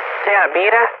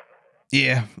 Cenobita?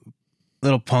 Yeah.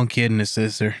 Little punk kid and his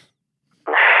sister.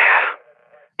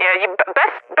 Yeah, you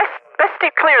best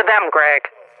steer clear of them, Greg.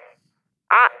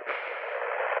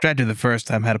 Tried to the first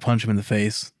time, had to punch him in the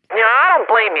face. I don't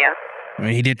blame you. I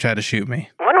mean, he did try to shoot me.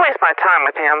 Wouldn't waste my time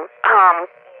with him.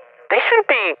 They shouldn't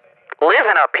be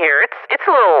living up here. It's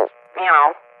a little,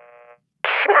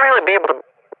 shouldn't really be able to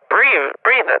breathe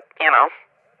it,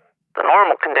 the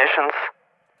normal conditions.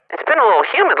 It's been a little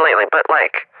humid lately, but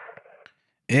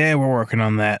Yeah, we're working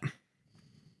on that.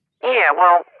 yeah,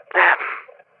 well,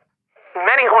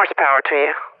 many horsepower to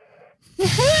you.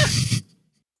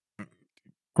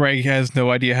 Greg has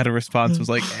no idea how to respond, so was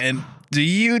like, and do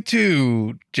you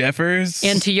too, Jeffers?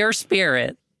 And to your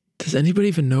spirit. Does anybody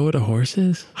even know what a horse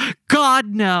is? God,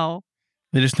 no.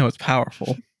 They just know it's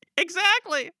powerful.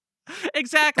 Exactly.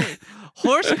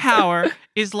 Horsepower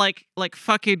is like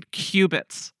fucking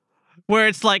cubits, where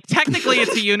it's like technically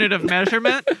it's a unit of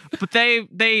measurement, but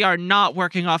they are not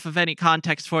working off of any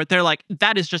context for it. They're like,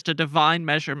 that is just a divine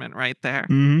measurement right there.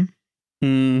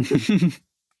 Mm-hmm.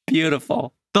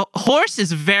 Beautiful. The horse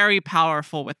is very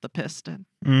powerful with the piston.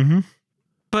 Mm-hmm.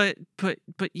 But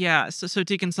yeah, so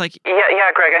Deacon's like,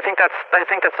 Yeah, Greg. I think that's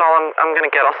all I'm gonna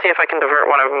get. I'll see if I can divert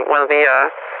one of the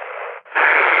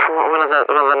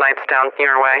knights down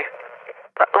your way.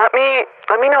 Let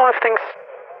me know if things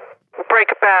break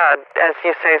bad, as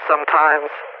you say sometimes.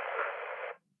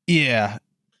 Yeah,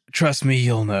 trust me,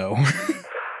 you'll know.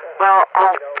 Well,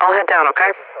 I'll head down.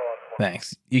 Okay.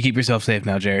 Thanks. You keep yourself safe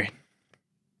now, Jerry.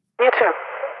 You too.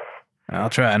 I'll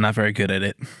try. I'm not very good at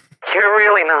it. You're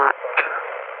really not.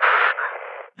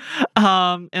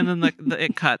 and then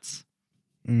it cuts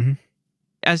Mm-hmm.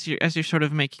 as you're sort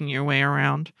of making your way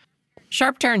around.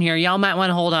 Sharp turn here. Y'all might want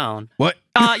to hold on. What?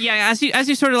 Yeah, as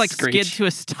you sort of like skid Screech. to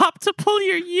a stop to pull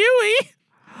your Yui.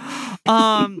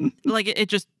 Like it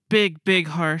just big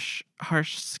harsh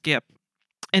skip,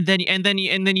 and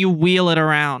then you wheel it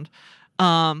around.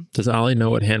 Does Ollie know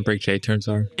what handbrake J turns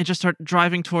are? And just start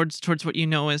driving towards what you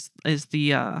know is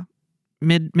the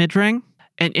mid ring,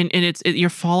 and you're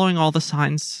following all the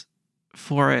signs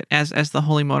for it as the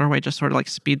holy motorway just sort of like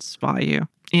speeds by you.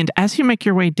 And as you make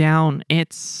your way down, it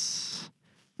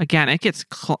gets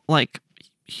like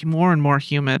more and more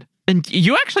humid. And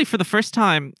you actually, for the first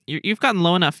time, you've gotten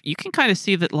low enough, you can kind of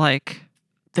see that like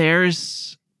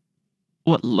there's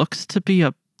what looks to be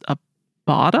a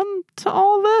bottom to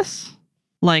all this.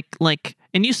 Like,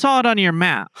 and you saw it on your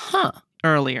map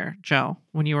earlier, Joe,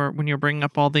 when you were bringing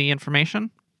up all the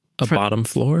information. A bottom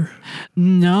floor?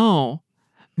 No,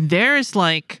 there's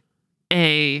like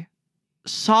a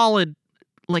solid,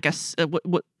 like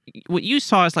what you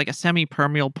saw is like a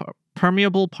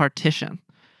semi-permeable partition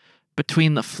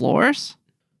between the floors,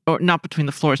 or not between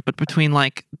the floors, but between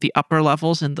like the upper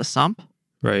levels in the sump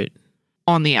Right.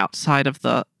 on the outside of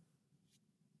the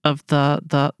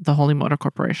Holy Motor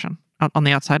Corporation, on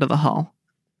the outside of the hull.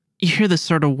 You hear this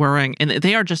sort of whirring, and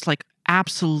they are just like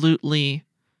absolutely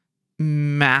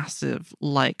massive,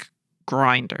 like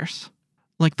grinders.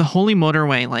 Like the Holy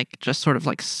Motorway, like just sort of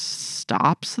like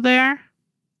stops there.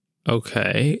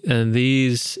 Okay. And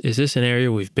is this an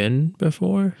area we've been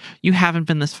before? You haven't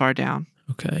been this far down.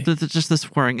 Okay. There's just this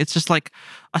whirring. It's just like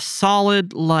a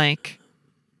solid like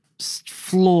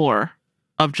floor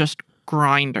of just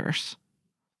grinders,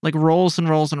 like rolls and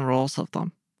rolls and rolls of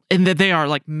them, and that they are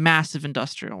like massive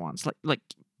industrial ones, like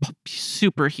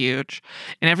super huge.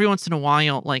 And every once in a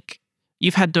while, like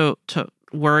you've had to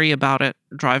worry about it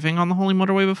driving on the Holy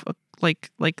Motorway before, like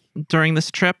during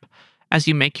this trip, as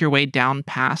you make your way down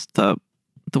past the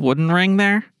wooden ring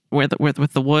there, where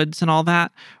with the woods and all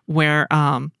that, where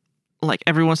like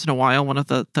every once in a while one of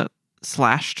the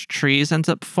slashed trees ends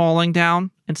up falling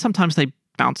down, and sometimes they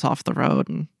bounce off the road,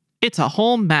 and it's a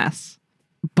whole mess.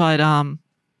 But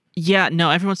yeah, no,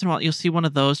 every once in a while you'll see one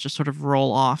of those just sort of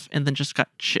roll off and then just get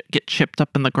chipped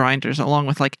up in the grinders, along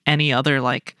with like any other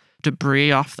like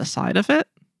debris off the side of it.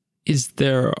 Is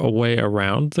there a way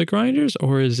around the grinders,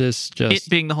 or is this just It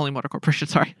being the Holy Motor Corporation,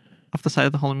 sorry, off the side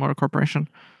of the Holy Motor Corporation.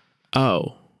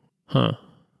 Oh, huh.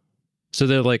 So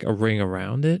they're like a ring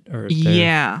around it, or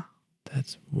Yeah.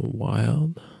 That's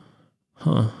wild,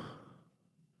 huh?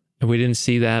 And we didn't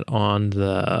see that on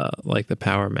the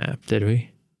power map, did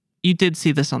we? You did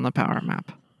see this on the power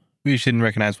map. We shouldn't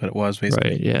recognize what it was,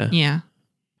 basically. Right. Yeah. Yeah.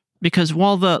 Because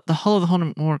while the hull of the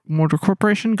Holy Motor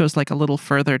Corporation goes like a little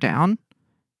further down,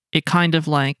 it kind of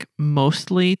like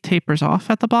mostly tapers off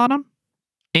at the bottom.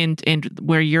 And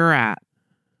where you're at,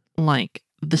 like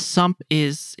the sump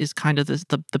is kind of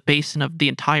the basin of the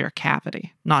entire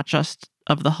cavity, not just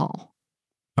of the hull.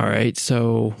 All right.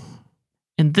 So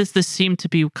And this seemed to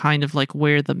be kind of like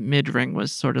where the mid ring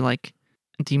was sort of like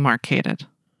demarcated.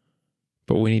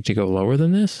 But we need to go lower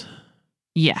than this?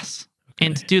 Yes.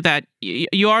 And to Okay. do that,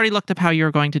 you already looked up how you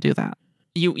were going to do that.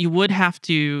 You would have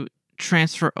to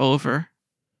transfer over,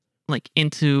 like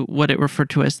into what it referred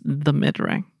to as the mid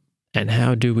ring. And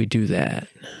how do we do that?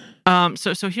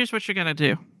 So here's what you're gonna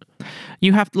do.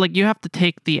 You have to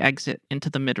take the exit into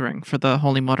the mid ring for the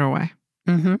Holy Motorway,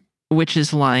 Mm-hmm. which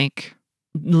is like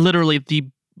literally the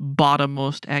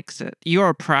bottommost exit. You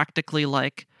are practically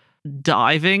like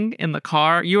diving in the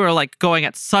car. You are like going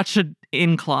at such an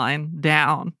incline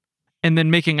down and then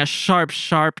making a sharp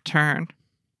turn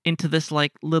into this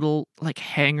like little like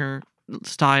hangar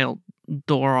style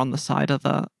door on the side of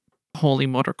the Holy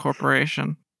Motor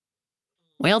Corporation.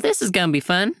 Well, this is gonna be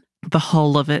fun. The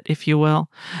hull of it, if you will,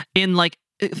 in like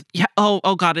yeah.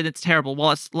 Oh god, and it's terrible.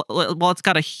 Well, it's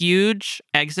got a huge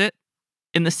exit.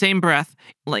 In the same breath,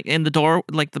 like in the door,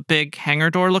 like the big hangar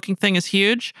door looking thing is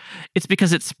huge. It's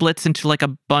because it splits into like a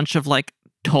bunch of like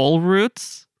toll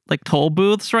routes, like toll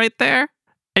booths right there,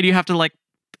 and you have to like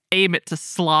aim it to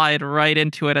slide right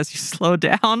into it as you slow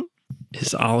down.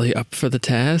 Is Ollie up for the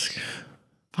task?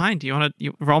 Fine. Do you want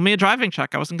to roll me a driving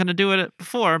check? I wasn't going to do it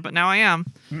before, but now I am.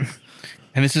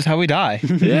 And this is how we die.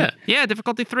 Yeah. Yeah,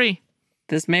 difficulty 3.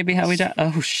 This may be how we die.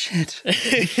 Oh shit!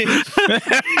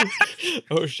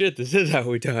 Oh shit, this is how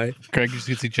we die. Greg just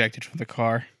gets ejected from the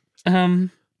car.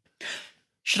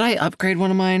 Should I upgrade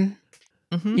one of mine?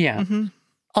 Mm-hmm, Yeah. mm-hmm.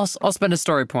 I'll spend a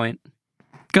story point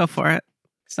Go for it.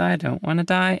 because I don't want to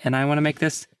die and I want to make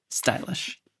this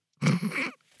stylish.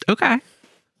 Okay.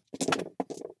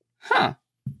 Huh?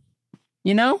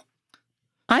 You know,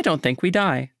 I don't think we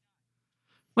die.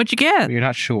 What'd you get? But you're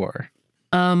not sure.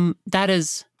 That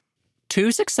is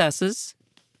 2 successes,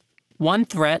 1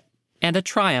 threat, and a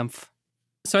triumph.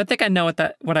 So I think I know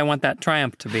what I want that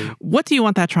triumph to be. What do you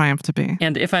want that triumph to be?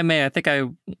 And if I may, I think I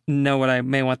know what I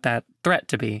may want that threat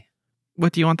to be.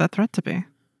 What do you want that threat to be?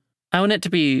 I want it to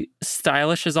be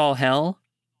stylish as all hell,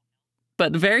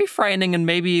 but very frightening and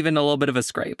maybe even a little bit of a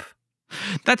scrape.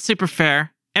 That's super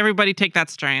fair. Everybody take that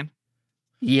strain.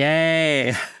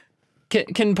 Yay!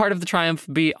 Can part of the triumph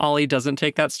be Ollie doesn't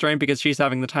take that strain because she's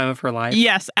having the time of her life?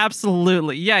 Yes,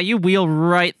 absolutely. Yeah, you wheel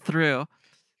right through.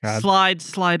 God.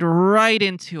 Slide right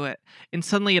into it. And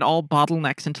suddenly it all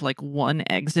bottlenecks into like one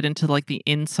exit into like the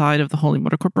inside of the Holy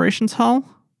Motor Corporation's hull.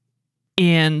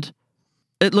 And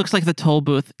it looks like the toll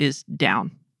booth is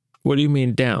down. What do you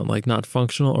mean down? Like not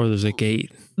functional, or there's a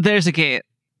gate? There's a gate.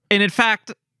 And in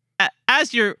fact,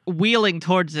 as you're wheeling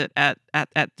towards it at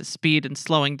the speed and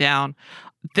slowing down,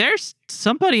 there's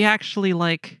somebody actually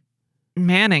like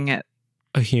manning it.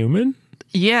 A human?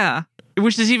 Yeah,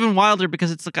 which is even wilder because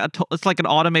it's like it's like an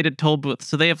automated toll booth.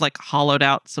 So they have like hollowed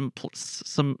out some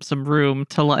room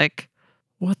to like.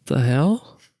 What the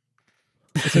hell?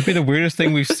 This would be the weirdest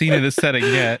thing we've seen in this setting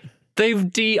yet.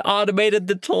 They've de-automated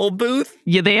the toll booth?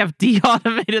 Yeah, they have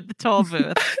de-automated the toll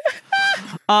booth.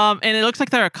 And it looks like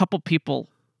there are a couple people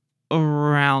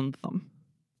around them.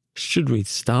 Should we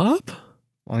stop?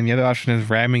 Well, and the other option is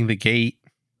ramming the gate.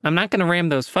 I'm not going to ram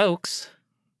those folks.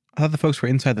 I thought the folks were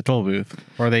inside the toll booth.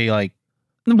 Or are they like...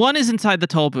 One is inside the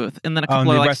toll booth, and then a Oh, and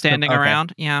couple the are like rest of them- standing okay.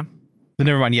 around. Yeah.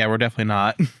 Never mind. Yeah, we're definitely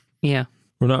not. Yeah.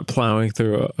 We're not plowing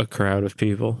through a crowd of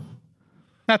people.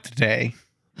 Not today.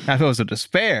 Not if it was a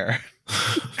despair.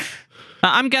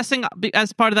 I'm guessing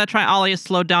as part of that try, Ollie is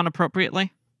slowed down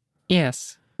appropriately.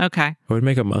 Yes. Okay. I would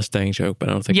make a Mustang joke, but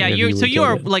I don't think Yeah, any of you you so would you get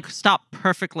are it. like stopped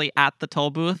perfectly at the toll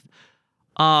booth.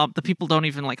 The people don't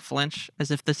even like flinch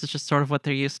as if this is just sort of what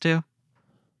they're used to.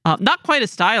 Not quite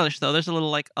as stylish though. There's a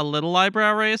little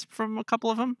eyebrow raise from a couple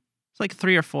of them. It's like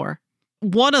 3 or 4.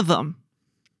 One of them,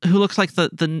 who looks like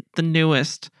the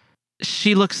newest,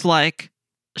 she looks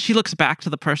back to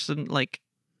the person like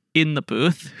in the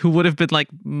booth who would have been like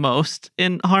most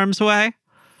in harm's way,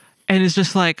 and is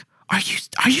just like, Are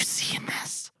you seeing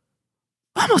this?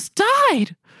 Almost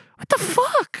died. What the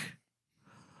fuck?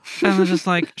 And I was just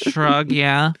like, shrug,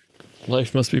 yeah.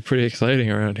 Life must be pretty exciting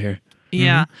around here.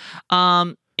 Yeah.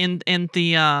 In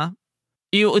the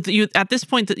you at this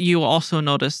point that you also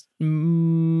notice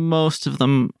most of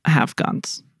them have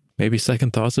guns. Maybe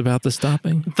second thoughts about the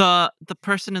stopping? The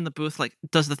person in the booth like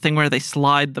does the thing where they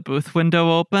slide the booth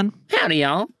window open, Howdy,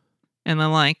 y'all. and they're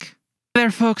like, "There,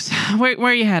 folks, where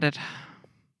are you headed?"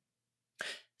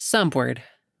 Sumpward.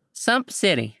 Sump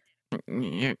City.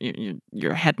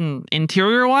 You're heading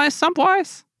interior wise, sump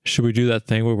wise. Should we do that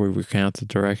thing where we recount the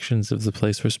directions of the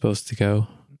place we're supposed to go?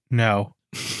 No.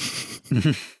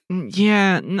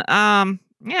 Yeah,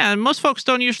 yeah. Most folks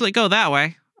don't usually go that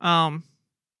way.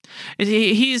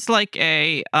 He's like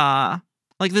a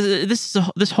like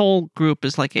this whole group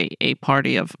is like a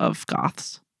party of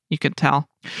goths. You could tell.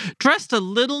 Dressed a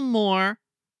little more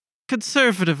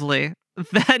conservatively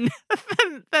than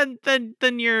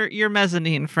your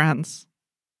mezzanine friends.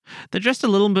 They're dressed a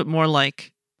little bit more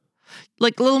like a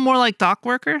little more like dock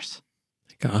workers.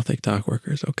 Gothic dock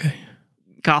workers. Okay.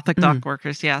 Gothic dock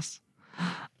workers, yes.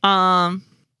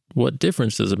 What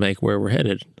difference does it make where we're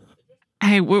headed?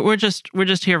 Hey, we're just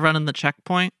here running the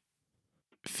checkpoint.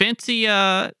 Fancy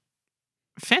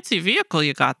vehicle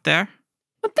you got there.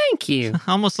 Well, thank you.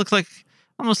 Almost looks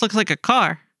like a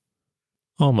car.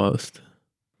 Almost.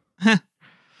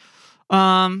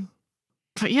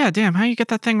 But yeah, damn, how you get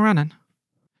that thing running?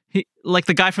 Like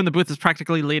the guy from the booth is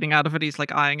practically leading out of it. He's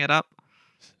like eyeing it up.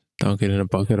 Don't get in a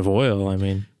bucket of oil. I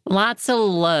mean, Lots of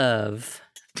love.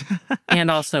 And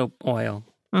also oil.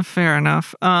 Fair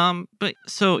enough. But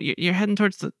so you're heading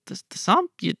towards the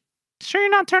sump? You sure you're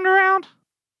not turned around?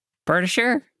 Pretty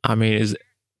sure. I mean, is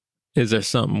there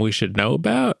something we should know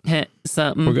about?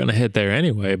 Something. We're gonna head there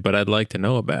anyway, but I'd like to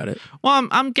know about it. Well,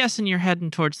 I'm guessing you're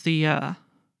heading towards the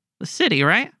city,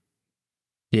 right?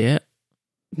 Yeah.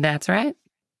 That's right.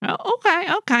 Oh,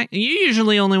 okay. You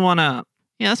usually only want to.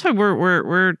 Yeah, that's why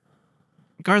we're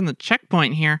guarding the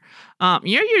checkpoint here.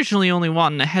 You're usually only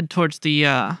wanting to head towards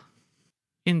the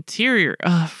interior.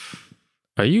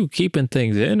 Are you keeping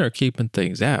things in or keeping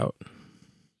things out?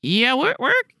 Yeah,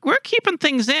 we're keeping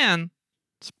things in.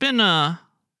 It's been Are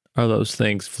those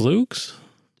things flukes?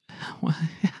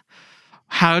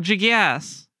 How'd you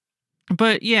guess?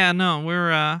 But yeah, no,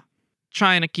 we're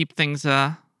trying to keep things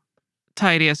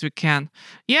tidy as we can.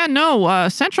 Yeah, no,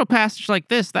 central passage like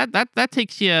this that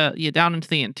takes you down into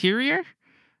the interior,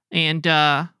 and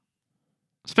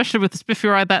especially with the spiffy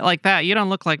ride like that, you don't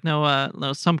look like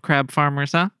no some crab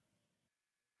farmers, huh?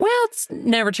 Well, it's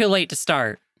never too late to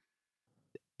start.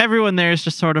 Everyone there is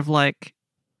just sort of like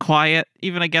quiet.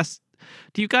 Even I guess.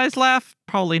 Do you guys laugh?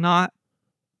 Probably not.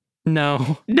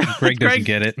 No. Greg doesn't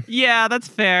get it. Yeah, that's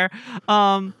fair.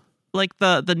 Like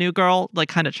the new girl like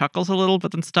kind of chuckles a little,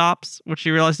 but then stops, which she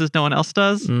realizes no one else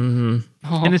does, Mm-hmm.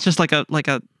 and it's just like a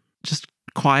just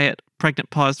quiet pregnant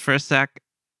pause for a sec,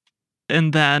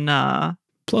 and then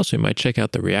Plus, we might check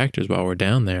out the reactors while we're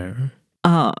down there.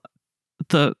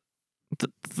 the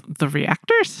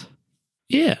reactors.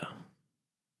 Yeah.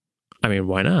 I mean,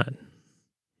 why not?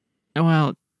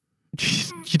 Well,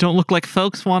 you don't look like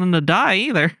folks wanting to die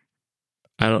either.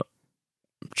 I don't.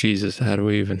 Jesus, how do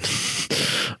we even?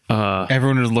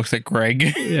 Everyone just looks at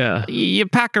Greg. Yeah. You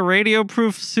pack a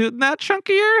radio-proof suit in that chunk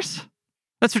of yours?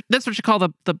 That's what you call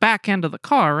the back end of the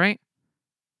car, right?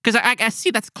 Because I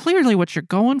see that's clearly what you're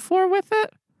going for with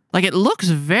it. Like it looks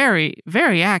very,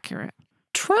 very accurate.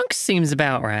 Trunk seems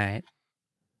about right.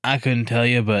 I couldn't tell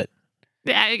you, but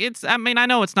Yeah, I mean, I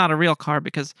know it's not a real car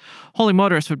because Holy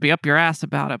Motorists would be up your ass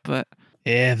about it, but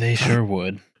yeah, they sure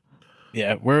would.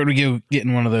 Yeah, where would we go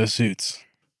getting one of those suits?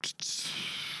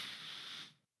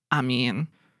 I mean,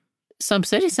 Some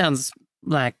City sounds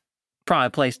like probably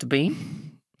a place to be.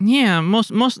 yeah,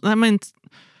 most. I mean,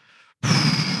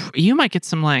 you might get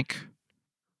some like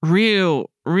real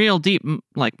deep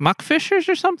like muck fishers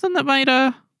or something that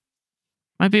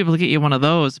might be able to get you one of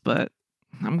those. But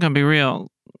I'm gonna be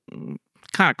real,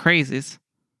 kind of crazies.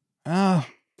 Oh,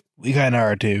 we kind of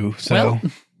are too. So Well,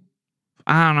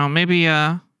 I don't know. Maybe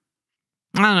I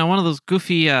don't know. One of those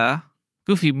goofy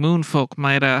moon folk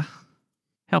might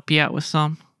help you out with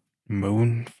some.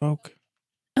 moon folk.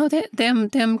 oh,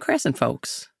 them Crescent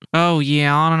folks. Oh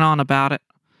yeah, on and on about it.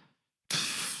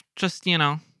 Just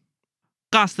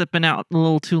gossiping out a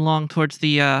little too long towards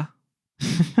the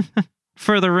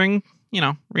furthering,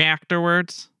 reactor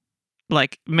words.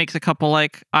 Like makes a couple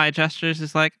like eye gestures.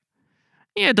 Is like,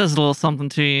 yeah, it does a little something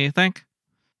to you. You think?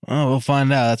 Oh, we'll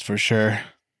find out. That's for sure.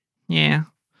 Yeah.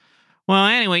 Well,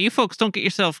 anyway, you folks don't get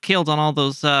yourself killed on all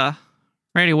those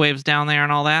radio waves down there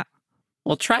and all that.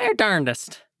 We'll try our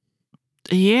darndest.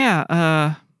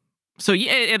 Yeah. So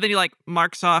yeah, and then he like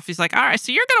marks off. He's like, all right,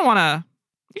 so you're gonna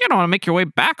wanna make your way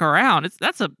back around.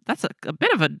 That's a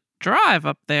bit of a drive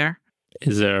up there.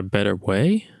 Is there a better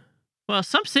way? Well,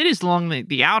 some cities along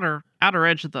the outer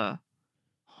edge of the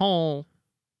whole,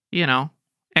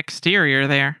 exterior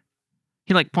there.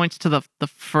 He like points to the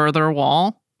further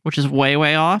wall, which is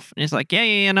way off, and he's like,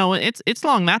 yeah, no, it's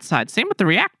along that side. Same with the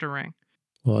reactor ring.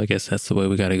 Well, I guess that's the way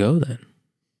we got to go then.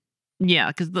 Yeah,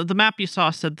 because the map you saw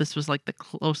said this was like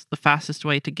the fastest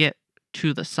way to get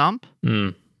to the sump,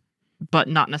 but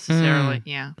not necessarily.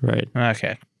 Yeah. Right.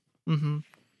 Okay. Mm-hmm.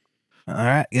 All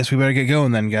right. Guess we better get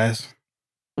going then, guys.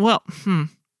 Well,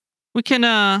 we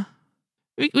can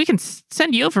we can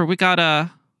send you over. We got I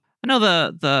know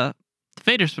the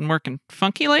fader's been working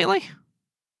funky lately.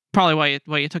 Probably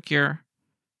why you took your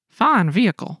fine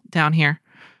vehicle down here.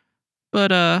 But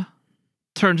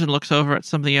turns and looks over at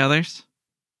some of the others.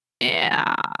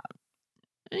 Yeah,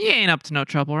 you ain't up to no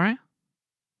trouble, right?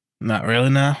 Not really,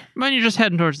 no. But you're just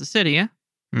heading towards the city, yeah?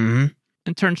 Mm-hmm.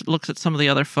 And turns and looks at some of the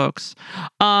other folks.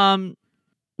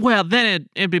 Well, then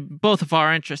it'd be both of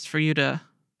our interests for you to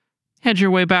head your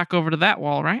way back over to that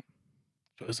wall, right?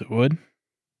 Suppose it would.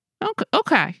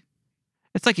 Okay.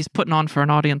 It's like he's putting on for an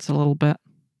audience a little bit.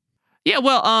 Yeah,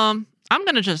 well, I'm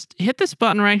gonna just hit this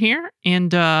button right here,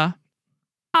 and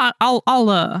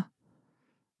I'll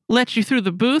let you through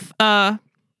the booth.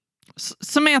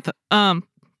 Samantha, come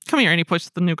here. Any place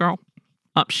with the new girl?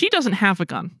 She doesn't have a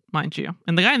gun, mind you,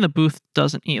 and the guy in the booth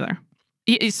doesn't either.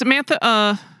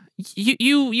 Samantha,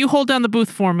 you hold down the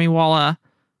booth for me while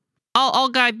I'll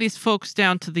guide these folks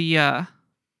down to the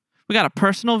we got a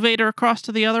personal Vader across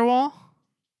to the other wall.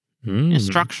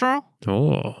 Structural.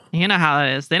 Oh. You know how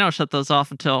it is. They don't shut those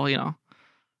off until,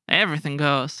 everything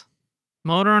goes.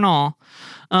 Motor and all.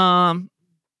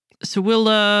 So we'll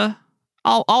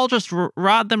I'll just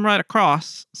rod them right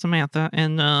across, Samantha,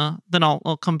 and then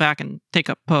I'll come back and take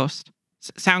up post.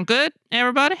 Sound good,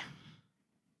 everybody?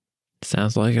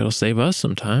 Sounds like it'll save us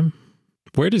some time.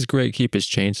 Where does Greg keep his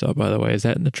chainsaw, by the way? Is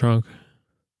that in the trunk?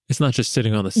 It's not just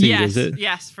sitting on the seat, is it?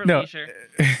 Yes, for No. leisure.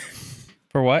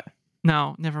 For what?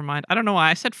 No, never mind. I don't know why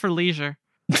I said for leisure.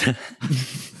 I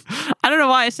don't know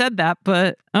why I said that,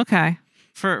 but okay.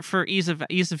 For ease of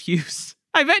use.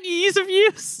 I meant ease of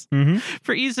use. Mm-hmm.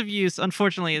 For ease of use,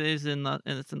 unfortunately, it's in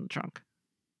the trunk.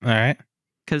 All right.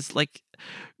 Because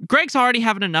Greg's already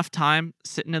having enough time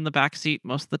sitting in the back seat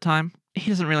most of the time. He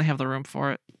doesn't really have the room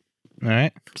for it. All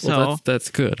right. So Well, that's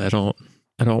good. I don't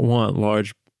want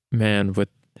large man with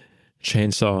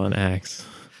chainsaw and axe.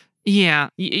 yeah,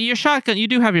 your shotgun. You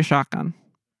do have your shotgun,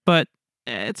 but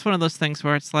it's one of those things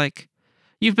where it's like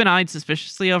you've been eyed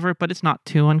suspiciously over it, but it's not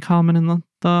too uncommon in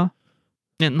the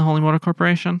Holy Motor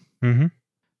Corporation. Mm-hmm.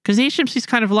 Because the HMC's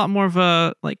kind of a lot more of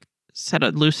a set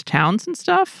of loose towns and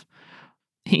stuff.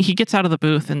 He gets out of the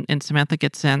booth and Samantha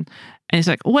gets in, and he's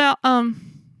like, "Well, mind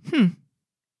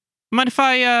if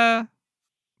I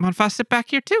sit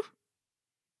back here too?"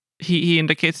 He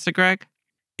indicates to Greg.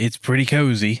 It's pretty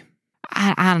cozy.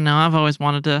 I don't know. I've always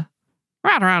wanted to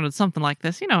ride around in something like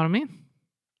this. You know what I mean?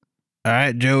 All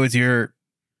right, Joe, it's your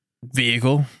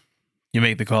vehicle. You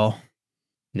make the call.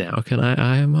 Now can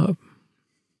I eye him up?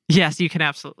 Yes, you can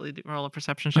absolutely roll a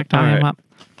perception check to All eye him right. up.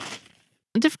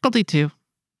 Difficulty 2.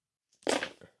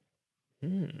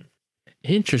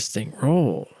 Interesting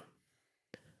roll.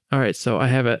 All right, so I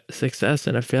have a success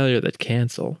and a failure that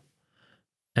cancel.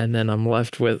 And then I'm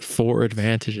left with 4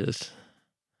 advantages,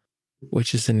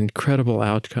 which is an incredible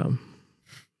outcome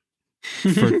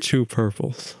for 2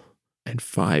 purples and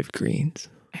 5 greens.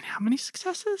 And how many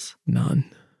successes? None.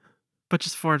 But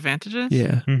just 4 advantages?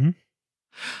 Yeah. Mm-hmm.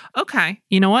 Okay.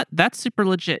 You know what? That's super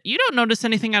legit. You don't notice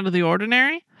anything out of the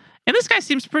ordinary. And this guy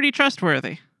seems pretty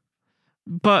trustworthy.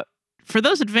 But for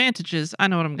those advantages, I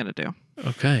know what I'm going to do.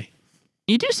 Okay.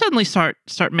 You do suddenly start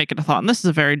making a thought. And this is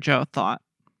a very Joe thought.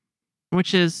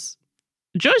 Which is,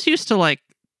 Joe's used to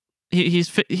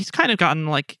he's kind of gotten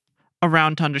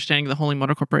around to understanding the Holy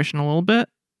Motor Corporation a little bit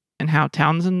and how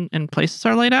towns and places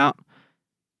are laid out.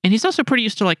 And he's also pretty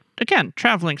used to again,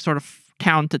 traveling sort of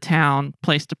town to town,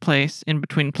 place to place, in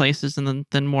between places and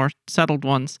then more settled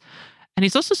ones. And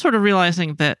he's also sort of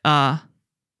realizing that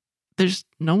there's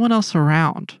no one else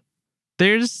around.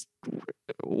 Where's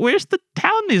the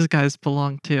town these guys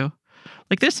belong to?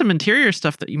 There's some interior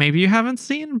stuff that maybe you haven't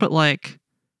seen, but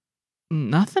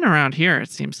nothing around here, it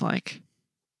seems like.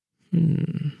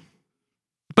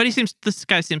 But this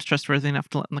guy seems trustworthy enough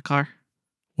to let in the car.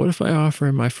 What if I offer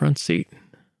him my front seat?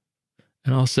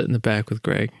 And I'll sit in the back with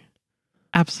Greg.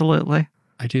 Absolutely.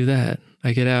 I do that.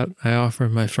 I get out. I offer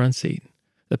him my front seat,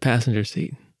 the passenger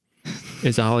seat.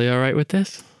 Is Ollie all right with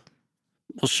this?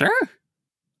 Well, sure.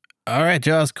 All right,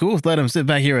 Joe, it's cool. Let him sit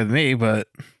back here with me, but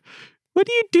What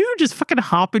do you do? Just fucking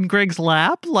hop in Greg's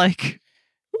lap?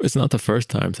 It's not the first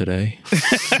time today.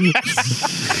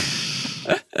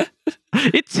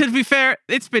 To be fair,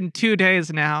 it's been 2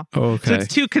 days now. So Okay.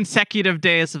 it's 2 consecutive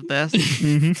days of this.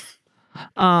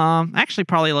 Actually,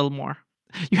 probably a little more.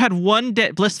 You had one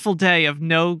blissful day of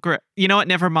no Greg. You know what?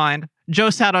 Never mind. Joe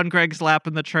sat on Greg's lap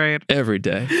in the train. Every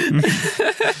day.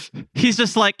 He's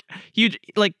just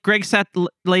Greg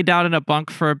lay down in a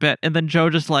bunk for a bit, and then Joe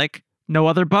just no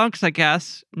other bunks, I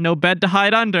guess. No bed to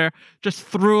hide under. Just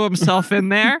threw himself in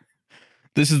there.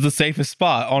 this is the safest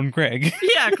spot on Greg.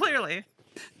 Yeah, clearly.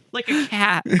 Like a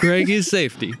cat. Greg is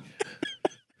safety.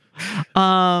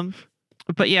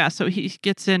 But yeah, so he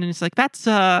gets in and he's like, "That's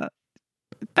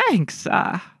thanks.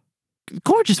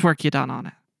 gorgeous work you done on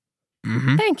it.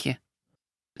 Mm-hmm. Thank you.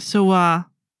 So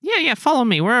yeah, follow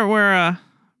me. We're a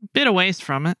bit a ways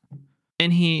from it.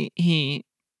 And he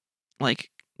like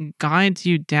guides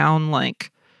you down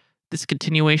like this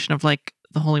continuation of like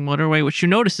the Holy Motorway, which you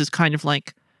notice is kind of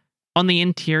like on the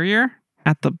interior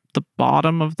at the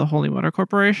bottom of the Holy Motor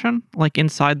Corporation, like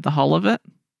inside the hull of it.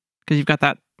 Because you've got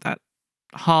that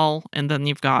hull, and then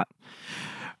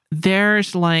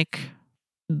there's like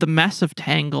the mess of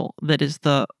tangle that is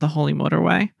the Holy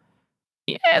Motorway.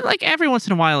 Yeah, like every once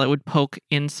in a while it would poke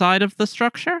inside of the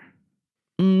structure.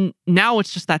 Now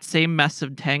it's just that same mess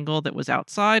of tangle that was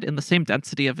outside and the same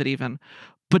density of it even,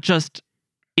 but just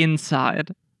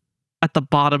inside at the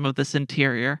bottom of this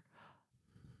interior.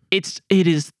 It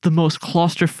is the most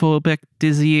claustrophobic,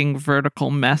 dizzying,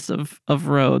 vertical mess of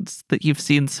roads that you've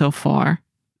seen so far.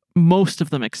 Most of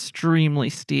them extremely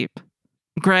steep.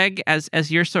 Greg, as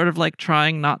you're sort of like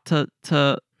trying not to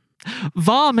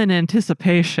vom in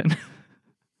anticipation,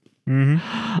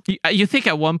 Mm-hmm. you think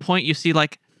at one point you see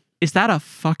like, is that a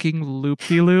fucking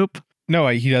loop-de-loop? No,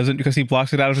 he doesn't, because he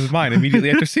blocks it out of his mind immediately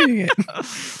after seeing it.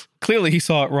 Clearly, he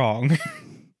saw it wrong.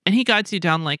 And he guides you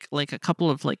down like a couple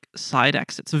of like side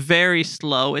exits, very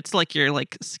slow. It's like you're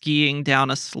like skiing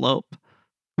down a slope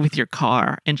with your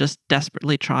car and just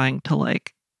desperately trying to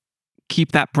like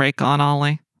keep that brake on,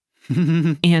 Ollie.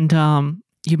 And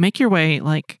you make your way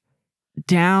like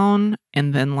down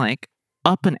and then like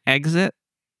up an exit.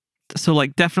 So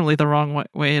like definitely the wrong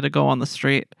way to go on the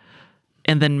street,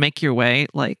 and then make your way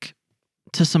like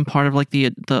to some part of like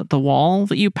the wall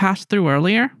that you passed through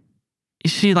earlier. You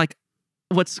see like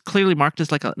what's clearly marked as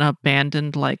like an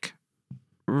abandoned like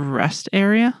rest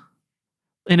area,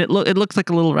 and it looks like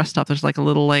a little rest stop. There's like a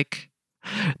little like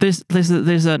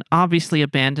there's an obviously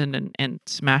abandoned and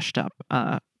smashed up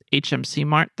HMC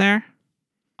Mart there.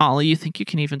 Ollie, you think you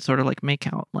can even sort of like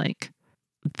make out like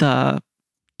the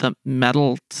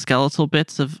metal skeletal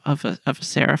bits of a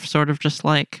seraph sort of just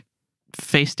like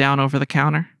face down over the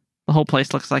counter. The whole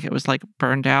place looks like it was like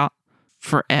burned out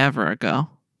forever ago.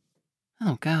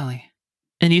 Oh, golly.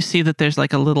 And you see that there's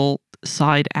like a little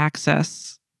side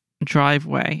access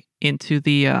driveway into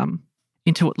the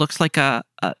into what looks like an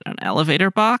elevator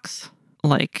box,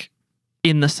 like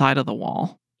in the side of the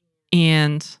wall.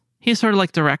 And he sort of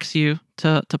like directs you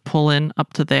to pull in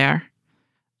up to there.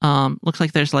 Looks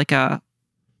like there's like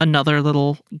another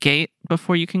little gate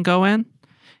before you can go in.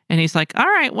 And he's like, "All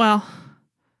right, well,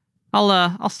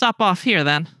 I'll stop off here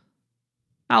then.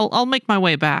 I'll make my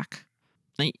way back.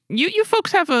 You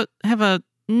folks have a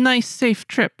nice safe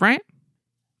trip, right?"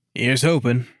 Here's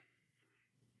hoping.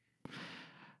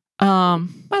 By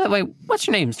the way, what's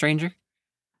your name, stranger?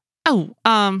 Oh,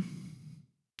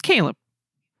 Caleb.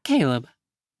 Caleb.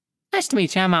 Nice to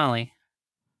meet you. I'm Ollie.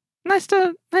 Nice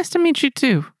to meet you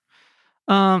too.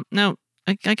 Now,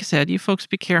 like I said, you folks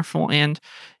be careful. And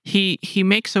he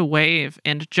makes a wave,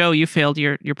 and Joe, you failed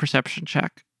your perception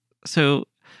check, so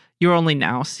you're only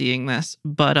now seeing this.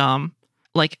 But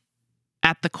like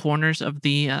at the corners of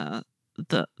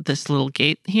this little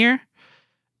gate here,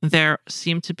 there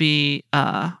seem to be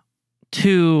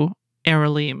 2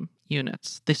 Aralim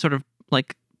units. They sort of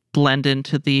like blend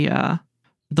into the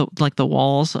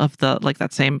walls of the like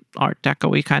that same Art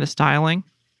Deco-y kind of styling.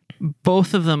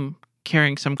 Both of them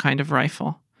carrying some kind of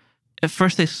rifle. At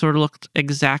first, they sort of looked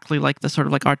exactly like the sort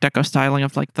of like Art Deco styling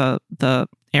of like the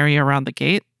area around the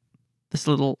gate. This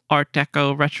little Art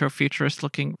Deco retro futurist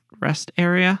looking rest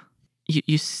area.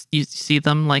 You see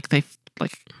them like they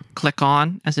like click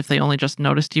on as if they only just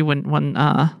noticed you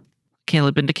when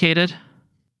Caleb indicated.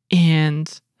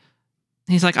 And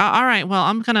he's like, "All right, well,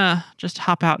 I'm gonna just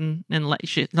hop out and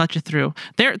let you through.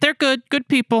 They're good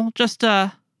people. Just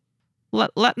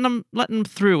letting them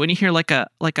through." And you hear like a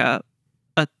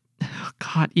oh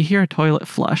God, you hear a toilet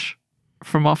flush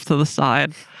from off to the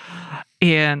side,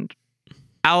 and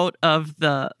out of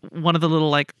one of the little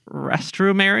like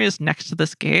restroom areas next to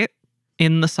this gate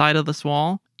in the side of this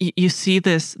wall, you see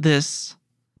this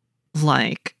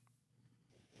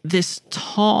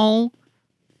tall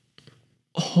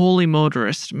holy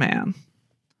motorist man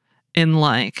in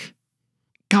like,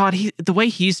 God, the way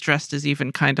he's dressed is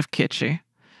even kind of kitschy.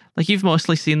 Like you've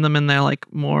mostly seen them in their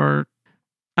like more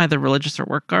either religious or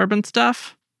work garb and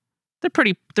stuff. They're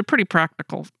pretty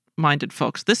practical minded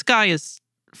folks. This guy is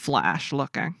Flash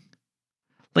looking.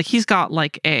 Like he's got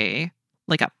like a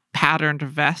patterned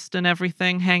vest and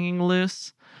everything hanging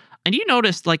loose. And you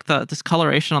notice like the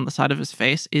discoloration on the side of his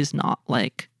face is not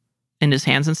like, in his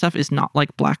hands and stuff, is not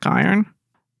like black iron.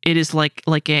 It is like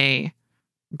a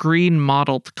green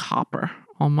mottled copper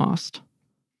almost.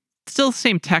 Still the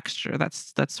same texture.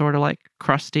 That's sort of like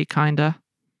crusty kinda.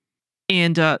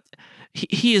 And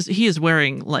he is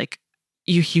wearing like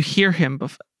you hear him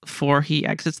before he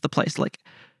exits the place. Like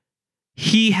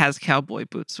he has cowboy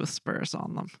boots with spurs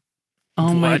on them.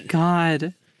 Oh my What?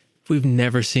 God. We've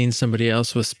never seen somebody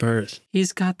else with spurs.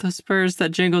 He's got the spurs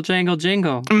that jingle, jangle,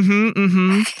 jingle.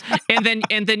 And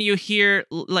then you hear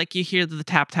the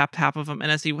tap tap tap of him,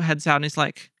 and as he heads out, and he's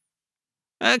like,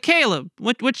 Caleb,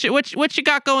 what you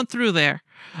got going through there?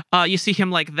 You see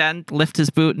him like then lift his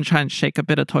boot and try and shake a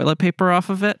bit of toilet paper off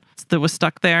of it that was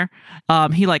stuck there.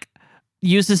 He like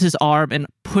uses his arm and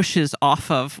pushes off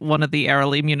of one of the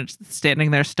Aralim units standing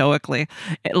there stoically,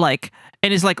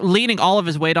 and is like leaning all of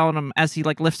his weight on him as he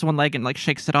like lifts one leg and like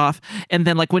shakes it off. And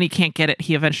then like when he can't get it,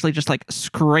 he eventually just like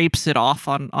scrapes it off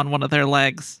on one of their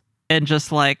legs and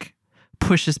just like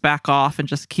pushes back off and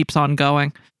just keeps on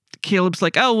going. Caleb's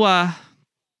like,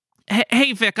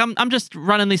 hey Vic, I'm just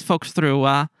running these folks through.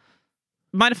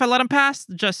 Mind if I let them pass?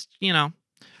 Just,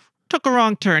 took a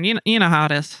wrong turn. You know how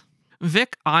it is.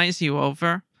 Vic eyes you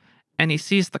over, and he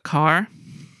sees the car,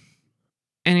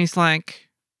 and he's like,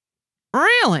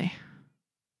 really?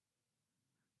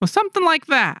 Well, something like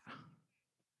that.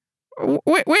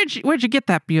 Where'd you get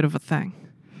that beautiful thing?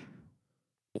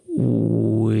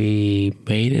 We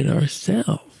made it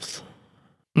ourselves.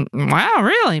 Wow,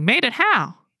 really? Made it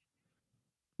how?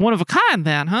 One of a kind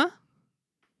then, huh?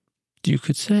 You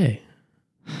could say.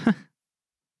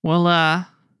 Well,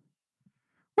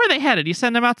 where are they headed? You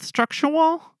send them out the structure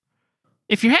wall?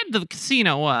 If you're headed to the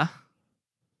casino,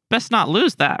 best not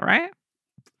lose that, right?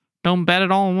 Don't bet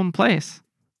it all in one place.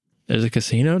 There's a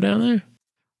casino down there?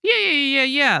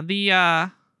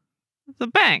 Yeah. The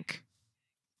bank.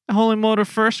 The Holy Motor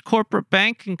First Corporate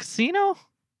Bank and Casino?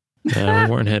 No,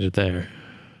 we weren't headed there.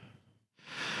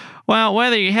 Well,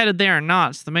 whether you're headed there or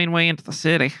not, it's the main way into the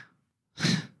city.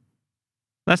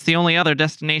 That's the only other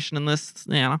destination in this,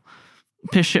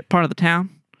 piss shit part of the town.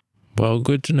 Well,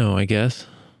 good to know, I guess.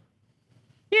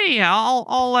 Yeah,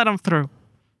 I'll let them through.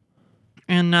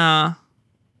 And,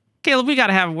 Caleb, we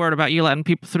gotta have a word about you letting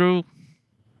people through.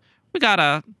 We got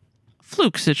a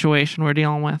fluke situation we're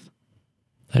dealing with.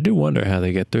 I do wonder how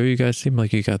they get through. You guys seem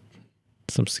like you got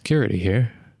some security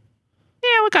here.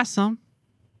 Yeah, we got some.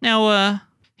 Now,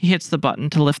 he hits the button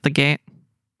to lift the gate.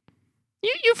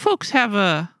 You folks have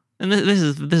and this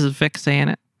is Vic saying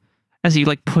it, as he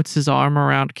like puts his arm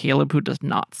around Caleb, who does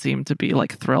not seem to be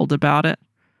like thrilled about it.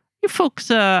 You folks,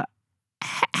 have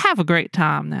a great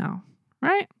time now,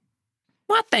 right?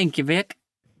 Well, thank you, Vic.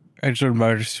 Edgewood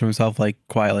mutters to himself like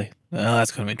quietly, "Oh,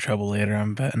 that's gonna be trouble later,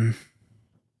 I'm betting."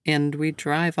 And we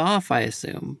drive off, I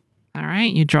assume. All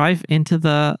right, you drive into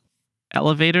the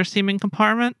elevator seeming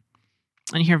compartment,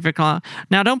 and you hear Vic,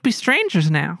 now don't be strangers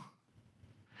now.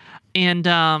 And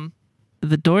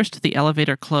the doors to the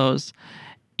elevator close,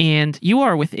 and you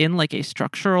are within like a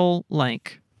structural,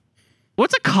 like,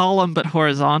 what's a column but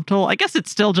horizontal? I guess it's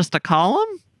still just a column?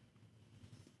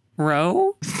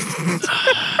 Row?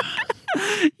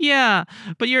 Yeah,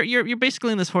 but you're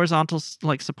basically in this horizontal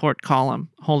like support column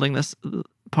holding this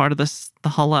part of the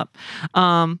hull up.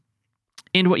 And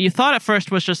what you thought at first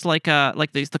was just like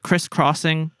the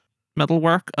crisscrossing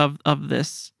metalwork of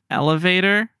this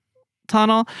elevator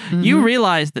tunnel. Mm-hmm. You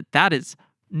realize that is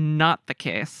not the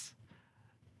case.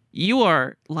 You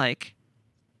are like,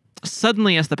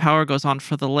 suddenly as the power goes on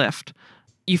for the lift,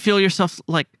 you feel yourself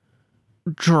like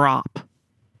drop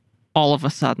all of a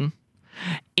sudden,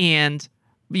 and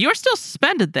you're still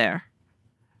suspended there.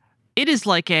 It is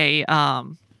like a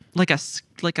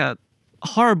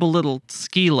horrible little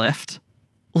ski lift,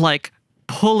 like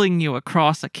pulling you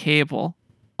across a cable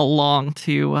along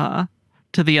to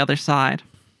the other side.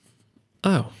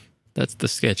 Oh, that's the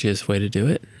sketchiest way to do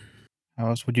it. How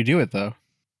else would you do it, though?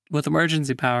 With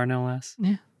emergency power, no less.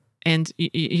 Yeah. And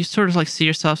you sort of like see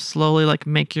yourself slowly like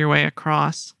make your way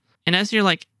across. And as you're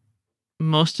like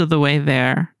most of the way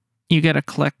there, you get a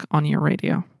click on your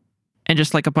radio. And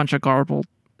just like a bunch of garbled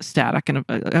static. And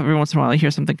every once in a while you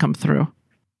hear something come through.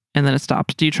 And then it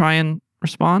stops. Do you try and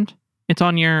respond? It's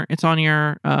on your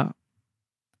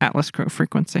Atlas Crew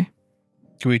frequency.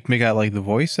 Can we make out like the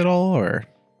voice at all, or?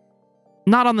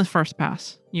 Not on the first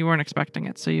pass. You weren't expecting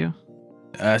it, so you...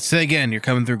 Say again, you're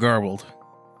coming through garbled.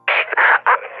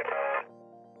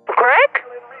 Greg?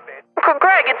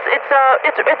 Greg,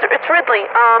 it's Ridley.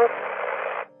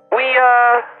 We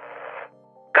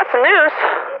got some news.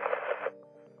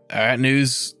 All right,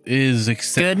 news is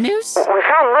Good news? We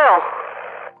found Lil.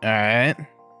 All right.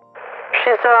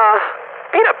 She's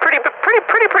beat up pretty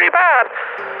bad.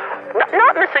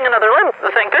 Not missing another limb,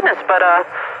 thank goodness. But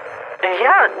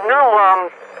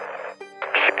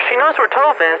she knows where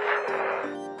Tove is.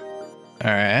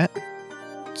 All right.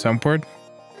 Soundboard?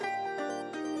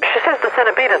 the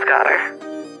Cenobitas got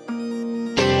her.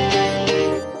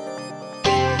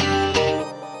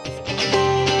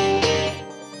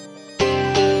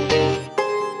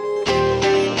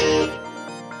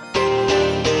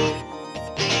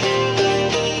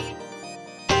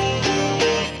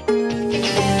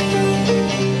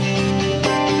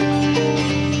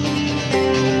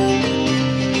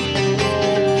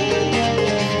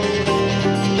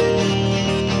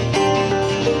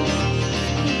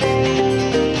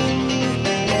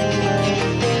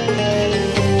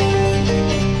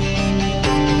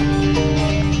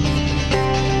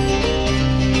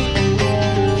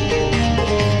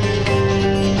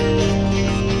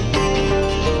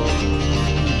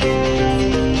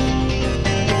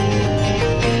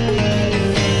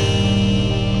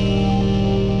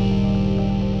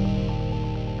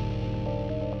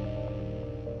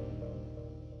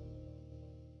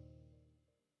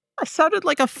 I sounded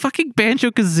like a fucking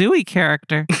Banjo-Kazooie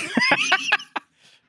character.